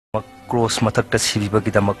cross matakta sibiba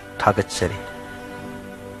kidamak thagachari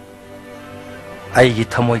aigi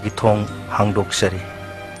thamoy gi thong hangdokchari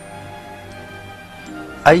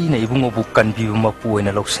aina ibungo bu kanbibu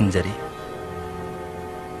mapuena loksinjari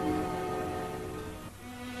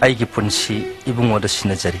aigi punsi ibungo da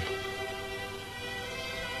sinajari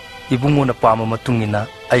ibungo na pama matungina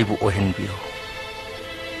aibu ohenbiyo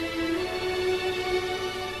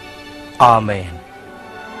Amen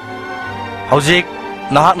Hojik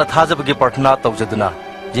nahak na thajabagi parthana tawjaduna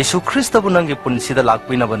Jisu Krista bu nangi punsi da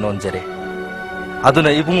lakpinaba nonjare aduna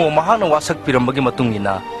ibungo mahak na wasak pirambagi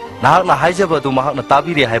matungina nahak na haijaba du mahak na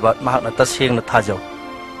tabiri haiba mahak na taseng na thajaw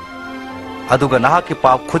aduga nahak ki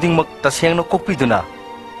pap khudingmak taseng na kokpiduna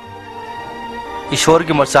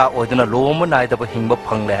Ishwargi macha oiduna loma naidaba hingba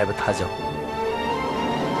phangle haiba thajaw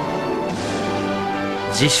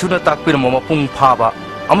Jisuna takpir mapung phaba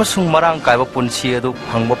amasung marang kaiba punsi adu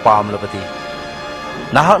phangba pamlabadi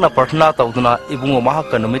nahakna parthana tawduna ibungo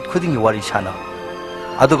mahakka numit khudingi wari sana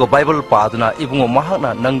aduga Bible paaduna ibungo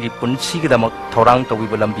mahakna nangi punsi gidamak thorang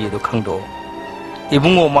tawiba lambi adu khangdo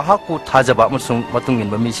ibungo mahakku thajaba amasung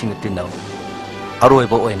matungin ba mising tinnaw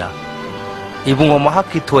aroiba oina ibungo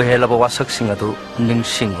mahakki thohelaba wasak singadu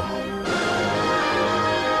ningsingo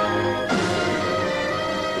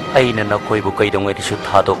aina nakhoibu kaidongai disu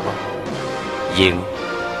thadokba yeng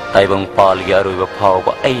taibang palgi aroiba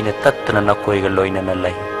phawba aina tattana nakhoiga loinana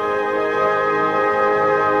lai